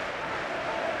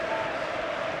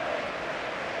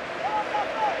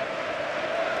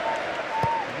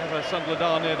 Sunderland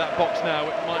are near that box now,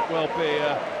 it might well be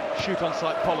a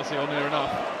shoot-on-sight policy or near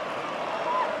enough.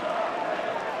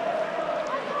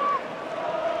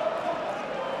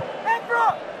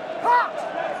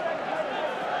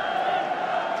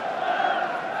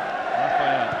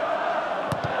 Rafael.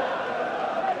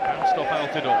 Bounced off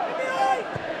Altidore.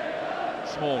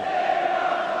 Small.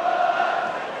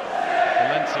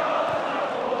 Valencia.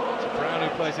 It's Brown who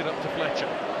plays it up to Fletcher.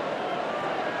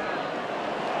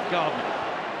 Gardner.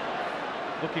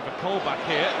 Looking for Colback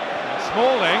here. And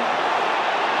Smalling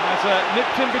has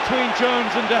nipped in between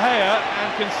Jones and De Gea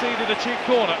and conceded a cheap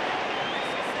corner.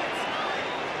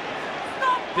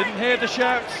 Didn't hear the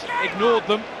shouts, ignored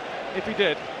them, if he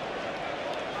did.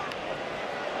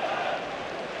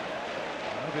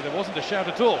 Maybe there wasn't a shout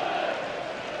at all.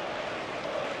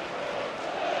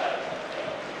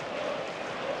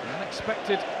 An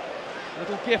unexpected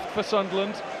little gift for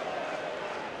Sunderland.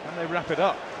 Can they wrap it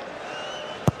up?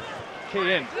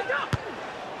 Key in.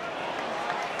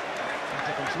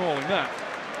 From Smalling that.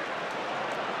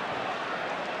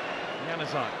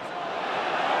 Januzaj.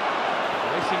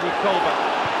 Racing with Colback.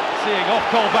 Seeing off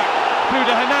Colback. Through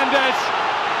to Hernandez.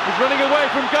 He's running away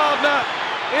from Gardner.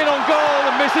 In on goal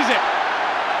and misses it.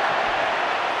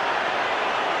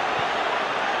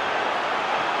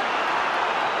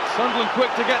 Sunderland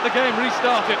quick to get the game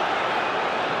restarted.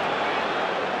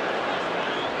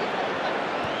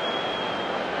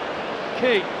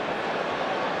 Key.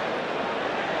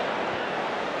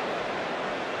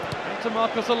 To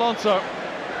Marcos Alonso.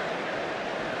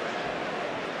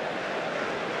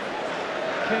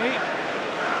 Key.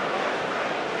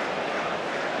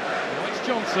 Now it's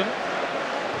Johnson.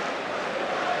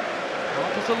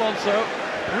 Marcos Alonso.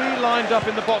 Three lined up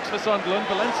in the box for Sunderland.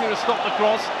 Valencia has stopped the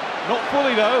cross. Not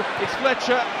fully though. It's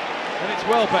Fletcher. And it's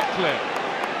Welbeck clear.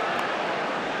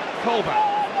 Colback.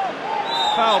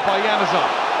 Fouled by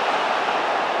Januzaj.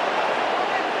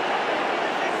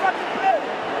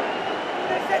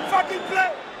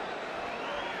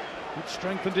 Good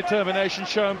strength and determination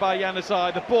shown by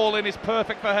Januzaj. The ball in is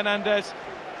perfect for Hernandez.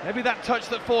 Maybe that touch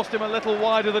that forced him a little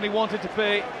wider than he wanted to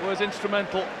be was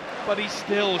instrumental, but he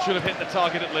still should have hit the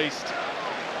target at least.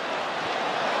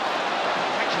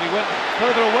 Actually went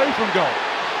further away from goal.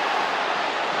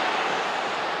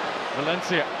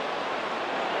 Valencia.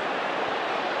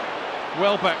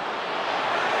 Welbeck.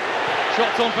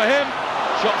 Shots on for him.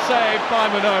 Shot saved by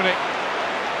Manoni.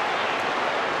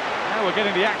 Now we're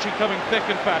getting the action coming thick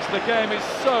and fast. The game is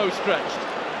so stretched.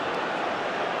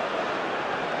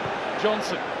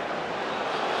 Johnson.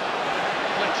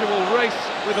 Fletcher will race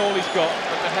with all he's got,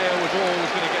 but De Gea was always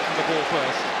going to get to the ball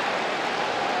first.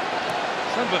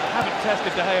 Sunderland haven't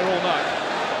tested De Gea all night.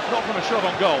 Not from a shot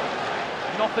on goal.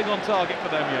 Nothing on target for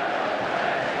them yet.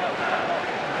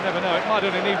 You never know, it might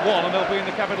only need one and they'll be in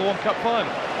the Capital One Cup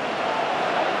final.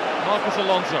 Marcos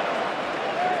Alonso.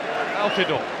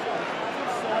 Altidore.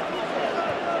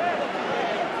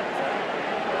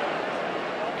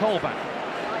 Colback.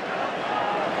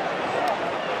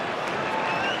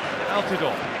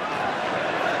 Altidore.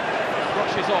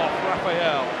 Brushes off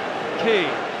Raphael. Key.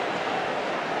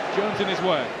 Jones in his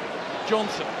way.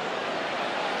 Johnson.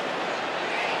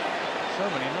 So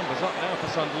many numbers up now for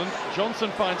Sunderland.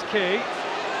 Johnson finds Key.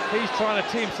 He's trying to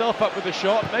tee himself up with the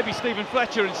shot. Maybe Stephen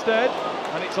Fletcher instead.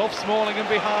 And it's off Smalling and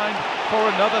behind for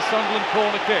another Sunderland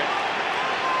corner kick.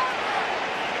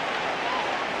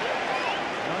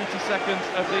 90 seconds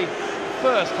of the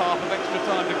first half of extra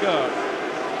time to go.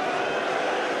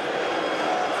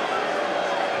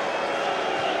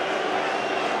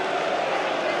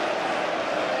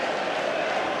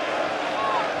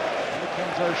 Here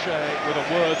comes O'Shea with a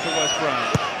word to West Brom.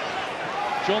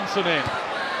 Johnson in.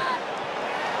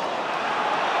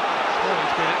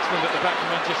 Smalling's been excellent at the back for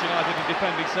Manchester United in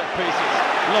defending set pieces.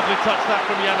 Lovely touch that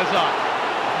from Januzaj.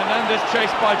 Hernandez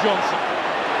chased by Johnson.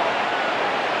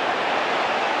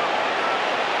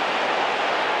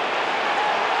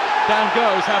 Down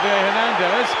goes Javier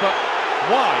Hernandez, but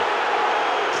why?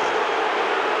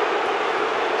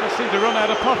 Just seemed to run out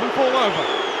of puff and fall over.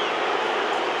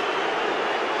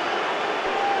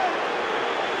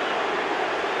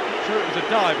 Not sure it was a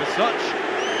dive as such.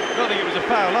 I don't think it was a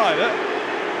foul either.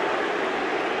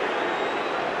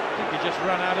 I think he just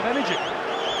ran out of energy.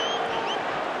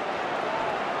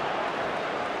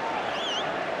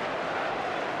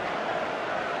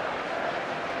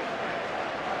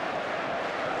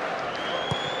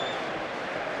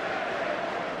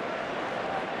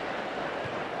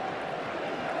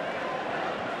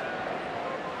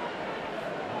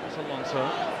 Alonso.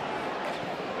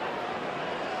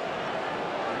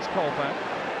 It's Colback.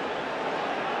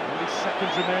 Only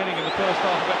seconds remaining in the first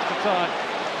half of extra time.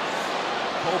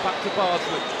 Colback to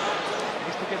Bardsley.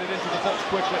 Needs to get it into the box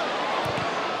quickly.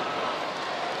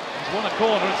 He's won a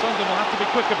corner and Sunderland will have to be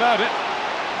quick about it.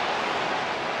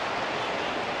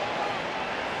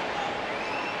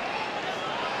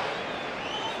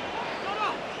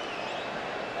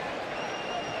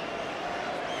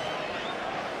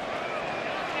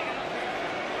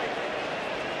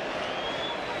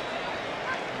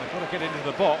 Got to get into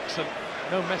the box and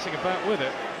no messing about with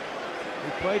it.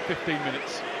 We played 15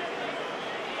 minutes.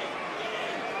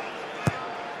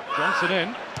 Johnson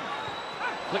in.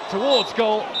 Flick towards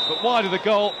goal, but wide of the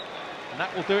goal. And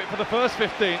that will do it for the first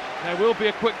 15. There will be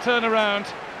a quick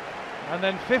turnaround. And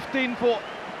then 15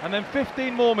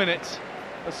 more minutes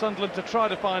for Sunderland to try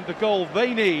to find the goal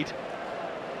they need.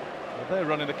 Well, their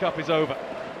run in the cup is over.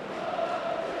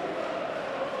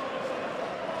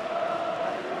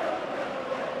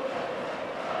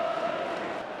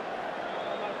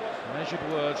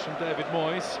 Measured words from David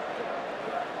Moyes.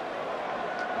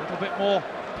 A little bit more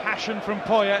passion from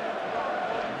Poyet.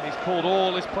 He's pulled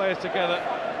all his players together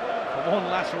for one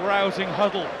last rousing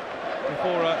huddle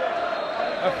before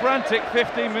a frantic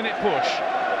 15-minute push.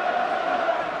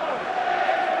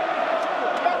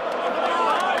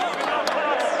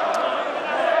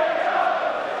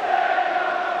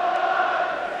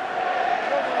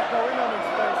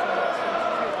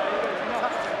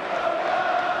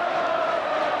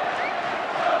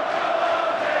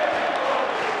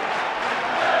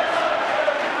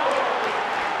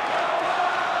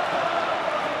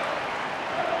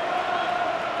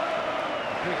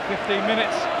 Big 15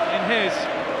 minutes in his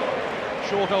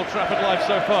short Old Trafford life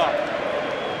so far.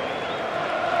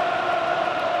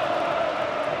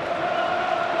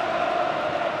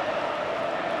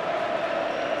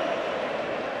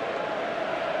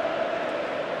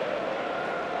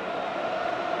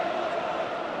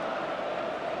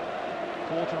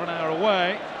 Quarter of an hour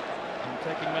away from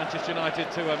taking Manchester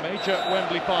United to a major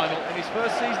Wembley final in his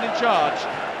first season in charge.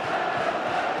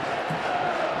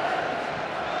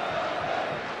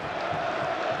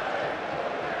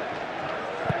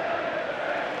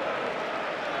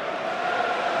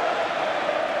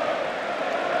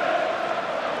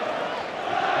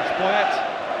 Poyet,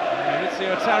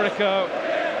 Maurizio Taricco,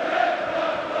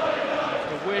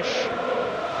 the wish,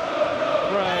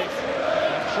 pray,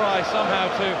 and try somehow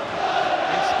to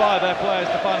inspire their players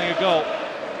to finding a goal.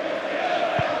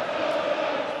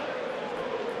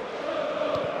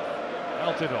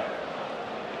 Altidore.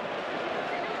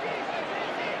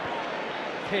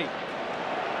 Key.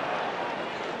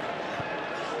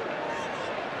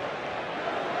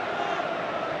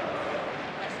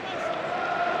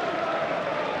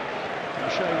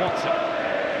 Shea wants it.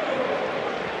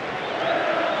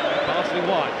 Barnsley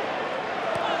wide.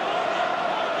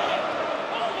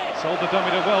 Sold the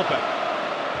dummy to Welbeck.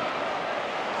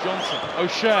 Johnson,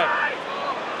 O'Shea.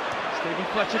 Stephen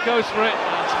Fletcher goes for it,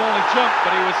 and Smalling jumped,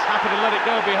 but he was happy to let it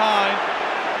go behind.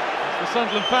 It's the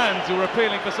Sunderland fans who were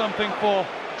appealing for something for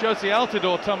Josie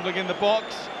Altidore tumbling in the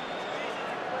box.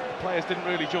 The players didn't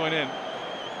really join in.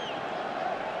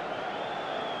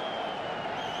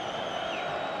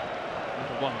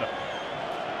 Wonder.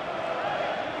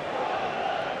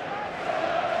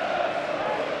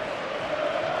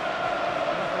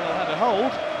 Raphael had a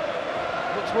hold.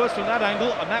 Looks worse from that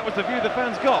angle, and that was the view the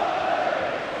fans got.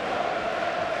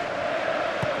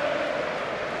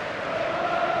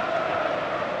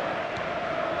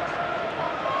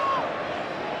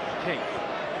 King.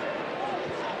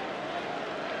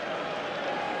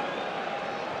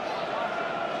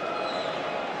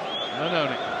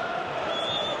 Manoni.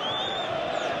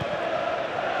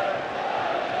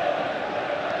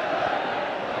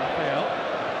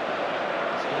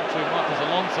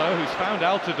 Who's found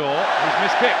Altidore, who's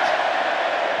miskicked.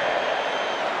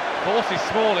 Forces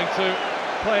Smalling to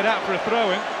play it out for a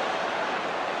throw-in.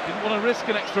 Didn't want to risk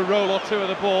an extra roll or two of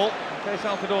the ball in case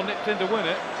Altidore nipped in to win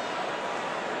it.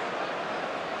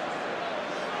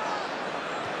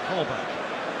 Callback.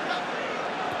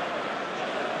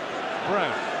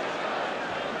 Brown.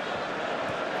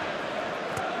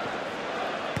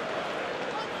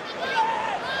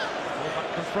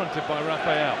 Callback confronted by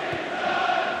Raphael.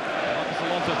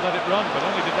 Alonso's let it run, but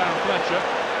only to Darren Fletcher.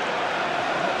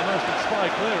 Not the most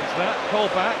inspired clearance that.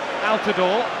 Callback,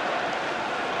 Altidore.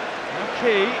 Now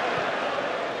Key.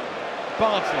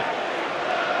 Bardsley.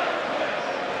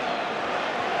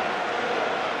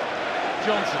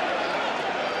 Johnson.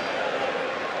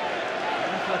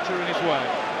 And Fletcher in his way.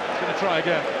 He's going to try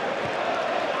again.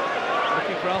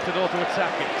 Looking for Altidore to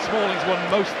attack it. Smalling's won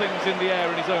most things in the air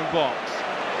in his own box.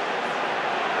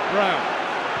 Brown.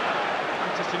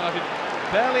 Manchester United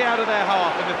barely out of their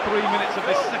half in the 3 minutes of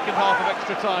this second half of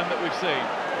extra time that we've seen.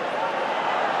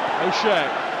 O'Shea.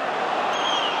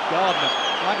 Gardner.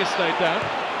 Flag has stayed down.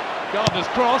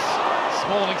 Gardner's cross.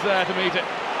 Smalling's there to meet it.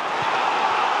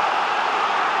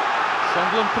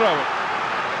 Sunderland throw it.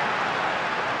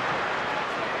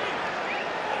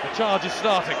 The charge is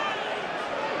starting.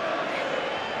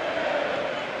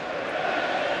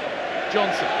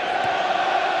 Johnson.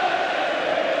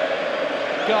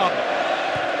 Gardner.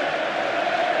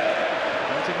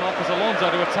 Marcus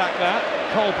Alonso to attack that.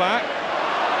 Callback.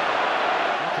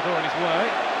 Altidore in his way.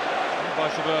 And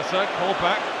vice versa.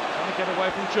 Callback trying to get away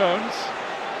from Jones.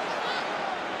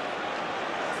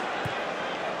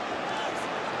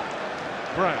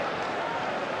 Brown.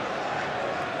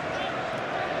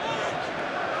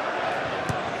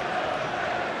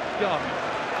 Gardner.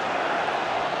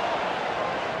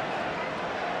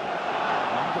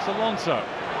 Marcus Alonso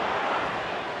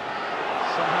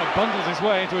somehow bundles his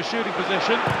way into a shooting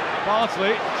position.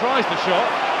 Bardsley tries the shot.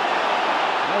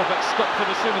 Welbeck stopped it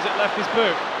as soon as it left his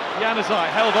boot. Januzaj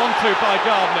held on to by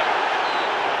Gardner.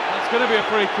 That's going to be a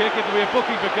free kick. It'll be a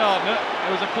booking for Gardner.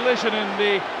 There was a collision in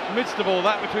the midst of all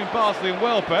that between Bardsley and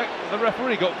Welbeck. The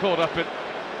referee got caught up in,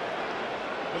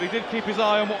 but he did keep his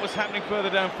eye on what was happening further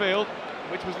downfield,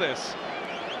 which was this.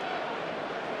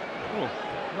 Oh,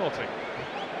 naughty.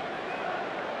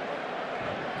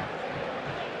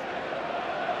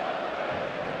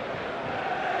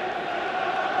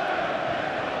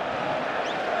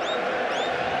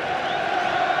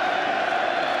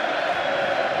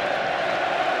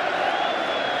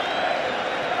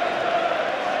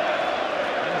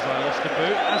 Lost the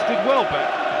boot, as did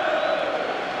Welbeck.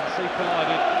 As he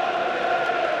collided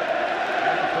a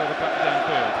little further back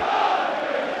downfield.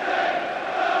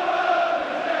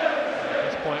 At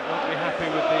this point, won't be happy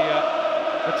with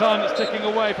the time that's ticking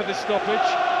away for this stoppage.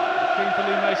 Keen for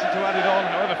Lee Mason to add it on,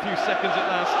 however few seconds it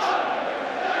lasts.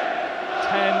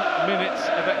 10 minutes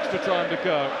of extra time to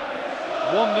go.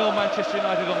 1-0 Manchester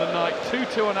United on the night,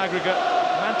 2-2 on aggregate.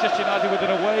 Manchester United with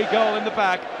an away goal in the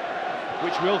bag,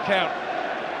 which will count.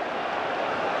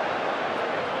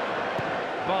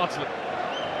 Bardsley.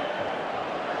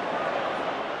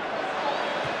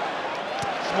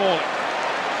 Smalling.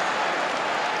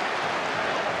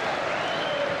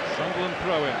 Sunderland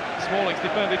throw in. Smalling's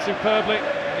defended superbly,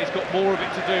 and he's got more of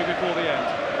it to do before the end.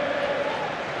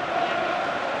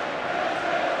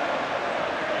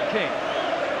 King.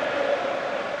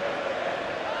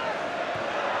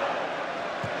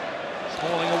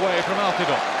 Smalling away from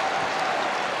Altidore.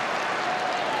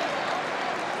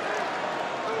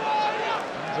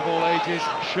 Of all ages,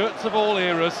 shirts of all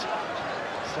eras,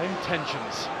 same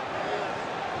tensions.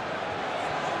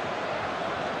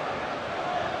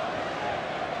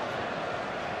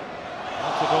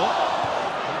 Altidore,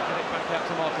 get it back out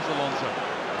to Marcus Alonso.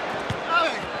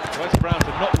 Wes Brown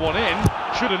to knock one in,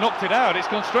 should have knocked it out, it's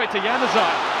gone straight to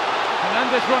Januzaj.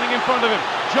 Hernandez running in front of him,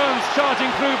 Jones charging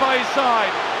through by his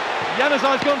side.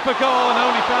 Januzaj's gone for goal and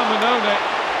only found Manone,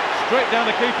 straight down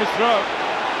the keeper's throat.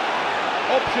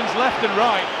 Options left and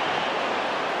right.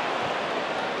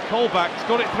 Colback's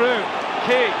got it through.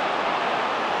 Key.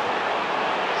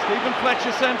 Stephen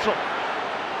Fletcher central.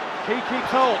 Key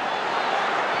keeps hold.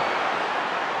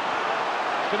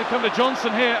 It's going to come to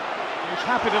Johnson here. He's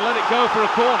happy to let it go for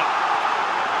a corner.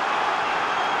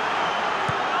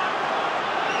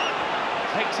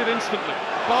 Takes it instantly.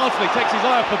 Bardsley takes his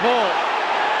eye off the ball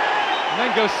and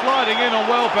then goes sliding in on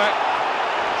Welbeck.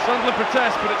 Sunderland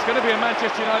protest, but it's going to be a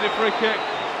Manchester United free kick.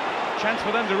 Chance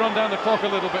for them to run down the clock a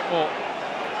little bit more.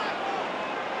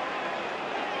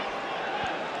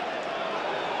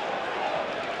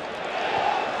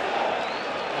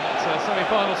 It's a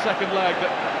semi-final second leg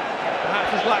that perhaps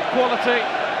has lacked quality.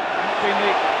 Not been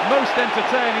the most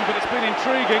entertaining, but it's been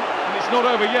intriguing, and it's not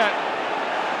over yet.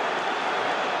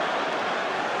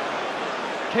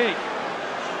 Key.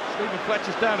 Stephen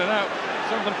Fletcher's down and out.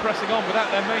 Sunderland pressing on without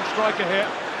their main striker here.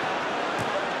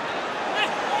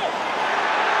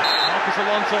 Marcus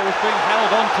Alonso was being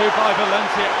held on to by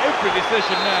Valencia. Every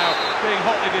decision now being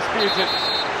hotly disputed.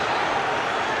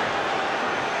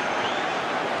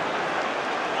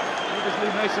 Who does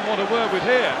Lee Mason want to work with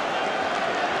here?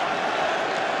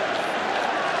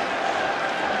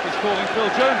 He's calling Phil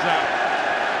Jones out.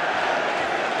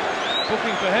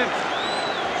 Booking for him.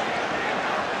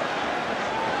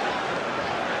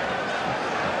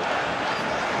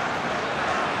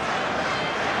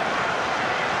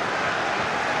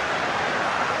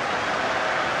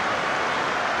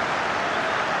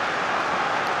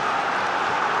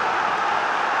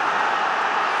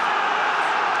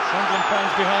 Sunderland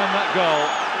fans behind that goal,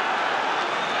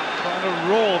 trying to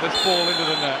roar this ball into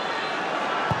the net.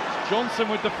 Johnson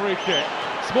with the free kick.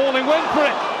 Smalling went for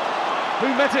it. Who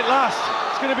met it last?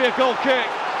 It's going to be a goal kick.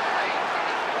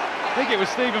 I think it was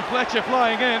Stephen Fletcher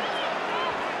flying in.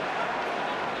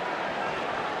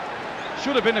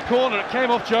 Should have been a corner. It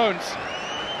came off Jones.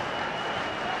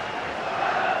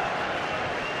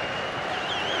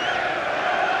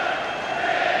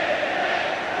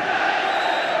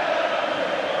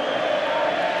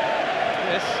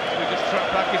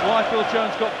 Back is why Phil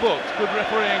Jones got booked. Good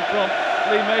refereeing from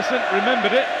Lee Mason,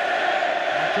 remembered it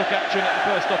and took action at the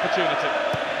first opportunity.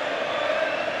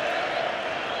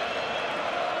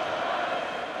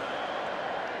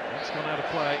 That's gone out of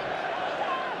play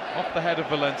off the head of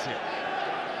Valencia.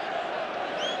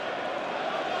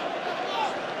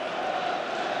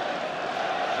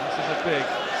 This is a big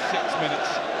 6 minutes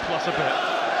plus a bit.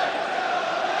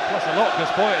 Plus a lot,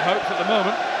 Gus Poyet hopes at the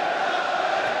moment.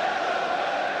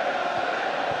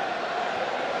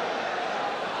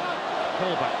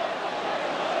 Colback.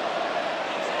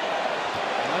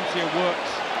 Valencia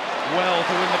works well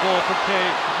to win the ball from Key.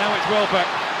 Now it's Welbeck.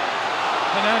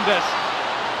 Hernandez.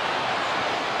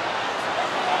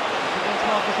 Against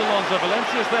Marcos Alonso.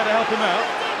 Valencia's there to help him out.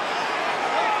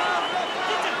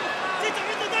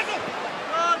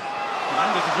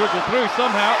 Hernandez has wriggled through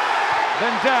somehow.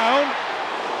 Then down.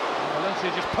 And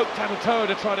Valencia just poked out a toe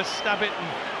to try to stab it and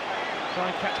try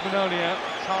and catch Manoni out.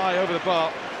 It's high over the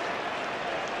bar.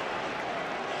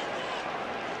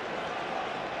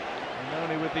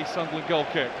 Manoni with the Sunderland goal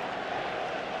kick.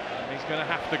 And he's going to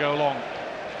have to go long.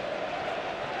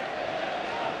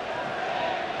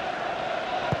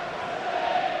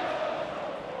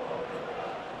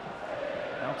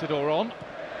 Altidore on.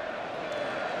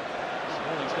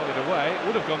 Smalling's got it away. It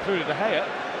would have gone through to De Gea.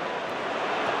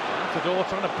 Altidore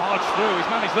trying to barge through. He's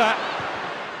managed that.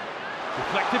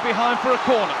 Deflected behind for a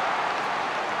corner.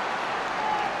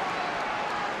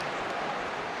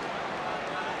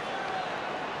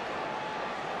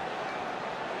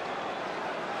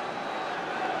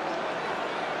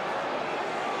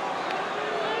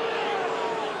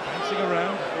 Bouncing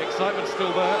around. The excitement's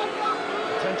still there.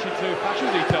 Attention to fashion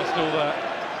detail still there.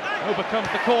 Overcomes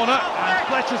the corner, and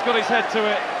Fletcher's got his head to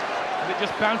it, and it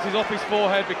just bounces off his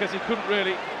forehead because he couldn't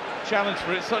really challenge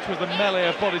for it. Such was the melee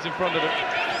of bodies in front of him.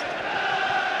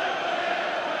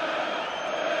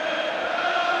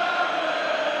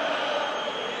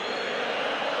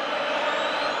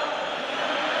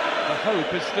 The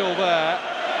hope is still there,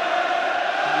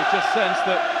 and you just sense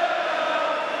that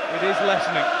it is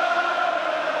lessening.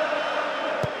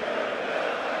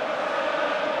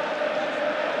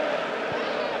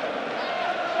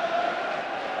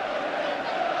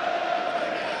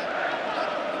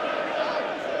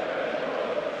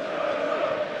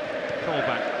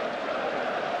 Back.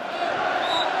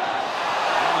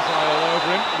 all over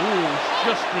him. Ooh,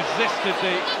 just resisted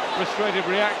the frustrated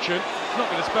reaction. It's not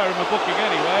going to spare him a booking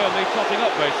anyway on the topping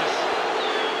up basis.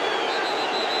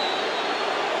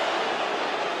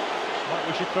 Might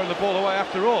wish he'd thrown the ball away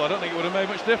after all. I don't think it would have made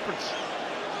much difference.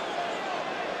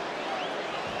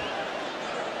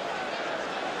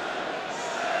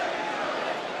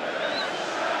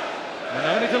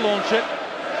 Manoni to launch it.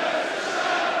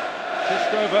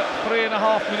 Just over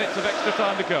 3.5 minutes of extra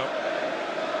time to go.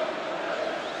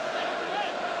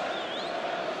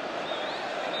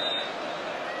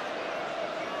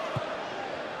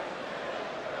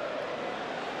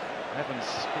 Evans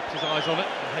keeps his eyes on it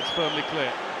and heads firmly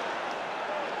clear.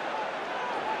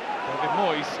 David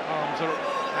Moyes' arms are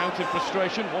out in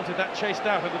frustration, wanted that chased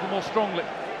out a little more strongly.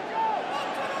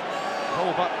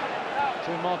 Pull back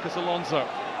to Marcos Alonso.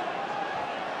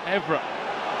 Evra.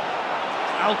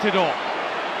 Altidore.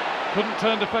 Couldn't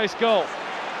turn to face goal.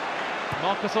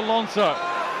 Marcos Alonso.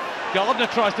 Gardner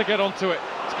tries to get onto it.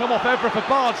 It's come off Evra for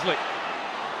Bardsley.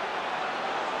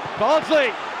 Bardsley!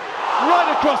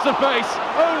 Right across the face.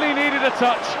 Only needed a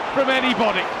touch from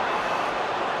anybody.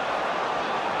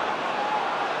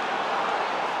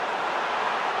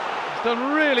 He's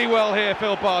done really well here,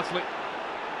 Phil Bardsley.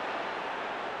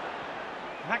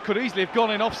 That could easily have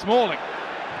gone in off Smalling.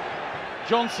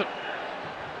 Johnson.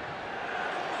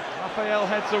 Rafael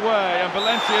heads away, and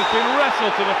Valencia has been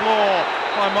wrestled to the floor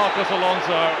by Marcos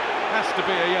Alonso. Has to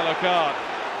be a yellow card.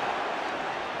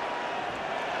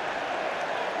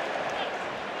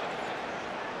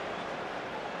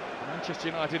 Manchester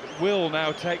United will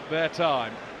now take their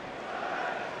time.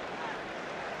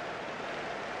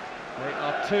 They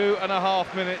are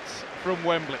 2.5 minutes from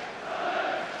Wembley.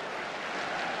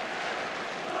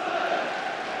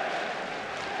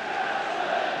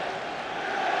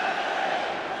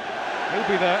 He'll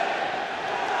be there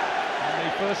on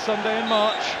the first Sunday in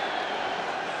March,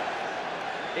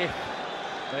 if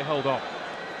they hold on.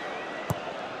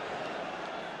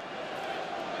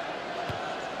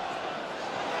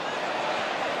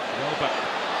 Welbeck.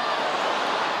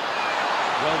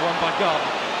 Well won by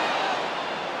Gardner.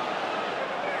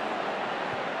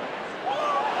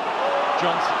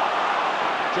 Johnson.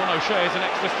 John O'Shea is an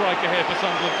extra striker here for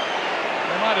Sunderland.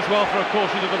 They might as well throw a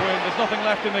caution to the wind. There's nothing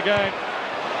left in the game.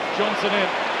 Johnson in,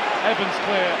 Evans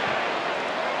clear.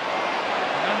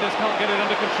 Hernandez can't get it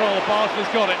under control.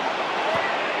 Bardsley's got it.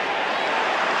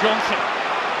 Johnson.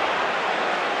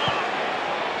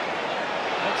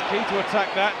 That's key to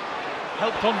attack that.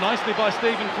 Helped on nicely by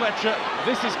Stephen Fletcher.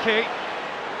 This is key.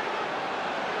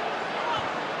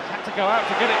 He's had to go out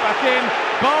to get it back in.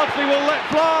 Bardsley will let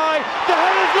fly. De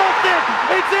Gea's lost it.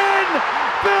 It's in.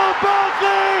 Phil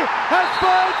Bardsley has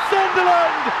fired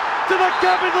Sunderland to the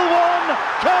Capital One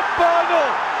Cup final.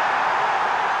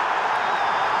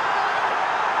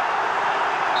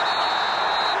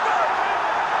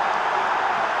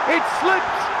 It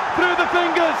slipped through the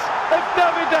fingers of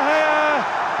David De Gea,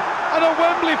 and a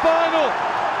Wembley final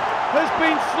has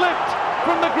been slipped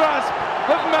from the grasp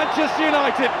of Manchester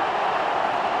United.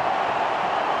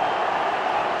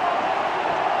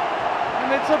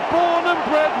 And it's a born and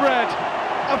bred Red,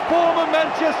 a former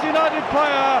Manchester United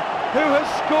player who has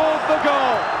scored the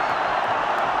goal.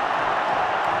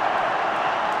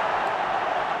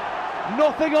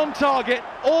 Nothing on target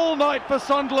all night for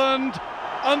Sunderland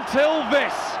until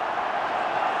this.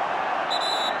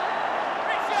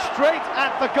 Straight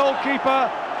at the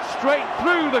goalkeeper, straight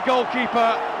through the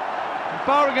goalkeeper,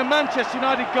 barring a Manchester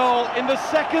United goal in the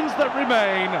seconds that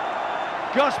remain.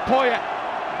 Gus Poyet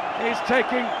is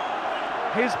taking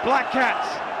his Black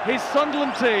Cats, his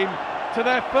Sunderland team, to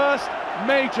their first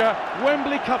major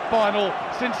Wembley Cup final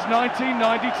since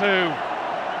 1992.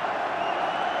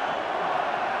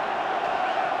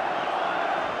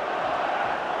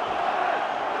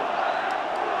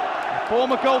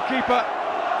 Former goalkeeper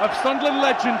of Sunderland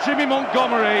legend Jimmy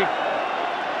Montgomery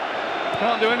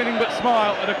can't do anything but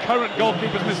smile at a current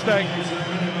goalkeeper's mistake.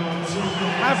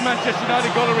 Have Manchester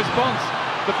United got a response?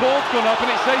 The ball's gone up and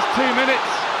it says 2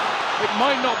 minutes. It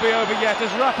might not be over yet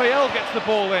as Raphael gets the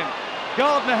ball in.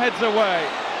 Gardner heads away.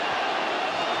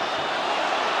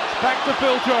 It's back to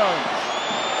Phil Jones.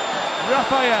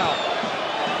 Raphael.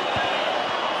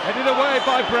 Headed away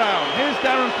by Brown. Here's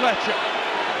Darren Fletcher.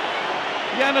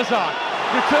 Januzaj,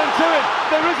 return to it,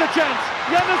 there is a chance,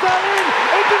 Januzaj in,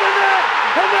 into the net,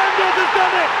 Hernandez has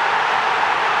done it!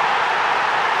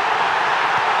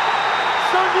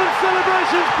 Sunderland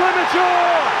celebrations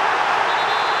premature!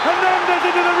 Hernandez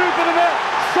into the roof of the net,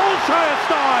 Solskjaer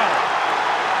style!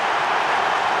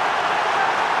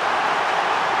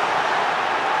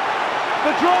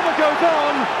 The drama goes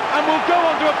on and will go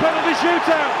on to a penalty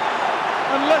shootout.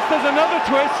 Unless there's another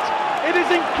twist, it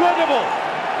is incredible!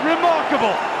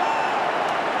 Remarkable.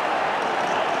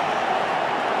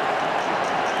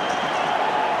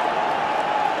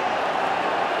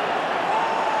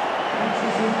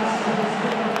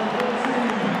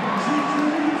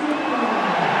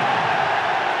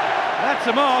 That's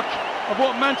a mark of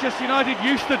what Manchester United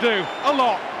used to do a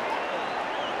lot.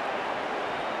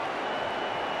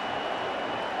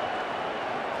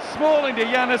 Smalling to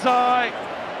Januzaj.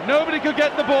 Nobody could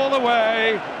get the ball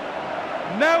away.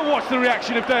 Now watch the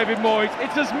reaction of David Moyes.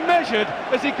 It's as measured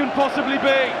as he can possibly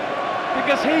be,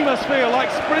 because he must feel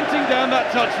like sprinting down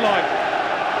that touchline.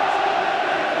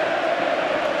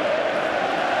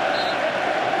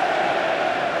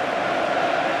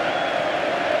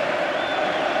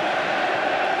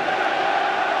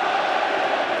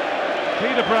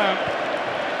 Peter Brown.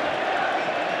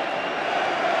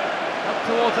 Up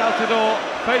towards Altidore,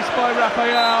 faced by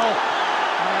Raphael.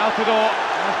 And Altidore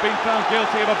has been found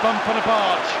guilty of a bump and a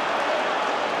barge.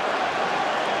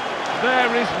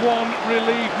 There is one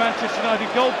relieved Manchester United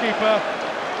goalkeeper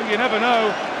who, you never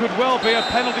know, could well be a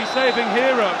penalty-saving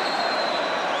hero.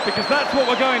 Because that's what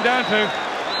we're going down to,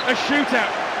 a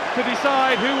shootout to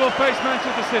decide who will face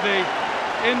Manchester City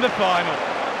in the final.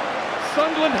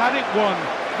 Sunderland had it won.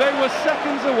 They were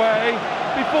seconds away.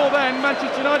 Before then,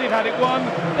 Manchester United had it won.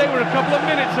 They were a couple of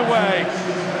minutes away.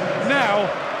 Now,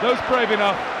 those brave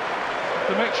enough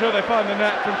to make sure they find the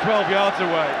net from 12 yards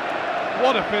away.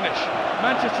 What a finish.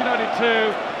 Manchester United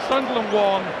 2, Sunderland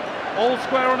 1, all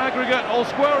square on aggregate, all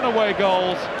square on away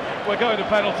goals. We're going to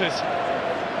penalties.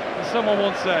 As someone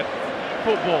once said,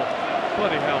 football,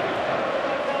 bloody hell.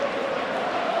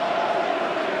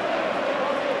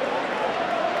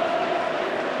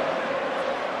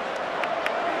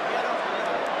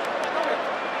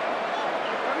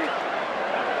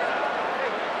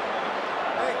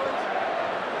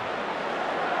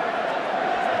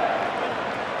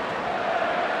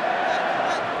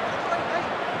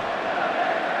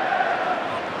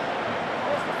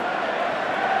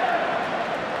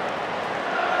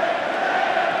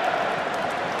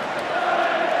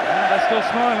 Still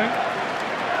smiling.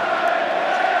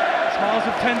 Smiles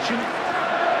of tension,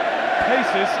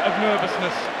 paces of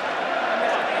nervousness.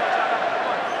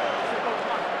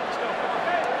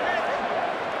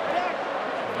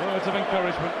 Words of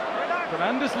encouragement from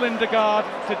Anders Lindegaard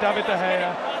to David De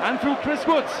Gea and through Chris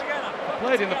Woods, who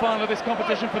played in the final of this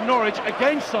competition for Norwich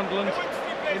against Sunderland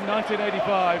in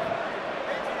 1985.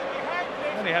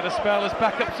 And he had a spell as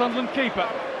backup Sunderland keeper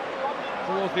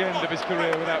towards the end of his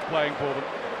career without playing for them.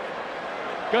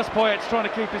 Gus Poyet's trying to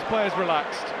keep his players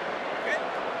relaxed.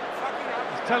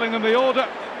 He's telling them the order.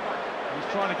 He's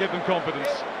trying to give them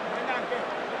confidence.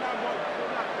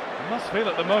 They must feel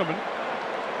at the moment,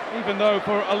 even though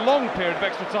for a long period of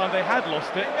extra time they had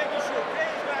lost it,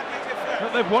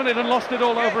 that they've won it and lost it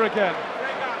all over again.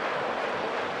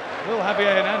 Will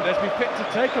Javier Hernandez be fit to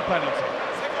take a penalty?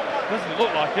 Doesn't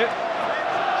look like it.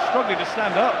 Struggling to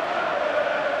stand up.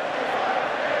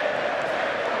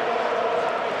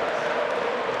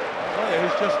 Player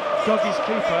who's just dug his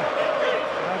keeper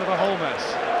out of a whole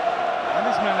mess. And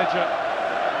his manager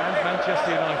and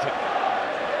Manchester United.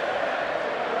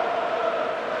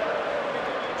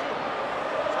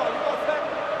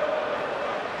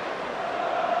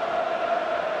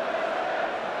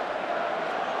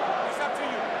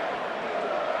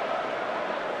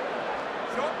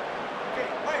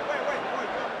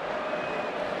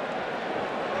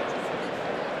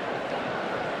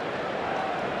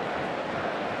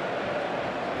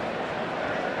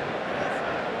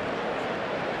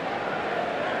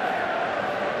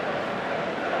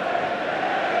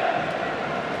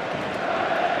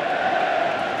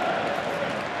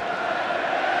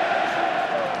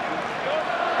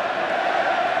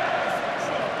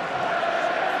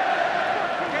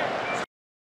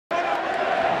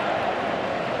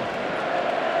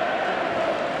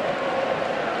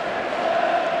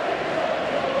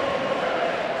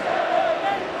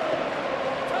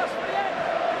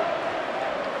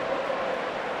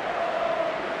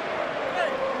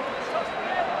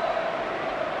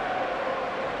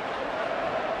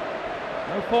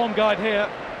 No form guide here,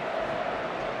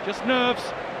 just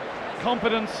nerves,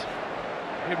 confidence,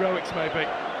 heroics maybe.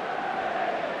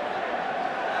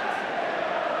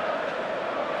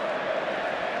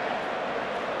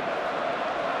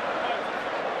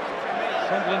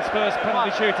 Sunderland's first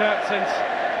penalty shootout since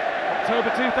October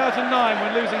 2009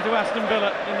 when losing to Aston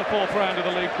Villa in the fourth round of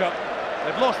the League Cup.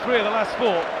 They've lost 3 of the last 4.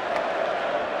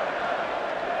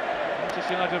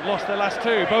 Manchester United have lost their last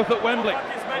 2, both at Wembley.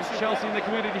 Against Chelsea in the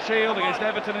Community Shield, against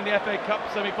Everton in the FA Cup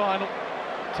semi-final,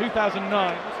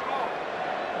 2009.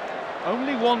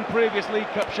 Only 1 previous League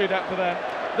Cup shootout for them,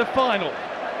 the final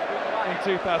in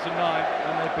 2009,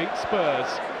 and they beat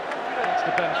Spurs. Thanks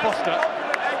to Ben Foster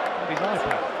and his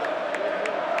iPad.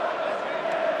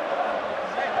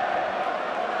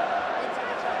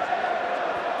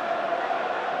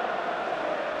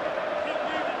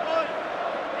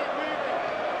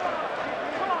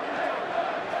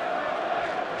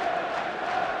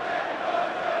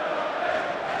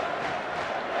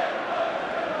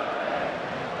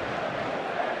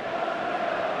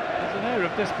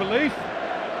 Of disbelief.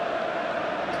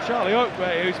 It's Charlie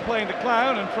Oakway who's playing the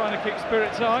clown and trying to keep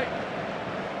spirits high.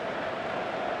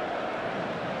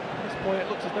 At this point it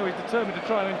looks as though he's determined to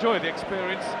try and enjoy the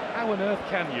experience. How on earth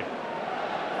can you?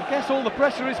 I guess all the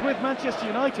pressure is with Manchester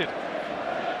United.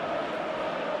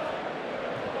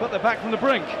 But they're back from the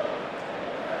brink.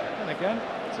 And again,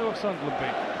 so have Sunderland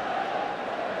been.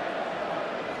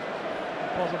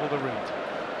 Impossible to read.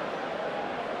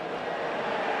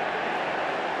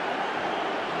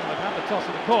 The toss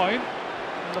of the coin,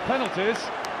 and the penalties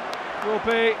will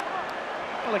be,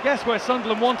 well, I guess where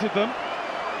Sunderland wanted them,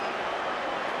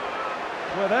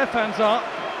 where their fans are,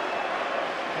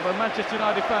 although Manchester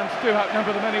United fans do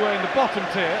outnumber them anyway in the bottom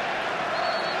tier.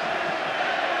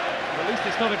 At least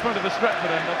it's not in front of the Stretford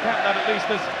end. They'll count that at least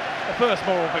as a first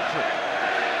moral victory.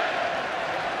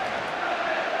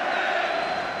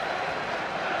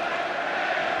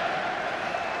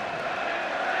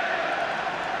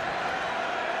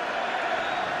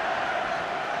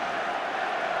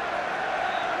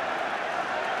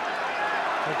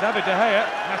 David De Gea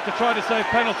has to try to save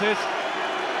penalties,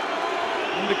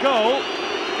 and the goal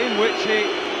in which he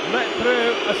let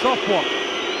through a soft one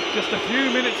just a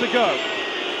few minutes ago.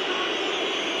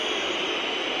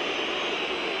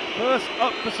 First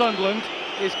up for Sunderland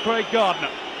is Craig Gardner.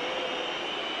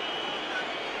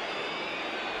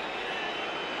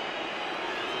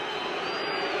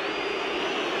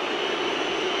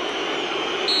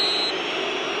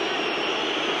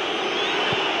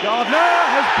 Gardner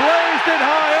has blazed it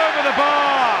high over the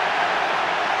bar.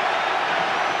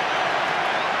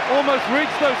 Almost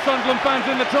reached those Sunderland fans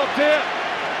in the top tier.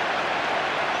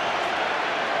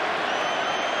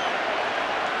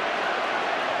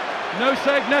 No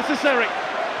save necessary.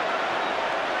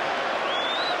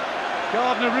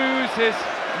 Gardner used his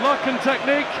luck and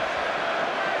technique.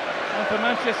 And for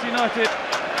Manchester United,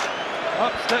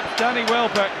 up steps Danny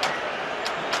Welbeck.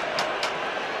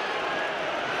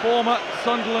 Former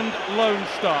Sunderland Lone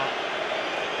Star.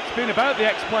 It's been about the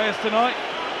ex-players tonight.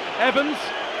 Evans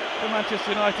for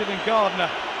Manchester United and Gardner.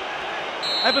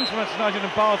 Evans for Manchester United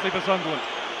and Barnsley for Sunderland.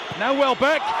 Now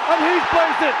Welbeck, and he's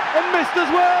placed it and missed as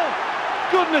well.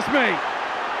 Goodness me.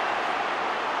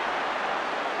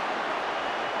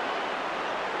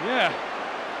 Yeah.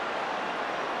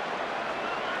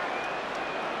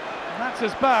 And that's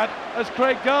as bad as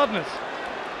Craig Gardner's.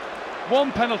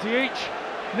 1 penalty each.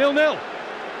 0-0.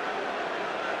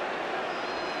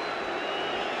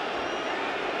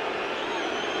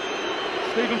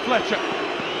 Stephen Fletcher.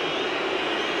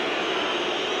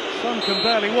 Son can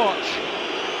barely watch.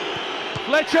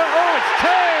 Fletcher, oh, it's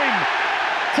tame!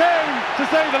 Tame, to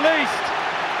say the least.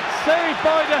 Saved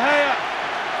by De Gea.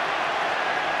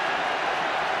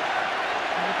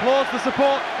 And applauds the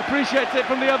support, appreciates it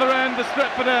from the other end, the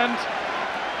Stretford end.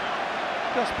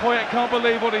 Gus Poyet can't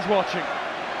believe what he's watching.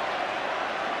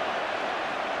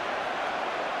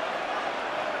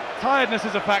 Tiredness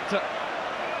is a factor.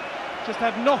 Just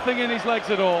had nothing in his legs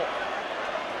at all.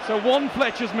 So one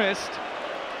Fletcher's missed.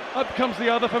 Up comes the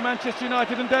other for Manchester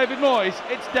United and David Moyes.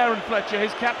 It's Darren Fletcher,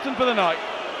 his captain for the night.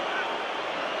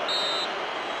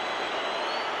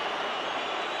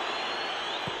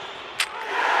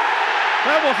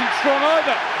 That wasn't strong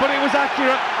either, but it was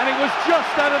accurate and it was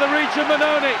just out of the reach of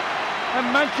Mannone.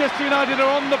 And Manchester United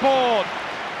are on the board.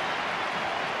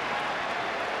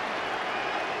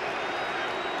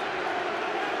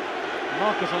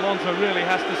 Marcos Alonso really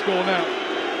has to score now.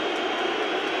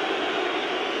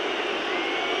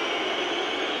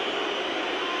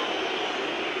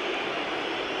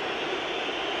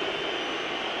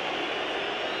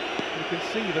 You can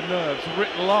see the nerves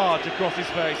writ large across his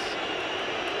face.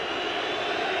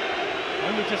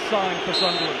 Only just signed for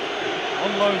Sunderland,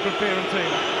 on loan from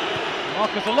Fiorentina.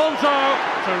 Marcos Alonso,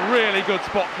 it's a really good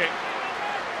spot kick.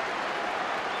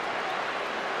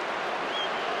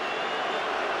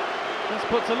 This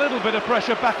puts a little bit of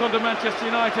pressure back onto Manchester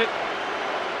United.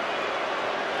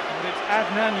 And it's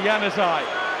Adnan Januzaj,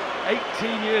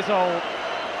 18 years old,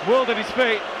 world at his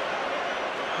feet,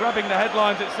 grabbing the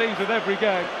headlines it seems with every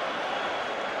game.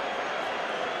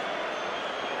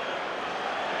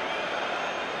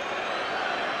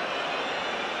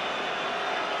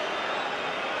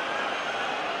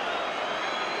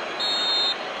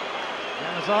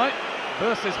 Januzaj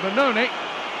versus Mannone.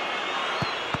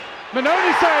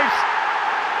 Mannone saves!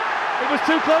 It was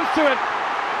too close to it,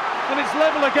 and it's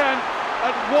level again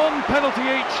at 1 penalty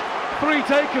each, 3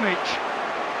 taken each.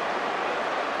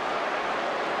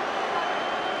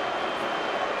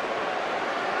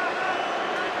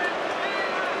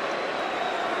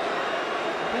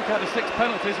 I think out of 6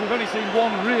 penalties, we've only seen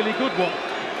 1 really good one.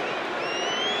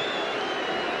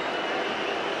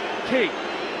 Key.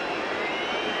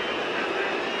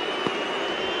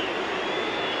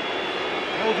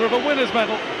 Holder of a winner's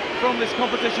medal from this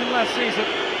competition last season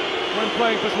when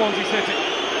playing for Swansea City.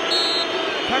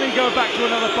 Can he go back to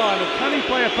another final? Can he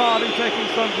play a part in taking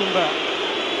Sunderland out?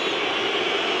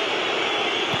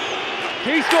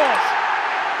 He scores!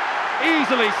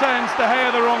 Easily sends De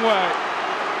Gea the wrong way.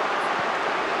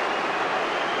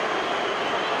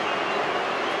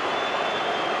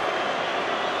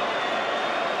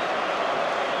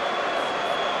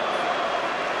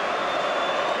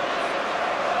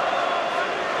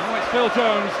 Phil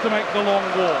Jones to make the long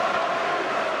walk.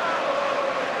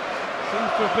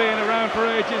 Seems to have been around for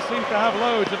ages, seems to have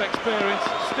loads of experience,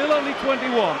 still only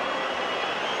 21.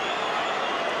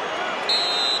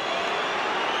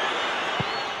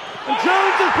 And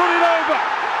Jones has put it over!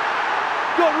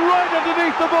 Got right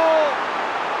underneath the ball!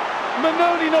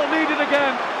 Mannone not needed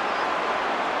again.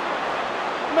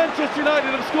 Manchester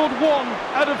United have scored 1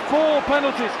 out of 4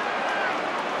 penalties.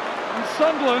 And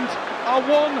Sunderland are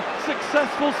 1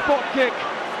 successful spot kick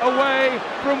away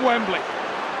from Wembley.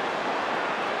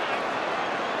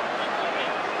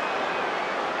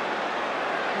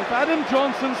 If Adam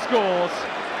Johnson scores,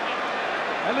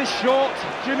 Ellis Short,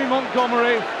 Jimmy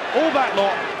Montgomery, all that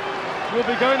lot will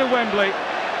be going to Wembley,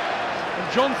 and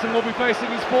Johnson will be facing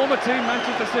his former team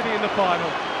Manchester City in the final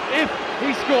if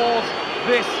he scores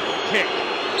this kick.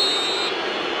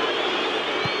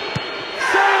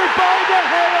 Saved by De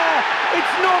Gea!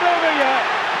 It's not over yet.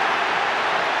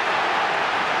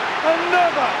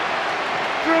 Another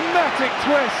dramatic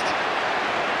twist.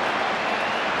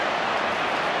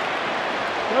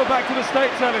 Go back to the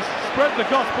States, Ellis. Spread the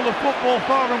gospel of football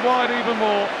far and wide even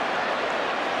more.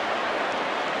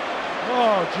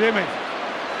 Oh, Jimmy.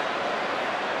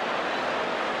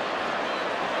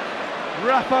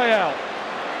 Raphael.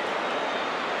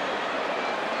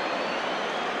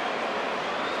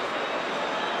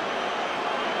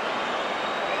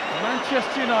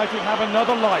 Manchester United have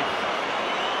another life.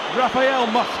 Raphael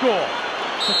must score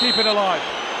to keep it alive.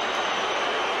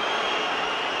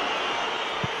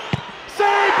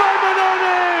 Saved by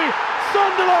Mannone!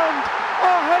 Sunderland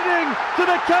are heading to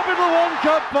the Capital One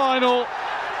Cup final.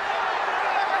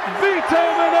 Vito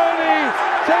Mannone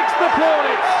takes the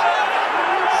plaudits.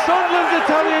 Sunderland's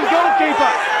Italian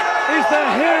goalkeeper is the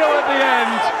hero at the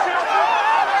end.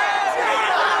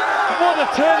 What a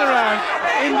turnaround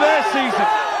in their season.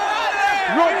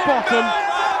 Rock bottom,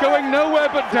 going nowhere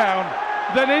but down.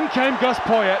 Then in came Gus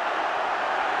Poyet.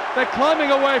 They're climbing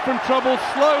away from trouble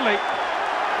slowly.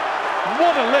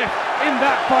 What a lift in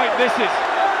that fight this is.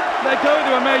 They're going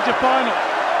to a major final.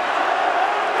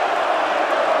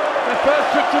 Their first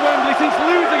trip to Wembley since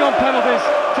losing on penalties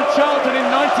to Charlton in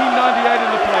 1998 in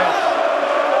the playoffs.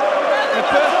 Their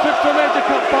first trip to a major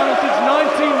cup final since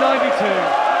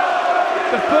 1992.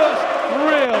 The first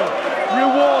real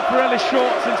reward for Ellis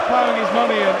Short since ploughing his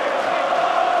money in.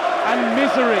 And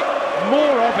misery,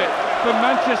 more of it, for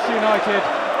Manchester United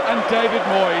and David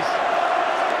Moyes.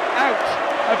 Out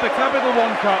of the Capital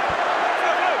One Cup.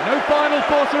 No final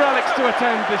for Sir Alex to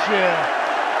attend this year.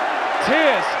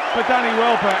 Tears for Danny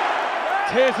Welbeck.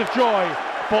 Tears of joy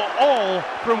for all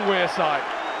from Wearside.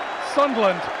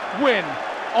 Sunderland win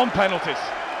on penalties.